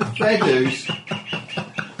 No, fair dues.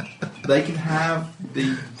 They can have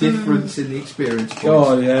the difference in the experience points.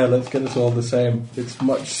 Oh yeah, let's get us all the same. It's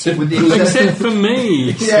much simpler. With the Except for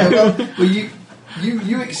me. Yeah, well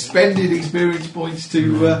you expended experience points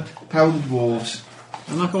to power the dwarves.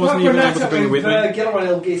 And like I wasn't even able to bring it with me. Gilroy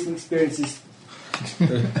will get some experiences.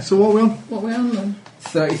 So what are we on? What we on then?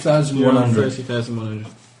 30,100. 30,100.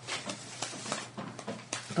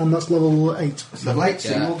 And that's level 8. It's level 8, so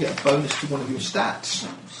Yeah. you will get a bonus to one of your stats.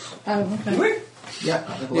 Oh, okay. Yeah,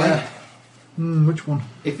 at level Yeah. 8. Which one?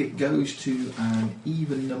 If it goes to an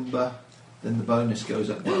even number, then the bonus goes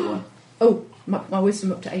up by 1. Oh, my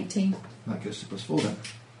wisdom up to 18. That goes to +4 then.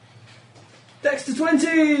 Dex to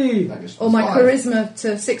 20! That goes to Or my +5. charisma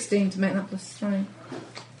to 16 to make that +3.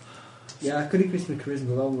 Yeah, I could increase my charisma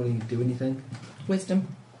without willing to do anything. Wisdom.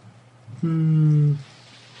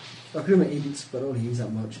 I could do my ints, but I don't use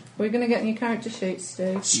that much. We're going to get new character sheets,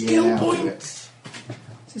 Steve. Skill points.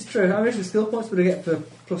 This is true. How much skill points would I get for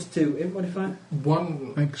 +2 int modifier?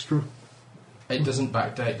 One. Extra. It doesn't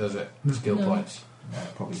backdate, does it? Skill No. points. No,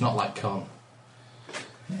 probably It's not like con.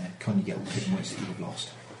 Yeah, can you get all the hit points that you've lost?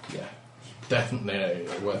 Yeah. Definitely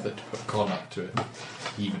worth it to put con up to an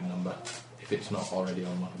even number if it's not already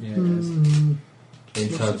on one. Yeah, it is.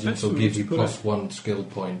 Intelligence will give you +1 skill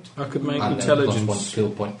point. I could make and then +1 intelligence skill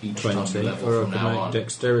point each time 20, you level or I from could now make on.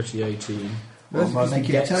 dexterity 18. Well, Let's by just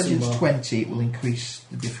making get intelligence some, 20, it will increase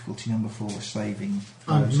the difficulty number for saving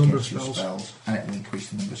And throws number of against your spells. and it will increase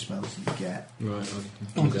the number of spells that you get. Right, Oh,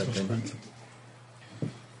 I'll do because that of then. strength.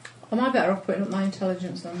 Am I better off putting up my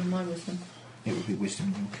intelligence than my wisdom? It would be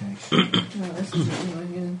wisdom in your case, No, this is not anyway,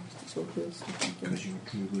 yeah. It's all good stuff. because you're a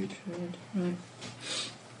druid. Right.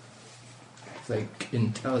 Think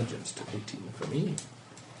intelligence to 18 for me.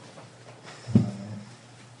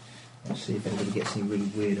 Let's see if anybody gets any really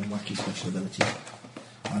weird and wacky special abilities.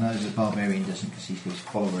 I know the barbarian doesn't because he's got his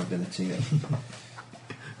follower ability at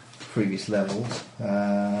previous levels.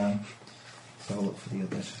 Let's have a look for the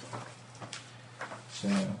others. So,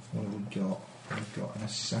 what have we got? We've got an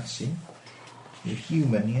assassin. You're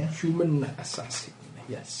human, yeah? Human assassin,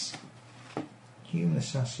 yes. Human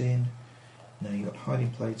assassin. No, you've got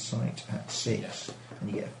hiding place sight at 6, and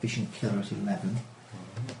you get efficient killer at 11.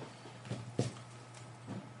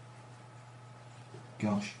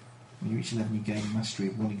 Gosh, when you reach 11, you gain mastery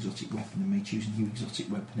of one exotic weapon and may choose a new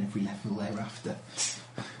exotic weapon every level thereafter.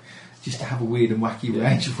 Just to have a weird and wacky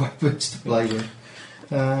range of weapons to play with.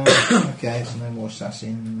 Okay, so no more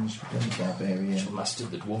assassins. We've done the barbarian. Shall master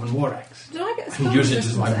the dwarven war axe. Do I get a And use it as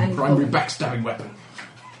resistance my at any primary point? backstabbing weapon.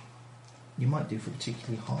 You might do for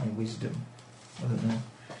particularly high wisdom. I don't know.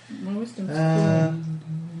 My wisdom's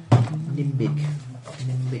Nimbic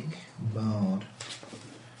Bard.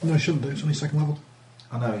 No, it shouldn't do. It's only second level.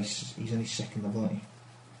 I know, he's only second level, isn't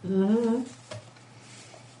he? Ooh,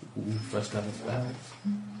 first level spell.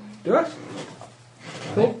 Do it.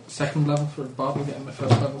 Cool. Second level for a bard will get him a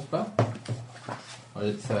first level spell. Or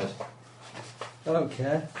is it third? I don't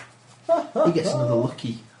care. He gets another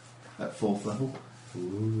lucky at 4th level.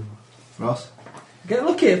 Ooh. Ross? Get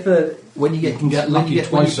lucky for... When you can get lucky when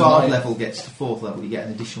twice your a bard night. level gets to 4th level, you get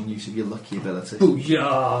an additional use of your lucky ability.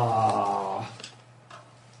 Booyah!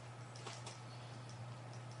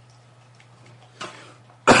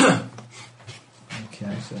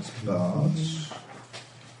 Okay, so that's bards.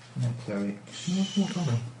 No clerics. What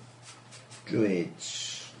are they?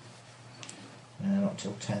 Druids. Not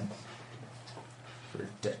till 10th. For a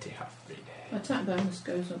dirty half-breed. Attack bonus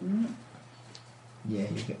goes up, doesn't it? Yeah,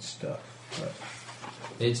 you get stuck. But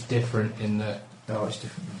It's different in that it's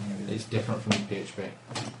different than here, it's different from PHP.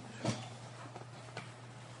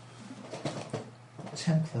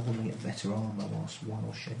 10th level, you get better armour whilst one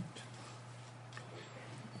or shaped.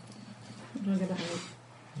 Do I get a help?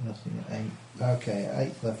 Nothing at 8. Okay, at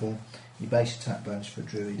 8th level, your base attack bonus for a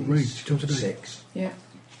druid Right, is come today. 6, Yeah.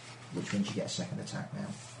 which means you get a second attack now.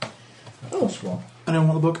 Oh. Plus 1. Anyone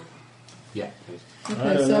want the book? Yeah, please. Okay,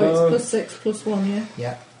 I don't so know. it's plus 6, plus 1, yeah?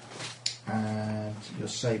 Yeah. And your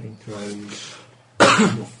saving throws,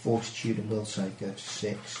 your fortitude and will save go to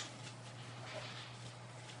 6.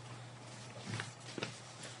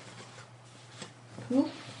 Cool.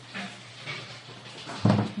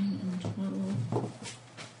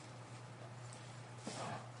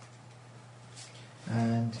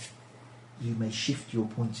 And you may shift your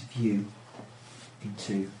point of view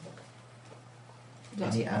into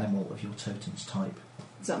any animal of your totem's type.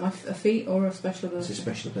 Is that a feat or a special It's ability? a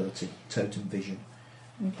special ability, totem vision.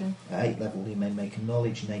 Okay. At 8th level, you may make a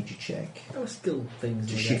knowledge nature check There are skill things.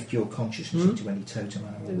 to like shift your consciousness into any totem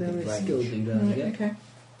animal that. There within is skill range. thing down Right, there. okay.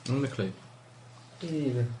 On the clue.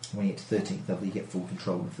 Yeah. When you get to 13th level, you get full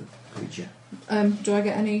control of the creature. Do I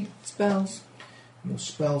get any spells? Your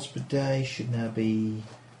spells per day should now be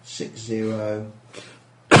 6-0,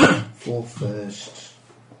 4 first,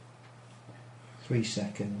 3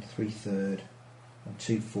 second, 3 third, and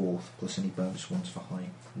 2 fourth, plus any bonus ones for high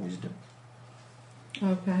wisdom.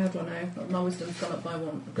 Okay, how do I know? My wisdom's gone up by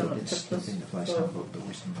 1. Gone up to It's plus in the place 4. handbook, the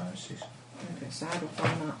wisdom bonuses. Okay, so how do I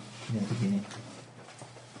find that? In the beginning.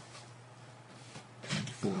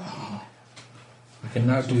 Before that, I can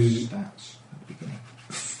now do stats at the beginning.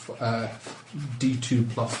 D2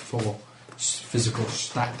 plus 4 physical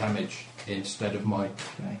stat damage instead of my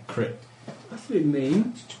Okay, crit. That's a bit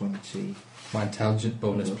mean. it's 20. My intelligence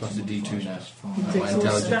bonus plus a D2 now. You my take your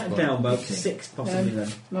intelligence stat bonus. down by Okay. 6 possibly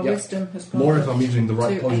then. My Yep. wisdom has gone More up if I'm using the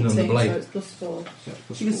right to poison on the 18, blade. so it's plus 4.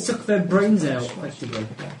 You can suck their brains out, effectively.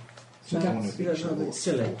 So That's- one of You don't each know, level. it's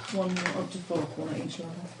silly. 1 up to 4, 1 at each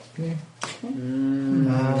level. Yeah. Mm.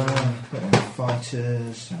 Don't have any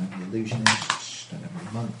fighters, don't have any illusionists, don't have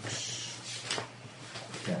any monks,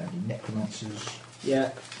 don't have any necromancers, Yeah.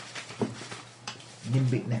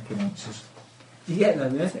 nimbic necromancers. You get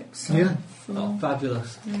them, yeah? 6, Yeah. 4, Oh,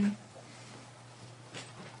 fabulous. 3.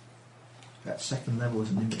 At second level as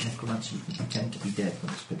a nimbic necromancer, you can pretend to be dead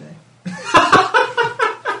once per day.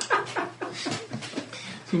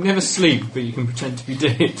 You never sleep, but you can pretend to be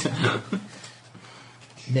dead.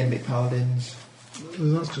 Nimbic paladins,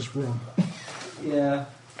 That's just wrong. Yeah.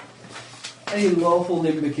 Any lawful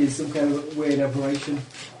Nimbic is some kind of weird aberration.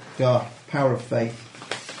 God, power of faith.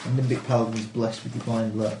 A nimbic paladin is blessed with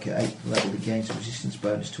divine luck. At 8th level, he gains a resistance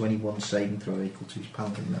bonus to any one saving throw equal to his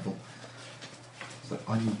paladin level. So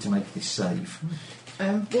I need to make this save.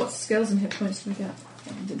 What skills and hit points do we get?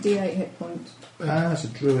 D8 hit points. As a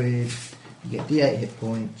druid, you get D8 hit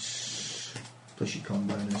points plus your con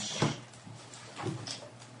bonus,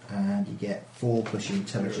 And you get 4 plus your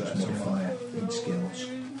intelligence modifier in skills.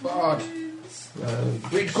 Bard.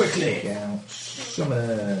 Read quickly. Scouts,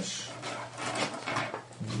 summoners.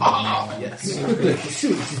 Yes. Quickly,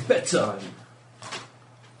 pursue, it is bedtime.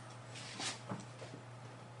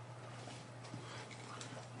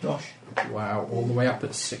 Josh. Wow, all the way up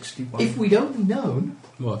at 61. If we'd only known,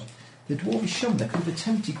 What? the dwarvish summoner could have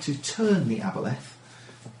attempted to turn the aboleth.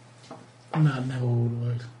 No, never would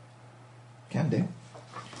work. Can do.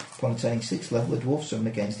 Upon attaining 6th level, the dwarf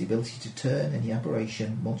summoner gains the ability to turn any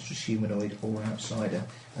aberration, monstrous humanoid or outsider.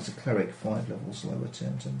 As a cleric, 5 levels lower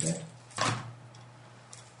turns undead.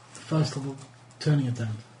 First level, turning it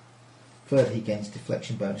down. Further, he gains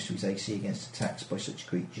deflection bonus to his AC against attacks by such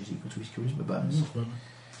creatures equal to his charisma bonus.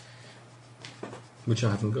 Which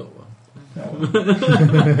I haven't got one.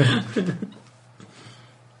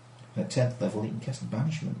 At 10th level, he can cast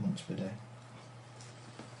banishment once per day.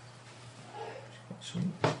 Sweet.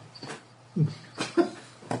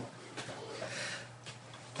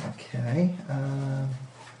 Okay.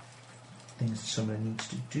 Things the summoner needs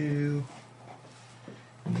to do.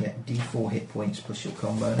 You get D4 hit points plus your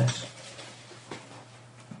con bonus.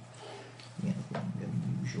 Yeah, the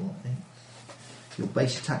usual thing. Your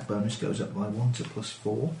base attack bonus goes up by 1 to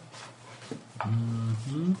 +4.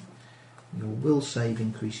 Mm-hmm. Your will save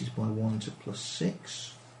increases by 1 to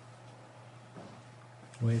 +6.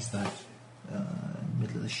 Where's that?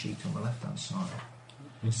 Middle of the sheet on the left hand side.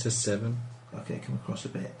 It says 7. Okay, come across a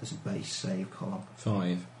bit. There's a base save column.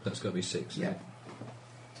 5. That's got to be 6. Yeah.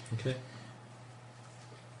 Okay.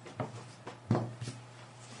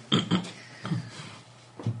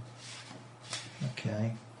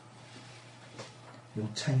 Okay. Your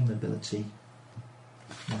tame ability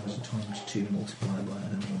now is a ×2 multiplied by, I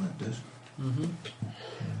don't know what that does. Mm-hmm.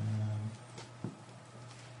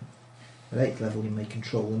 At 8th level, you may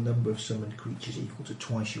control the number of summoned creatures equal to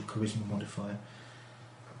twice your charisma modifier.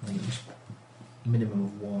 I think it was minimum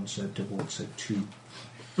of 1, so doubled, so 2.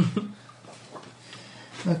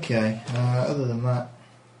 Okay, other than that,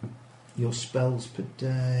 your spells per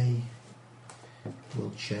day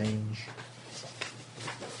will change.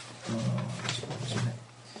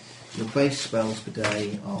 Your base spells per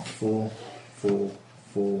day are 4, 4,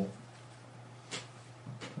 4,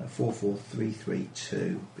 4, 4, 3, 3,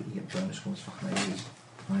 2, but you get bonus ones for high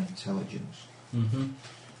intelligence. Mm-hmm.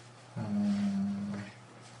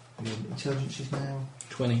 Your intelligence is now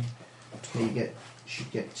 20. so you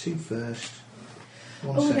should get 2 first,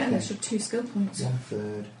 1 Oh, we get second, an extra 2 skill points. 1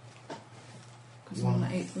 third, Because I'm on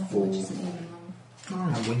 8th level, which isn't even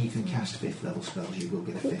long. and when you can cast 5th level spells, you will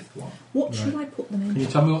get a 5th one. What should I put them in? Can you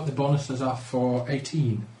tell me what the bonuses are for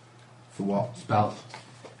 18 For what? spells?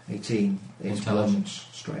 18 is Intelligence.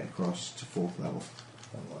 straight across to 4th level.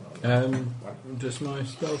 Does my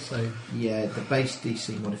spell save? Yeah, the base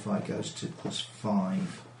DC modifier goes to +5, I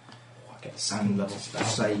get 7 and level spell.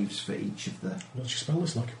 saves for each of the. What's your spell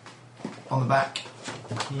list like? On the back,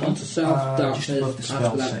 Onto self, just above the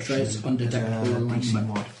spell section, trace, there's undetectable a DC alignment.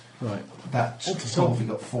 mod. Right. That's Onto self. probably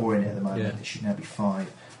got 4 in it at the moment. Yeah. It should now be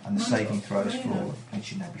 5, and the Mine's saving got throws 3 for now. it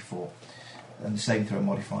should now be 4. And the saving throw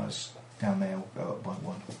modifiers down there will go up by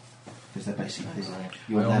 1 because they're basically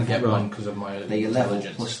your I only get level. one because of my They're your level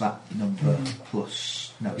intelligence. plus that number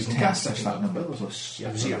plus no, it's You can 10 cast plus second that number level. plus You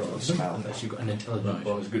have 0 0 for the of them, spell. unless you've got an intelligence Right.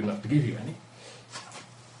 bonus good enough to give you any.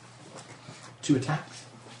 2 attacks.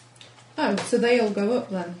 Oh, so they all go up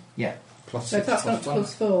then? Yeah, Plus So if 6 that's gone up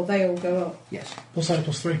plus to 1. +4, they all go up. yes. Plus 8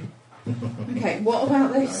 plus 3. Okay, what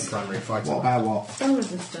about this? Primary fighter. What about what? Spell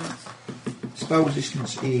resistance. Spell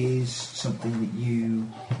resistance is something that you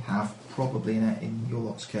have probably in your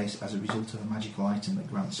lot's case as a result of a magical item that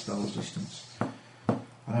grants spell resistance.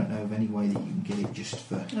 I don't know of any way that you can get it just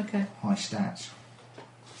for Okay. high stats.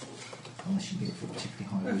 Unless you get it for particularly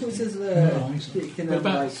high Who wisdom. says No, that you can What have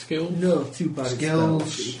about like skills? no too bad Skills,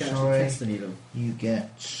 spells, but you can't sorry. cast any of them. You get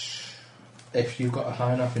If you've got a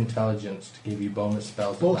high enough intelligence to give you bonus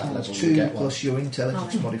spells at well, that level, you 2 get one. plus your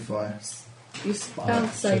intelligence Oh. modifier. Your spell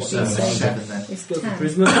save so DC seven. 7 then. is Go for 10.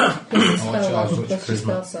 charisma. Plus your How much spell are level your plus your charisma?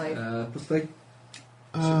 spell save. Plus 3.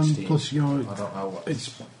 16. Plus your. I don't know what. It's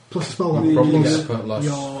plus the spell I'll level. probably Plus get a put loss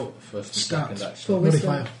your first and stats. second For actually. wisdom,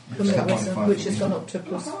 modifier. for more Stat wisdom, modifier. which has gone up to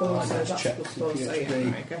 +4, so let's that's check. +4, so yeah,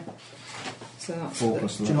 right, okay. So that's 4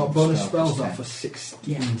 plus Do you know what level bonus spell spells plus are 10. for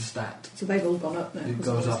 16 Yeah. stat? So they've all gone up now, It because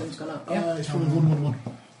goes the up. wisdom's gone up, yeah. It's probably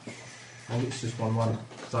 111. I think it's just 1-1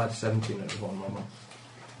 because I had 17 and it was 1-1.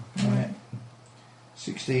 Right.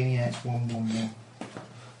 16, yeah, it's 1, 1, 1.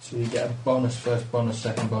 So you get a bonus first, bonus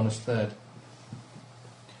second, bonus third.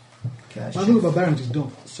 Okay, Leveling up barbarians is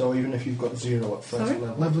done. So even if you've got 0 at first Sorry?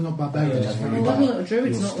 level. Leveling up barbarians is very Well, bad. leveling up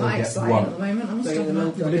druid's You'll not still that get exciting one. at the moment, I must So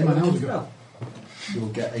admit. I did mine hours ago. You'll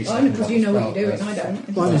get a Only second because you know level what you're doing, spell. I don't.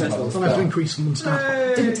 Well, I Second have level to spell. increase some stat.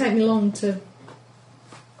 It didn't take me long to...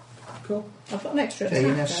 Cool. I've got an extra Okay, you're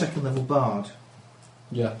now attack, though. second level bard.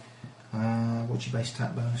 Yeah. What's your base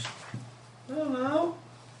attack bonus? I don't know.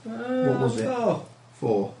 What was it? Oh.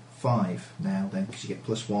 4, 5 now then, because you get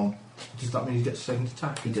 +1. Does that mean he gets second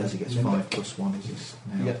attack? He does, he gets Remember? 5 plus 1 is his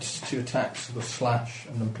now. You get 2 attacks with slash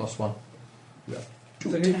and then +1. Yeah.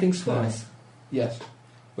 So you things twice. Yes.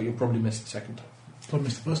 But you'll probably miss the second time. Probably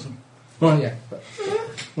missed the first time. Well, yeah. But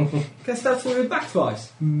Guess that's why we're back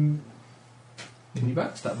twice. can you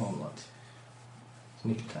backstab on that?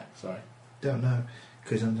 Sneak attack, sorry. Don't know,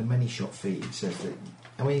 because under many shot feet it says that.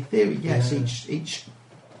 I mean, in theory, yes, Yeah. each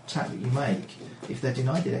attack that you make, if they're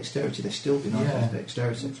denied the dexterity, they're still denied Yeah. the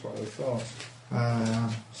dexterity. That's what I thought.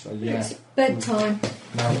 So It's bedtime.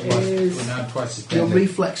 Now It twice, is- we're now twice as Your deadly.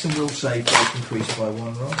 reflex and will save both increased by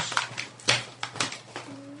 1, Ross,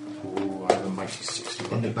 Ooh, I have a mighty 60.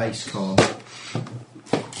 in the base column.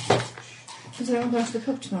 Is anyone going to the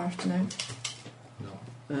pub tomorrow afternoon?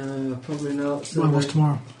 No. Probably not. So Mine was then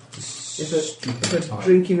tomorrow. if it's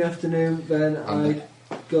drinking afternoon, then I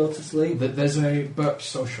go to sleep. There's a Burp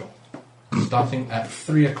social starting at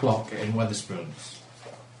 3 o'clock in Weatherspoons.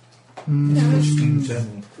 No,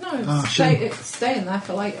 Ah, it's staying there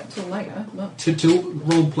for later, till later. But Till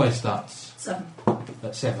role play starts 7.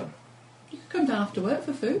 at 7. You can come down after work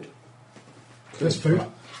for food. There's food.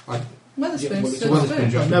 I, Weatherspoons yeah, well, it's serves Weatherspoons, you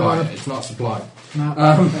food. have to Never buy mind. it. It's not supply. No.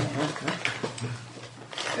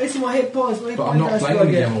 It's my hit points. My hit But I'm not points playing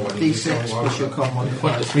the game already. D6 plus your con modifier.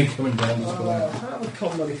 Pointless me coming down just for I that. have a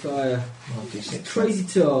con modifier. Oh, D6. Crazy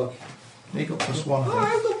talk. You got +1. Oh,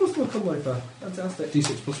 I've got plus 1 con modifier. Fantastic.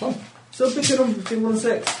 D6 plus 1. So pick a number between 1 and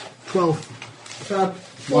 6. 12. Fab.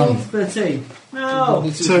 1. 13. No.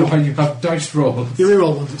 This is So- why you have dice rolls. You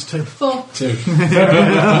reroll ones, it's 2. 4 2.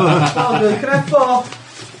 Oh, good. Can I have 4?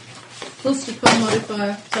 plus your con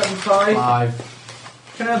modifier. 7, 5. 5.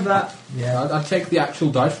 Can I have that? Yeah, I'd take the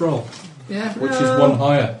actual dice roll, Yeah. which is 1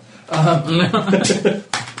 higher. I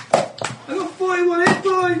got 41 hit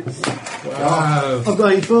points. Wow. I've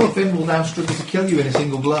got 84. Finn will now struggle to kill you in a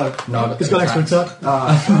single blow. No, He's got extra attack.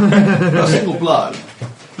 A single blow.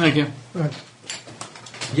 Thank you. Right.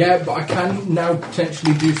 Yeah, but I can now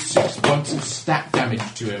potentially do 6 points of stat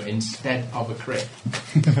damage to him instead of a crit.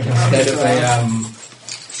 Instead of a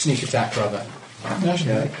sneak attack, rather.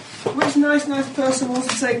 Okay. Which nice person wants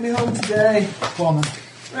to take me home today? Go on then.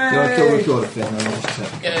 Do you want to kill recorder, Finn? I'll just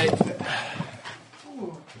check.